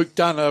Phillips and Luke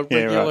Dunn are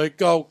regular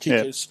goal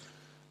kickers. Yeah.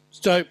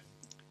 So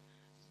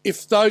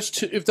if those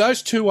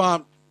two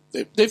aren't.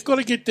 They've got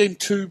to get them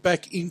 2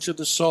 back into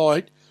the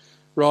side,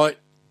 right,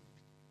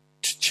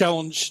 to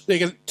challenge. They're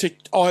going to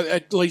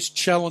at least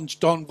challenge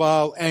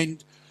Donvale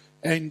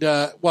and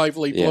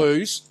Waverley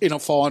Blues in a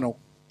final.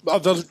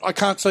 I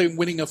can't see them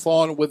winning a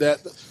final without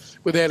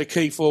a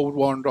key forward,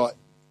 Warrandyte.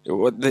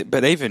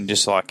 But even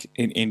just like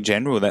in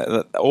general,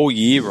 that all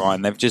year,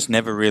 Ryan, they've just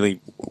never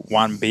really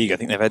won big. I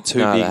think they've had 2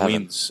 big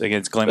wins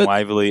against Glen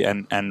Waverley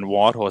and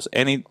Whitehorse.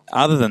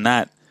 Other than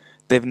that,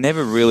 they've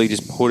never really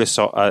just put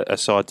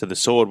aside to the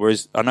sword,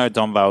 whereas I know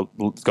Donvale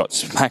got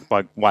smacked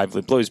by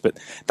Waverley Blues, but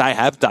they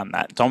have done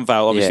that.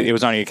 Donvale, obviously, it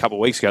was only a couple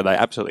of weeks ago, they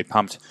absolutely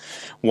pumped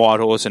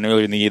Whitehorse, and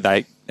earlier in the year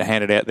they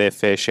handed out their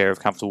fair share of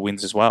comfortable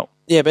wins as well.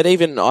 Yeah, but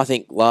even, I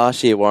think,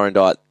 last year,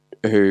 Warrandyte,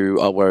 who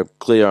were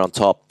clear on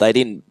top, I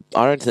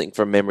don't think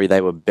from memory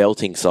they were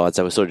belting sides,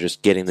 they were sort of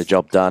just getting the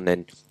job done,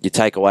 and you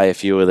take away a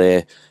few of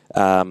their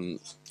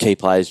key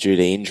players due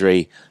to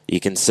injury, you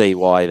can see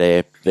why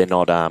they're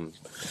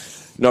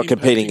not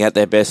competing at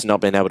their best, not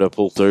being able to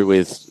pull through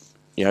with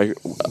a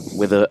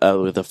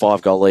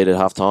 5-goal lead at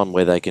half time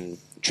where they can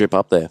trip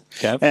up there.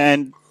 Okay.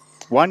 And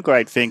one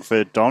great thing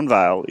for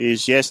Donvale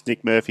is, yes,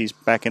 Nick Murphy's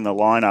back in the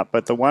lineup,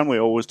 but the one we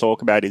always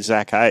talk about is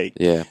Zach Haig.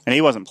 Yeah. And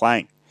he wasn't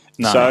playing.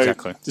 No,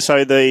 exactly.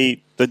 So the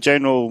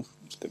general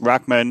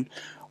ruckman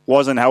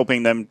wasn't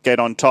helping them get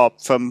on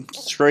top from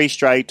 3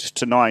 straight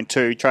to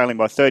 9-2, trailing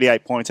by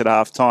 38 points at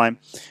half time.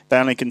 They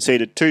only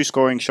conceded 2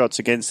 scoring shots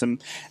against them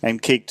and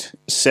kicked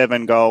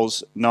 7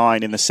 goals,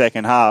 9 in the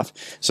second half.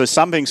 So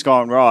something's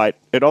gone right.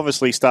 It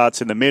obviously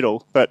starts in the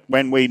middle, but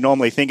when we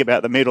normally think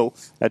about the middle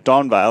at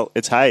Donvale,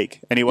 it's Haig,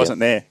 and he wasn't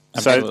there.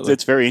 Absolutely. So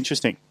it's very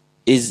interesting.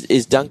 Is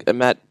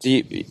Matt?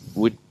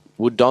 Would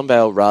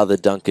Donvale rather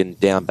Duncan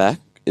down back?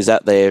 Is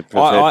that their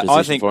preferred position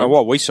I think for him?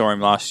 what we saw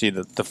him last year,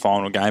 the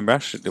final game,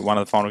 Brash, one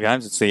of the final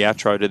games. It's the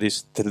outro to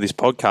this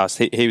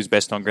podcast. He was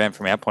best on ground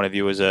from our point of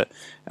view as a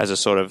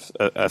sort of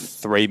a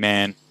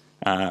 3-man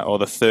or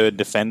the third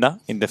defender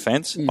in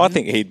defence. Mm-hmm. I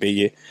think he'd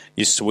be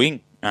your swing.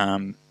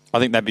 I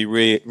think they'd be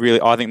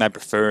really. I think they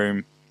prefer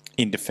him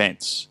in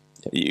defence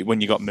when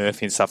you got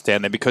Murphy and stuff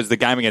down there, because the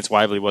game against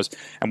Waverley was,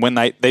 and when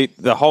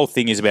the whole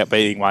thing is about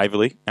beating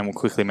Waverley, and we'll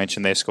quickly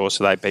mention their score.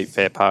 So they beat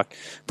Fair Park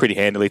pretty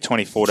handily,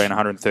 2014,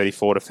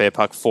 134 to Fair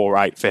Park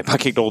 4-8. Fair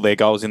Park kicked all their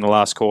goals in the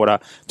last quarter.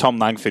 Tom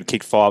Langford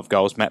kicked 5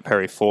 goals, Matt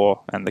Perry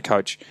 4, and the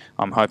coach,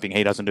 I'm hoping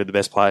he doesn't do the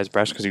best players,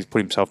 Brash, because he's put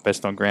himself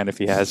best on ground if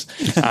he has.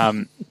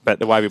 But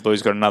the Waverley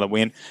Blues got another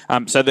win.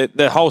 So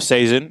the whole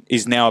season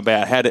is now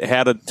about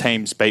how do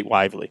teams beat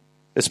Waverley,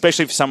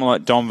 especially for someone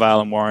like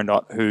Donvale and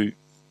Warrandyte, who,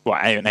 well,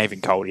 and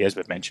even Goldie, as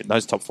we've mentioned,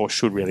 those top 4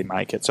 should really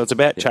make it. So it's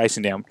about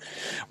chasing down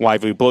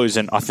Waverley Blues,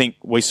 and I think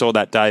we saw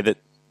that day that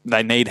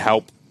they need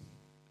help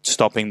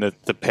stopping the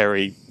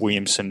Perry,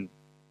 Williamson,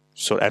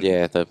 sort of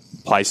the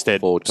Playstead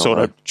forward sort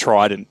combo. of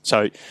tried. And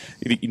so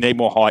you need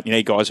more height. You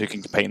need guys who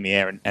can compete in the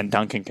air, and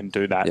Duncan can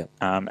do that. Yep.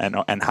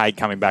 And Haig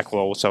coming back will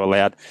also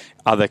allow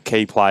other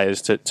key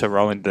players to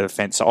roll into the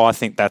defence. So I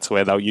think that's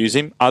where they'll use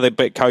him.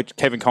 But Coach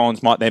Kevin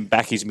Collins might then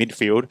back his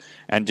midfield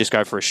and just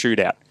go for a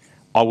shootout.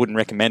 I wouldn't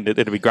recommend it.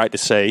 It'd be great to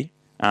see,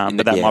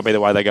 but that might be the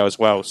way they go as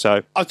well.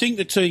 So I think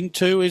the thing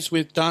too is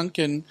with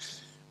Duncan,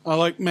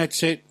 like Matt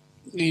said,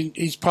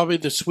 he's probably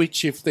the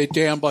switch if they're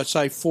down by,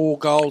 say, 4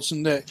 goals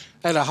and they're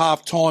at a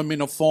half-time in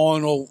a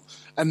final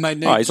and they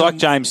need he's like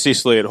James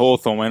Sicily at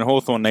Hawthorn. When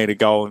Hawthorn need a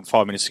goal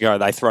 5 minutes ago,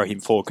 they throw him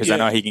forward because they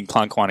know he can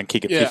clunk one and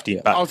kick at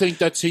 50. But I think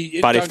that's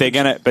But if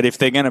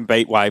they're gonna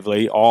beat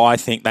Waverley, I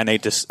think they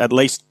need to at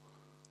least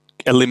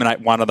eliminate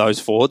one of those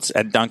forwards,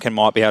 and Duncan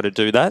might be able to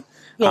do that.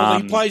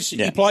 Well, he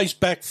plays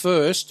back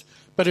first,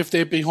 but if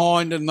they're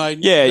behind and they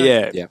they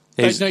need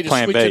to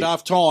switch at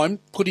half time,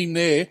 put him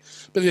there.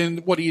 But then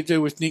what do you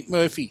do with Nick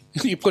Murphy?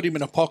 You put him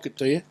in a pocket,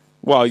 do you?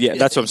 Well,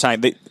 that's what I'm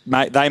saying. They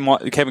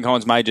might. Kevin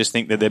Collins may just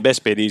think that their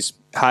best bet is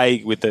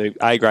Haig with the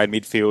A-grade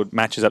midfield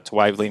matches up to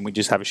Waverley, and we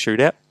just have a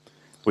shootout,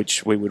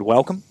 which we would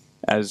welcome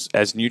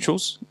as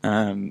neutrals.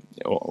 And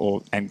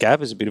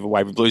Gav, as a bit of a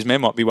Waverley Blues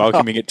man, might be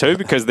welcoming it too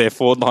because their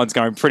forward line's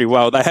going pretty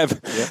well. They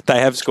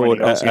have scored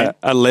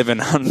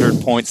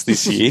 1,100 points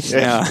this year.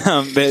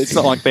 It's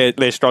not like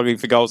they're struggling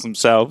for goals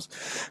themselves,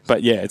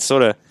 but it's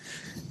sort of.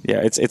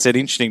 Yeah, it's an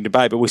interesting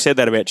debate, but we said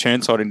that about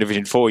Chirnside in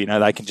Division 4.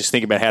 They can just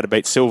think about how to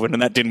beat Sylvan,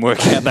 and that didn't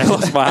work out. They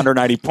lost by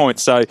 180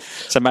 points, so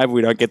maybe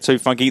we don't get too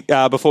funky.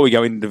 Before we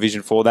go into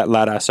Division 4, that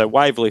ladder, so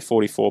Waverley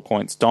 44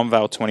 points,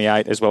 Donvale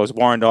 28, as well as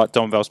Warrandyte.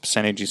 Donvale's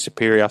percentage is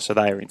superior, so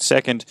they are in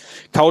second.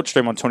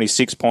 Coldstream on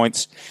 26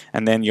 points,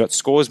 and then you got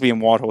Scoresby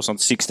and Whitehorse on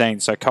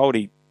 16, so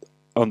Coldy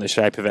on the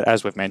shape of it,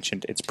 as we've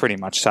mentioned, it's pretty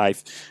much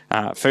safe.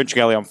 Ferntree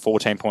Gully on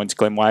 14 points,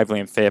 Glen Waverley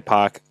and Fair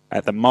Park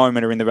at the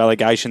moment are in the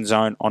relegation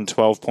zone on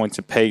 12 points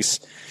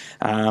apiece.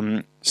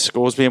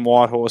 Scoresby and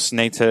Whitehorse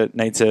need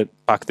to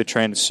buck the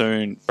trend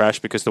soon, Brash,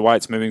 because the way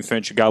it's moving,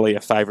 Ferntree Gully are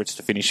favourites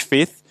to finish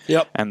 5th.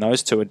 Yep. And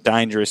those two are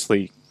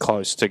dangerously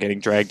close to getting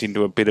dragged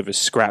into a bit of a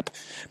scrap.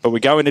 But we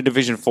go into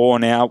Division 4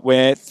 now,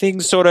 where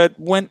things sort of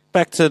went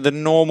back to the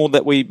normal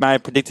that we may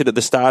have predicted at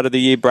the start of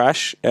the year,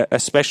 Brash,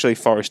 especially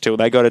Forest Hill.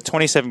 They got a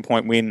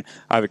 27-point win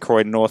over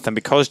Croydon North, and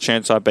because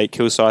Chirnside beat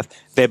Kilsyth,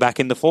 they're back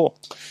in the 4.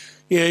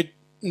 Yeah,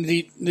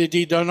 they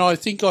did. And I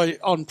think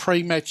on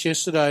pre-match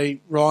yesterday,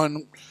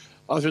 Ryan,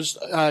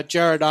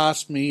 Jared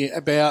asked me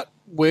about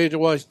where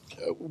do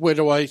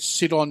I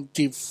sit on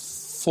Div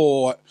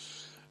 4,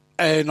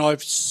 and I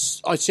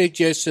said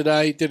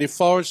yesterday that if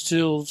Forest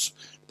Hills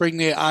bring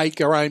their A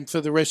game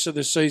for the rest of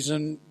the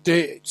season,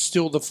 they're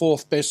still the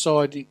 4th best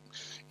side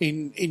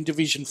in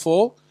Division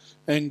 4,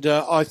 and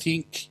I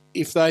think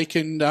if they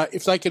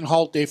can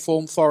hold their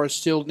form,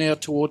 Forest Hill now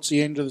towards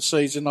the end of the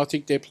season, I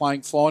think they're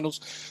playing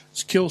finals.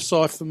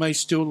 Kilsyth for me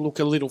still look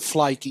a little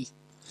flaky.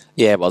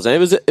 Yeah, it was.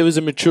 And it was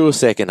a mature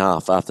second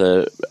half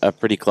after a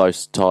pretty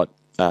close, tight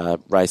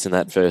race in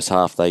that first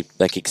half. They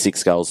kicked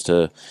 6 goals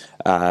to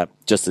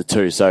just the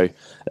 2. So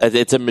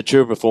it's a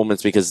mature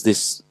performance because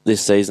this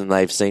season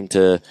they've seemed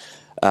to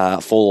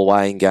fall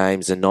away in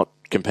games and not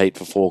compete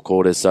for 4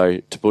 quarters. So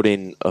to put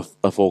in a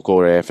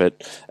 4-quarter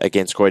effort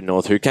against Croydon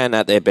North, who can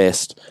at their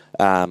best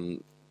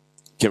can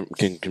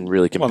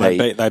really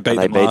compete. Well,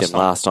 they beat them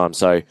last time.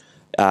 So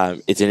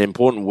it's an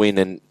important win,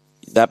 and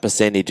that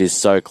percentage is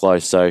so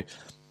close. So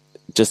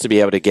just to be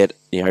able to get,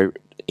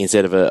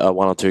 instead of a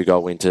 1 or 2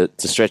 goal win, to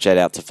stretch that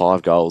out to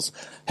 5 goals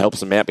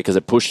helps them out because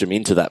it pushed them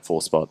into that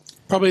 4th spot.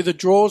 Probably the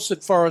draws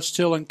that Forest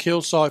Hill and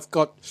Kilsyth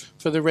got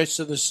for the rest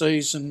of the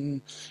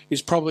season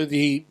is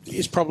probably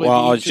Well,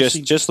 I was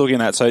just looking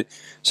at that.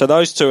 So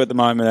those two at the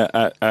moment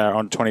are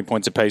on 20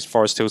 points apiece.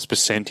 Forest Hill's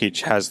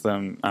percentage has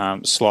them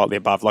slightly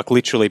above, like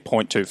literally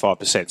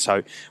 0.25%.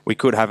 So we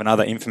could have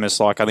another infamous,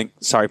 like I think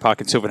Surrey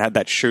Park and Sylvan had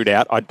that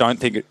shootout. I don't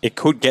think it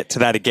could get to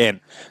that again.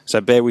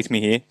 So bear with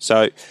me here.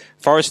 So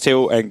Forest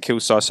Hill and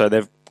Kilsyth, so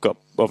they've got,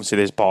 obviously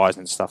there's buys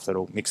and stuff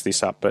that'll mix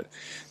this up, but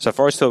so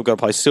Forest Hill have got to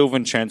play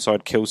Sylvan,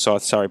 Chirnside,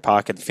 Kilsyth, Surrey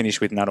Park, and finish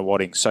with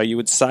Nunawading. So you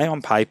would say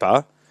on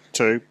paper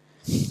 2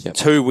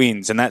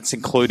 wins, and that's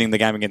including the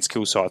game against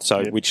Kilsyth,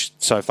 so which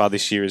so far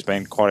this year has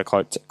been quite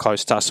a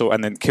close tussle.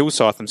 And then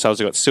Kilsyth themselves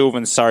have got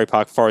Sylvan, Surrey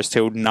Park, Forest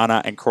Hill,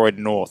 Nunna, and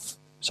Croydon North.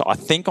 So I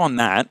think on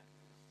that,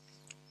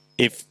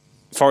 if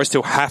Forest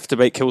Hill have to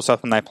beat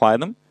Kilsyth when they play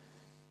them,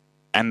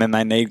 and then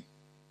they need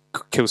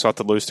Kilsyth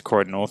to lose to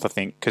Croydon North, I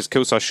think, because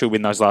Kilsyth should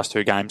win those last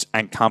 2 games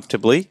and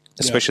comfortably,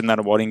 especially in the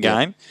Nunawading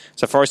game.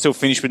 So Forest Hill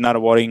finish with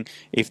Nunawading.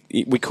 If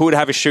we could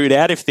have a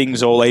shootout if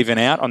things all even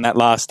out on that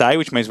last day,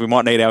 which means we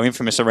might need our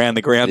infamous around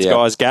the grounds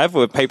guys, Gav,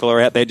 where people are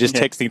out there just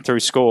texting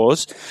through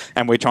scores,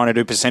 and we're trying to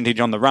do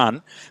percentage on the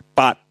run.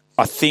 But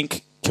I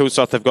think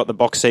Kilsyth have got the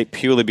box seat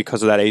purely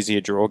because of that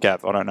easier draw,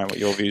 Gav. I don't know what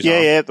your views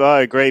are. Yeah,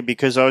 I agree,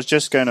 because I was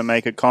just going to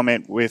make a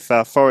comment with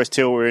Forest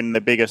Hill were in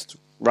the biggest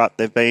rut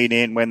they've been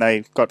in when they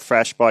got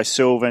thrashed by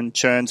Sylvan,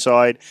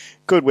 Chirnside.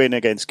 Good win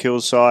against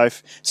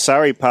Kilsyth.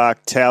 Surrey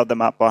Park towed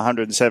them up by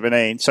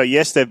 117. So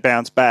yes, they've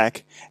bounced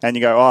back, and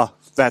you go,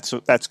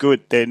 that's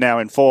good. They're now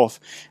in fourth.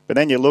 But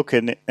then you look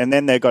and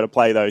then they've got to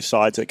play those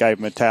sides that gave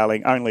them a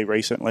tailing only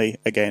recently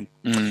again.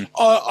 Mm.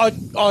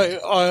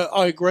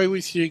 I agree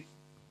with you,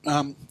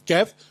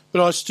 Gav,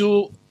 but I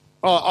still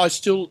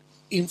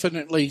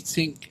infinitely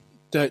think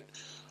that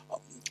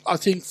I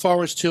think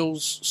Forest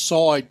Hill's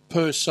side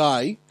per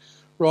se,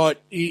 right,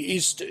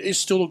 is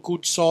still a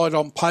good side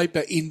on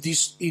paper in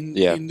this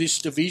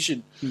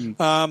division.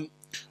 Mm.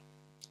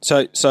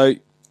 So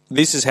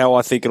this is how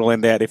I think it'll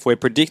end out. If we're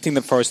predicting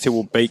that Forest Hill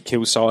will beat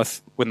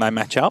Kilsyth when they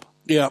match up,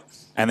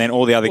 and then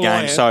all the other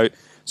games.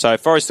 So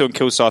Forest Hill and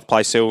Kilsyth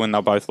play Sylvan,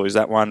 they'll both lose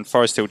that one.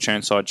 Forest Hill,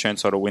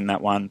 Churnside will win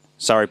that one.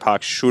 Surrey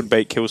Park should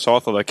beat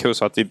Kilsyth, although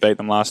Kilsyth did beat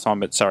them last time,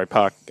 but Surrey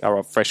Park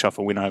are fresh off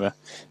a win over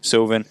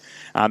Sylvan.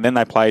 Then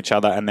they play each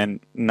other, and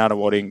then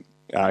Nunawading,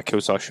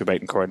 Kilsyth should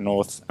beat Croydon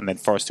North, and then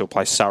Forest Hill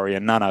play Surrey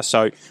and Nunna.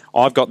 So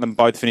I've got them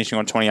both finishing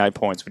on 28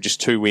 points with just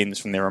 2 wins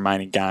from their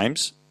remaining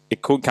games.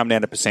 It could come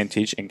down to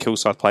percentage, and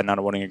Kilsyth play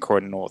Nunawading and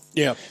Croydon North.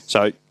 Yeah.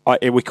 So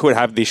we could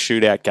have this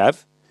shootout,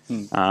 Gav.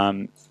 It's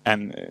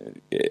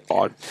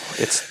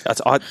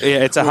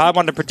a hard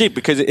one to predict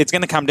because it's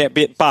going to come down a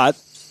bit.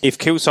 But if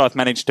Kilsyth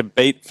manage to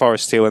beat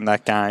Forest Hill in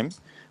that game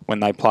when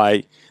they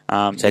play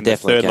in the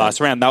third last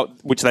round,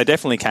 which they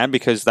definitely can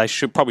because they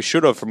probably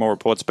should have, from all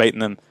reports,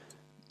 beaten them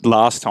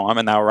last time,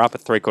 and they were up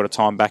at 3/4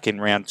 time back in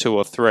round 2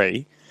 or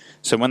 3.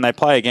 So when they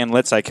play again,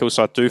 let's say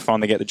Kilsyth do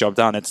finally get the job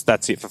done,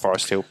 that's it for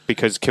Forest Hill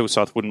because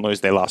Kilsyth wouldn't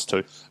lose their last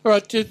 2. All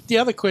right, the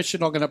other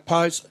question I'm going to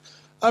pose,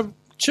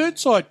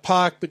 Churnside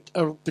Park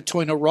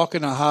between a rock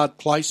and a hard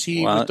place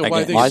here with the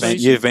way they're season.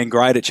 You've been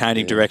great at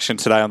changing direction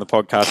today on the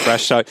podcast,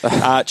 Rash. So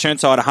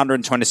Churnside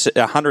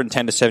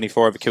 110 to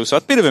 74 over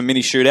Kilsyth. Bit of a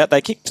mini shootout.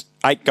 They kicked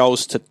 8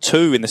 goals to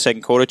 2 in the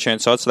second quarter,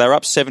 Churnside, so they were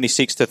up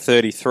 76 to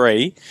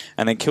 33,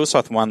 and then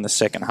Kilsyth won the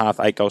second half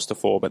 8 goals to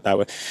 4, but they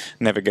were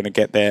never going to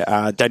get there.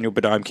 Daniel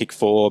Bedome kicked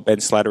 4, Ben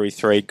Slattery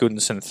 3,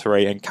 Goodinson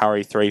 3, and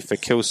Curry 3 for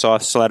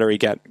Kilsyth. Slattery,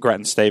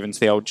 Grattan Stevens,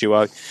 the old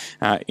duo,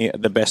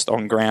 the best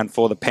on ground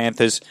for the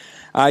Panthers.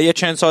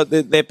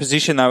 Churnside, their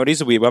position, though, it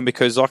is a weird one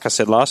because, like I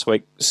said last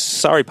week,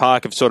 Surrey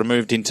Park have sort of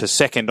moved into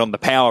second on the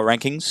power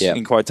rankings,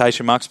 in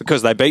quotation marks,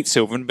 because they beat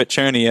Sylvan, but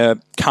Churney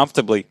are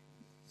comfortably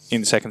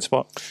in second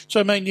spot. So,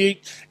 I mean,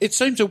 it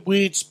seems a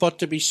weird spot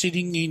to be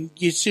sitting in.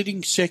 You're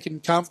sitting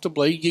second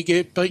comfortably, you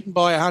get beaten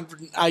by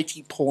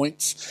 180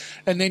 points,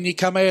 and then you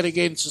come out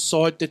against a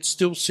side that's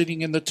still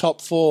sitting in the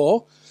top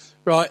 4,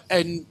 right,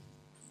 and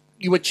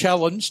you were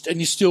challenged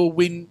and you still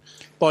win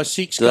by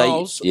 6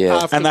 goals.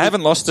 And they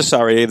haven't lost to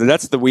Surrey either.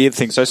 That's the weird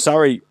thing. So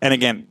Surrey, and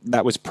again,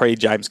 that was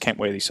pre-James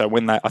Kentworthy. So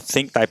I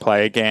think they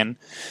play again.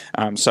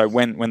 So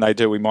when they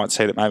do, we might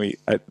see that maybe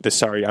the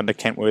Surrey under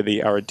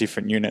Kentworthy are a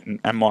different unit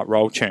and might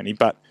roll Churney.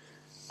 But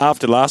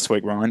after last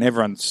week, Ryan,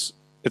 it's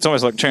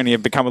almost like Churney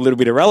have become a little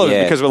bit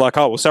irrelevant because we're like,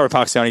 Surrey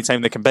Park's the only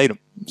team that can beat them.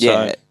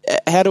 So,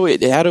 how do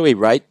we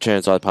rate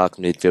Churnside Park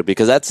midfield?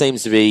 Because that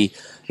seems to be,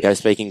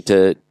 speaking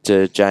to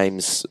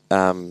James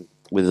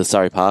with the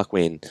Surrey Park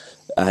win,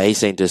 he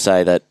seemed to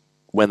say that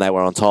when they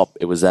were on top,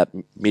 it was that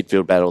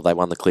midfield battle. They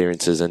won the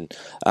clearances and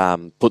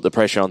put the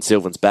pressure on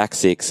Sylvan's back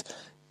 6.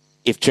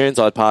 If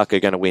Churnside Park are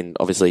going to win,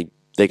 obviously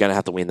they're going to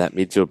have to win that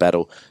midfield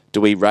battle.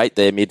 Do we rate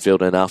their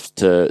midfield enough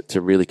to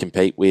really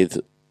compete with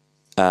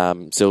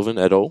Sylvan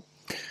at all?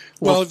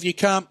 Well, if you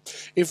can't,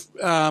 if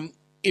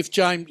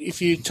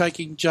you're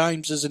taking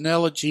James as an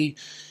analogy,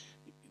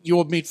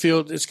 your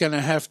midfield is going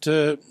to have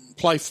to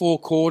play 4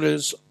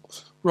 quarters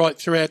right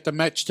throughout the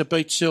match to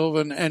beat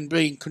Sylvan and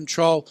be in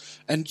control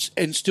and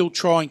still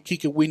try and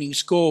kick a winning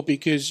score,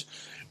 because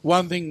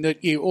one thing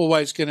that you're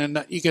always going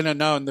to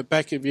know in the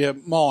back of your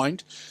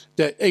mind,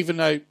 that even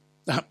though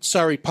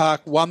Surrey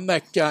Park won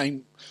that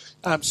game,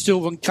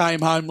 Sylvan came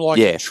home like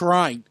a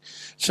train.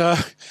 So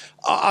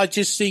I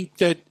just think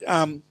that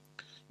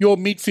your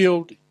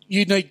midfield,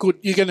 you're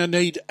going to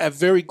need a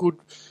very good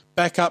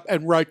backup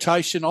and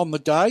rotation on the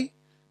day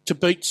to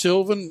beat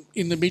Sylvan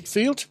in the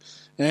midfield.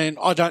 And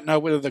I don't know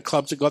whether the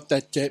clubs have got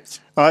that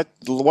depth.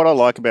 What I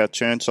like about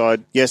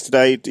Churnside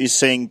yesterday is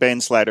seeing Ben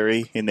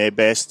Slattery in their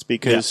best,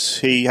 because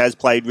he has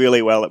played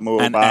really well at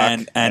Moore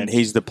Park. And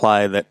he's the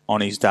player that on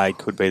his day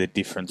could be the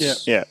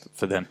difference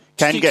for them.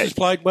 Sticks has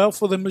played well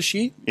for them this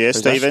year. Yeah,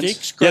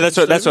 Stevens. That's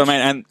what I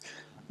mean.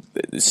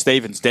 And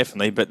Stevens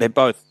definitely, but they're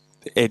both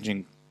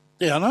edging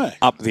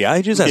up the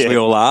ages, as we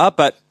all are.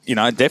 But,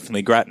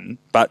 definitely Grattan.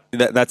 But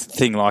that's the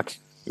thing,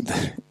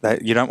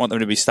 you don't want them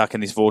to be stuck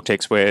in this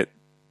vortex where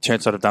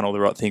Churnside have done all the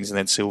right things and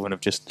then Sylvan have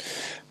just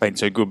been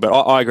too good. But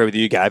I agree with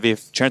you, Gav.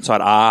 If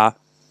Churnside are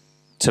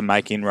to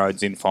make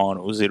inroads in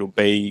finals, it'll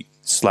be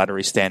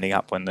Slattery standing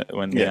up when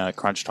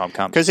crunch time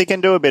comes. Because he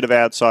can do a bit of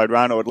outside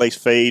run, or at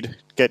least feed,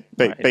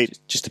 beat.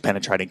 Just a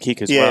penetrating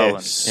kick as well.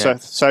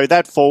 So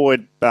that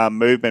forward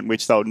movement,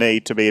 which they'll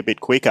need to be a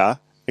bit quicker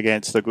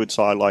against a good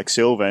side like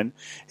Sylvan,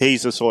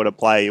 he's the sort of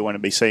player you want to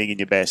be seeing in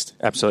your best.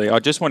 Absolutely. I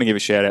just want to give a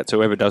shout out to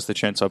whoever does the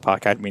Churnside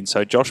Park admin.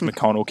 So Josh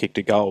McConnell kicked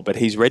a goal, but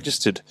he's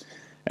registered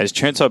as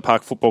Churnside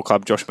Park Football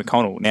Club Josh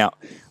McConnell. Now,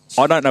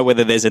 I don't know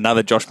whether there's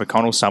another Josh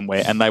McConnell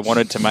somewhere and they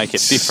wanted to make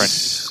it different.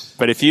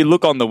 but if you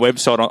look on the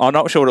website, I'm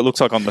not sure what it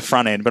looks like on the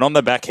front end, but on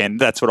the back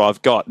end, that's what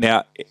I've got.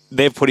 Now,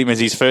 they've put him as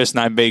his first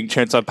name being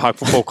Chernside Park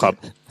Football Club.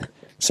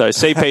 So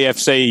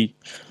CPFC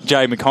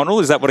Jay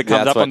McConnell, is that what it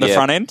comes up on the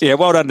front end? Yeah,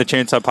 well done to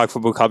Chernside Park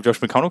Football Club. Josh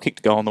McConnell kicked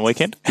a goal on the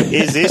weekend.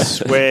 Is this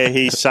where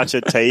he's such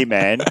a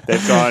T-man?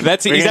 They've gone...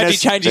 That's it. He's actually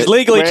changed. He's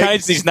legally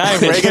changed his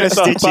name. We're going to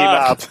stitch him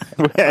up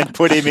and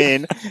put him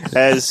in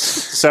as...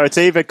 So it's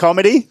either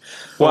comedy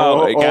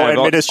or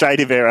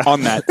administrative error.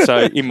 On that, so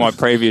in my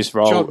previous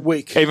role... John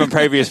Wick. Even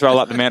previous role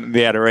up the mountain,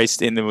 the Outer East,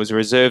 there was a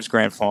reserves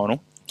grand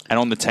final. And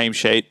on the team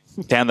sheet,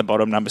 down the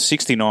bottom, number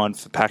 69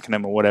 for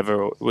Pakenham or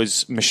whatever,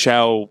 was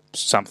Michelle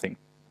something,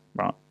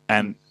 right?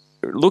 And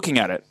looking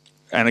at it,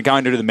 and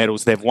going to do the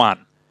medals, they've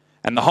won.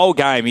 And the whole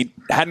game, he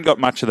hadn't got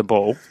much of the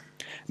ball.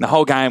 And the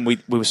whole game, we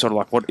were sort of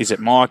like, what, is it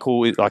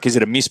Michael? Like, is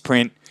it a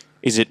misprint?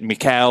 Is it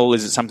Michael?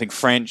 Is it something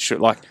French?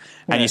 Like,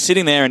 and you're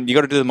sitting there and you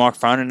got to do the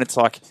microphone, and it's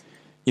like,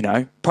 you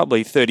know,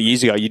 probably 30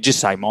 years ago, you'd just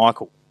say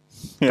Michael.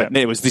 Yeah. But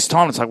it was this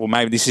time, it's like, well,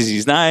 maybe this is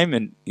his name,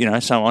 and, you know,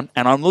 so on.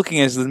 And I'm looking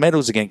as the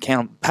medals again,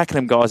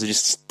 Pakenham guys are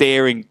just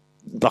staring,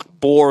 like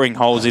boring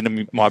holes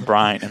into my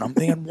brain. And I'm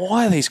thinking,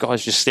 why are these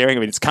guys just staring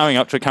at me? It's coming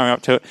up to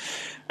it.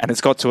 And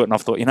it's got to it, and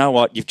I've thought, you know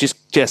what, you've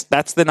just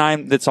that's the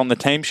name that's on the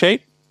team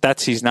sheet.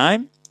 That's his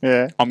name.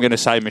 Yeah. I'm going to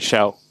say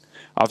Michelle.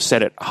 I've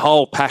said it.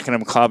 Whole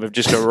Pakenham club have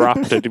just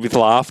erupted with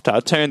laughter.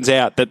 It turns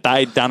out that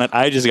they'd done it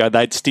ages ago.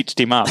 They'd stitched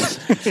him up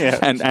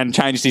and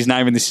changed his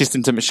name in the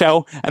system to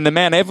Michelle. And the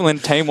Mount Evelyn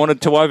team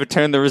wanted to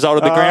overturn the result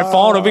of the grand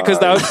final because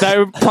they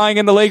were playing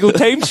in the legal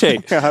team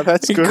sheet.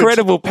 That's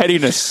incredible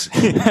pettiness.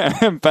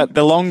 But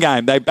the long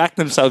game, they backed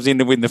themselves in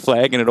to win the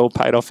flag, and it all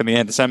paid off in the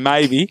end. So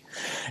maybe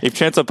if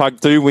Chernside Park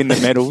do win the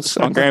medals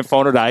on grand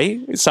final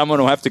day, someone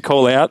will have to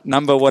call out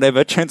number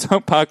whatever,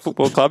 Chernside Park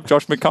Football Club,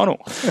 Josh McConnell.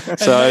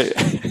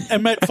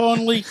 And Matt,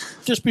 finally,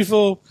 just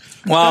before...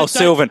 Wow,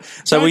 Sylvan.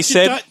 So we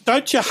said...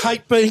 Don't you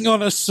hate being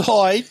on a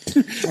side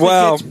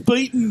well, that gets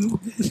beaten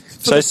for the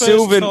first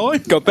Sylvan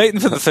time? Got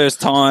beaten for the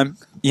first time,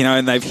 you know,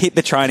 and they've hit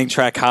the training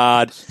track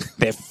hard.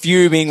 They're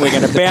fuming. We're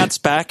going to bounce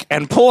back.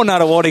 And poor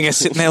Nuttawading is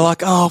sitting there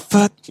like, oh,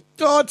 for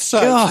God's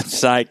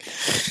sake.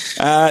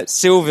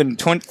 Sylvan,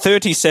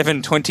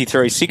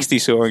 37-23, 60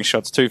 scoring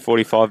shots,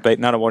 245 beat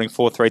Nuttawading,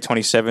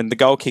 4-3-27. The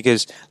goal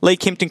kickers, Lee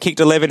Kimpton kicked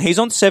 11. He's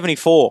on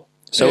 74.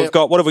 So we've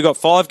got, what have we got,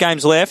 5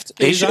 games left?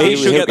 He should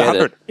get the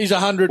 100. He's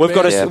 100. We've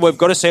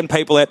got to send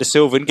people out to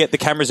Sylvan, get the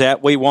cameras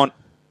out. I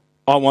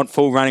want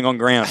full running on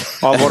ground.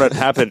 I want it to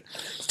happen.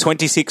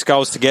 26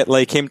 goals to get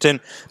Lee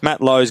Kimpton.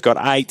 Matt Lowe's got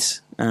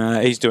 8.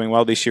 He's doing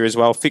well this year as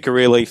well.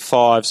 Ficcarelli,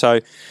 5. So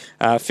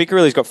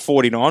Ficcarelli's got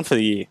 49 for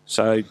the year.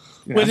 So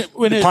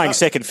playing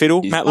second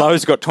fiddle. Matt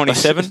Lowe's got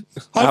 27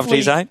 after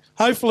his 8.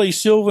 Hopefully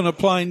Sylvan are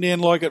playing down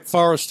like at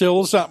Forest Hill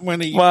or something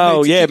when he...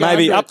 Well, yeah,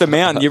 maybe up the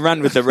mountain. You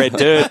run with the red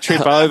dirt,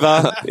 trip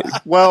over.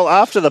 Well,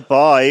 after the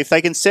bye, if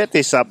they can set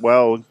this up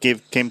well,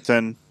 give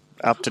Kimpton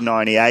up to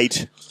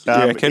 98.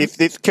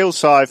 If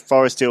Kilsyth,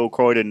 Forest Hill,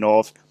 Croydon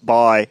North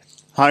buy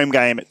home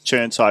game at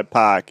Chernside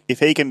Park, if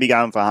he can be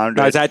going for 100...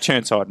 No, it's at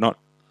Chernside,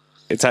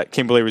 it's at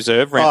Kimberley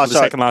Reserve, the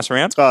second last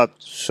round.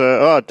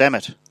 Damn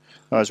it.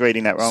 I was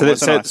reading that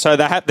wrong, So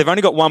they've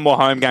only got one more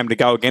home game to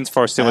go against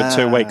Forest Hill in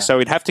 2 weeks, so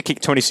we'd have to kick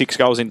 26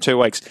 goals in 2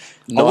 weeks.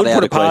 I would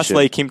put it past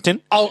Lee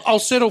Kimpton. I'll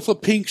settle for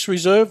Pink's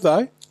Reserve,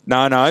 though.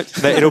 No,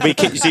 it'll be...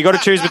 So you've got to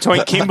choose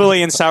between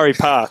Kimberley and Surrey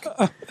Park.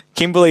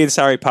 Kimberley and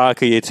Surrey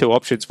Park are your 2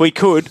 options. We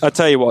could, I'll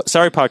tell you what,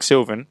 Surrey Park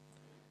Sylvan,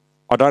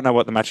 I don't know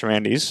what the match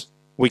around is.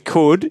 We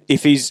could,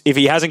 if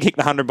he hasn't kicked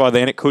the 100 by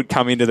then, it could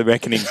come into the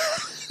reckoning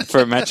for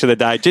a match of the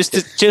day, just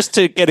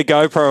to get a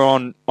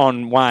GoPro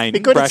on Wayne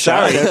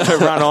Brasher to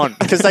run on,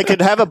 because they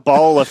could have a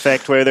bowl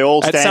effect where they're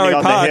all standing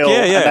on the hill,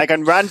 and they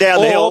can run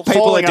down the hill,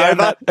 people are down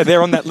over.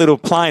 They're on that little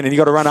plane, and you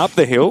got to run up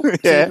the hill.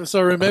 Yeah.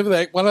 So remember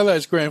that one of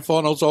those grand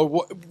finals,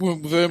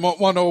 Vermont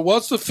won, or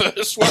was the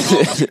first one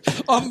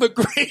on the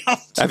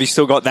ground. Have you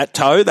still got that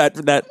toe,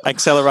 that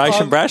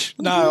acceleration, Brash?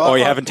 No, or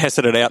you haven't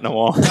tested it out in a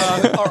while.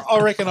 I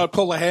reckon I'd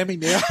pull a hammy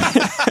now.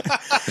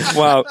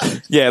 Well,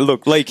 yeah.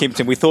 Look, Lee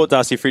Kimpton. We thought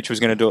Darcy Fritsch was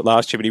going to do it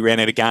last year, but he ran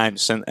out of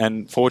games,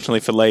 and fortunately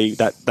for Lee,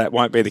 that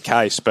won't be the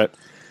case. But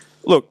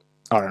look,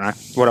 I don't know.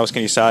 What else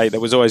can you say? That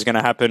was always going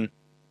to happen.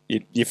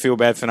 You feel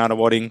bad for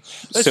Nuttawading.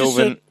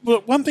 Sylvan.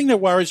 One thing that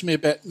worries me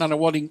about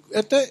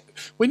Nuttawading,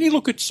 when you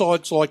look at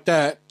sides like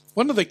that,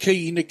 one of the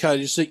key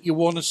indicators that you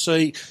want to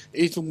see,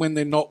 even when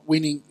they're not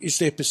winning, is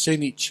their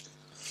percentage.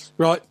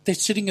 Right? They're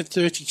sitting at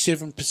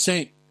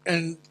 37%,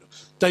 and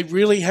they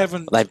really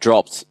haven't... They've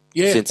dropped.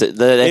 Yeah. Since it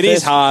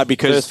is hard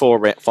because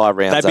first 5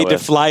 rounds they'd be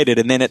deflated,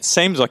 and then it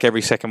seems like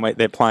every second week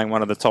they're playing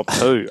one of the top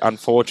 2,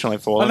 unfortunately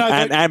for them.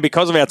 And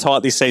because of how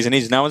tight this season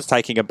is, no one's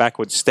taking a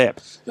backward step.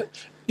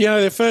 You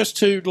know, their first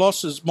 2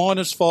 losses,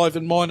 -5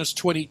 and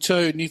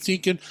 -22, and you're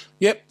thinking,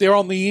 yep, they're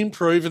on the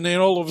improve, and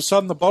then all of a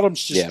sudden the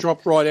bottom's just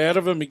dropped right out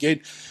of them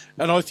again.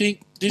 And I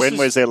think... When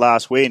was their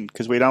last win?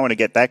 Because we don't want to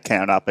get that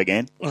count up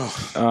again.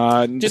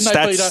 Didn't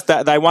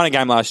they won a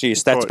game last year.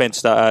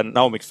 Statsbench,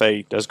 Noel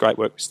McPhee does great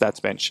work with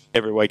Statsbench.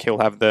 Every week he'll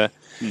have the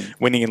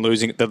winning and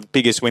losing, the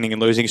biggest winning and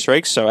losing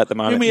streaks. So at the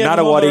moment, we had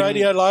on the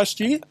radio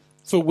last year?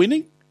 for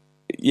winning?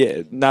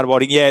 Yeah,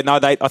 Nunawading. Yeah, no,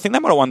 I think they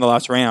might have won the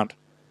last round.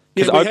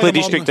 Because Yeah, we Oakley had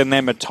them District and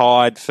them are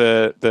tied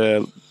for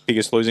the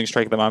biggest losing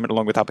streak at the moment,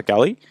 along with Upper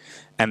Gully.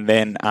 And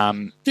then...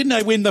 Didn't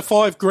they win the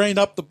 $5,000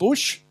 up the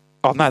bush?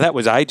 Oh, no, that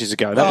was ages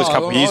ago. That was a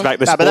couple of years back.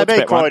 The but they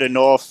beat Sportsbet one. Croydon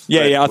North.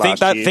 Yeah, I think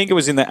think it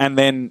was in the... And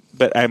then...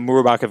 But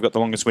Mooroolbark have got the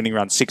longest winning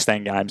run,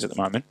 16 games at the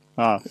moment.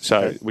 Oh, so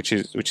okay. which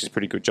is a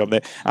pretty good job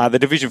there. The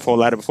Division 4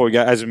 ladder, before we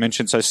go, as we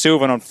mentioned, so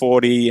Sylvan on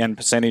 40 and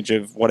percentage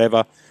of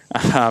whatever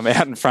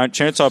out in front.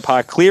 Chirnside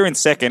Park clear in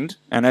second.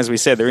 And as we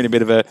said, they're in a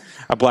bit of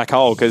a black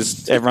hole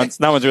because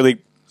no one's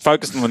really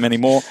focused on them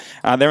anymore.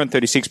 They're on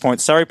 36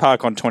 points. Surrey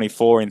Park on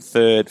 24 in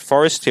third.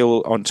 Forest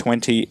Hill on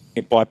 20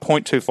 by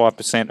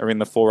 0.25% are in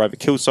the 4 over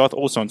Kilsyth,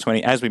 also on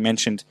 20. As we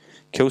mentioned,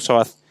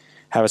 Kilsyth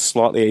have a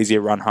slightly easier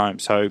run home,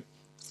 so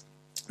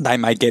they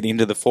may get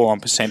into the 4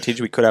 on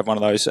percentage. We could have one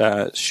of those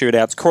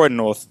shootouts. Croydon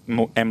North,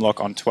 Mlock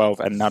on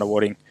 12 and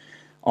Nunawading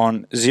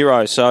on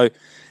 0. So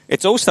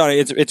it's all starting.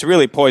 It's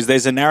really poised.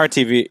 There's a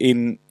narrative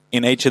in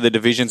each of the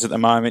divisions at the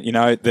moment. You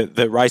know,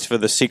 the race for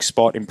the 6th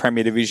spot in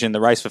Premier Division,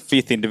 the race for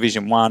 5th in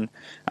Division 1.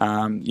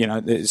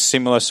 There's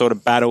similar sort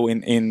of battle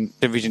in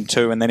Division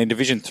 2, and then in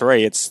Division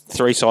 3, it's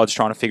 3 sides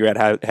trying to figure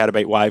out how to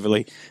beat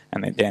Waverley,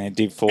 and then down in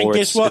Div 4, and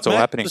guess what, it's all Matt?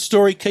 happening. The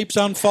story keeps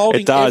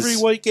unfolding every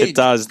weekend. It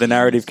does. The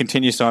narrative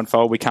continues to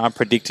unfold. We can't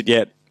predict it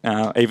yet,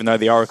 even though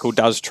the Oracle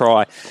does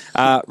try.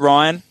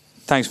 Ryan,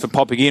 thanks for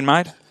popping in,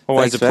 mate.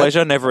 Always Thanks, a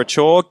pleasure, never a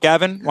chore.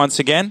 Gavin, once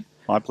again.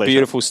 My pleasure.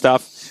 Beautiful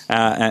stuff.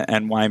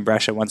 And Wayne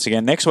Brasher once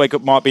again. Next week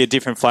it might be a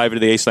different flavour to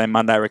the Eastland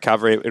Monday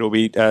Recovery. It'll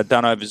be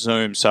done over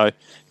Zoom, so you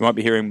won't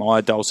be hearing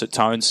my dulcet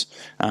tones.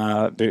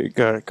 Got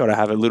to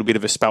have a little bit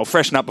of a spell.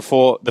 Freshen up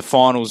before the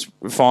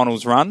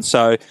finals run,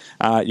 so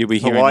you'll be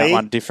hearing Hawaii? that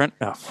one different.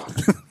 Oh,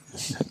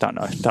 don't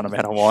know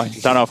about Hawaii.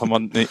 Don't know if I'm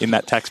in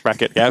that tax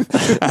bracket, Gav.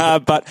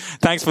 But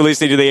thanks for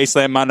listening to the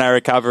Eastland Monday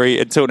Recovery.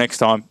 Until next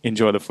time,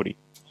 enjoy the footy.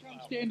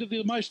 Down to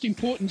the most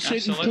important set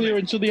and Absolutely.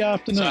 clearance of the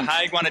afternoon. So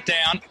Haig won it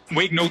down.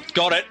 Wignall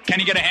got it. Can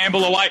he get a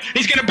handball away?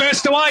 He's going to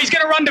burst away. He's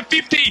going to run to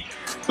 50.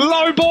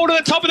 Low ball to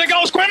the top of the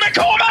goal square.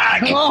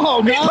 McCormack!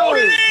 Oh, no. He pulled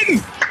it in!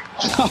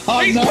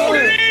 He's pulled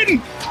it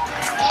in!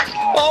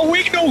 Oh,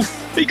 Wignall.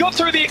 He got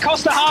through the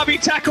Acosta Harvey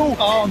tackle.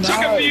 Oh, no.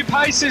 Took a few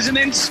paces and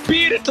then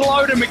speared it to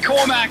low to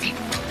McCormack.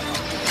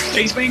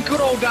 He's been good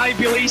all day,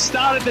 Billy. He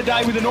started the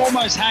day with an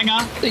almost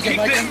hanger.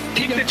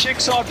 Kicked the check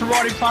side for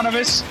right in front of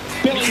us.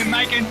 Billy can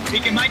make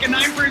a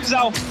name for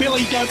himself.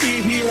 Billy, don't be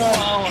a hero.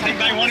 Oh, I think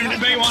they want him to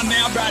be one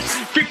now, Brad.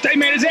 15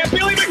 metres out.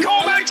 Billy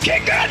McCormack's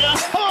kicked it.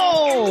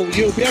 Oh,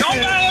 you'll be okay.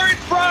 Donvale in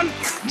front.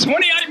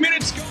 28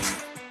 minutes gone.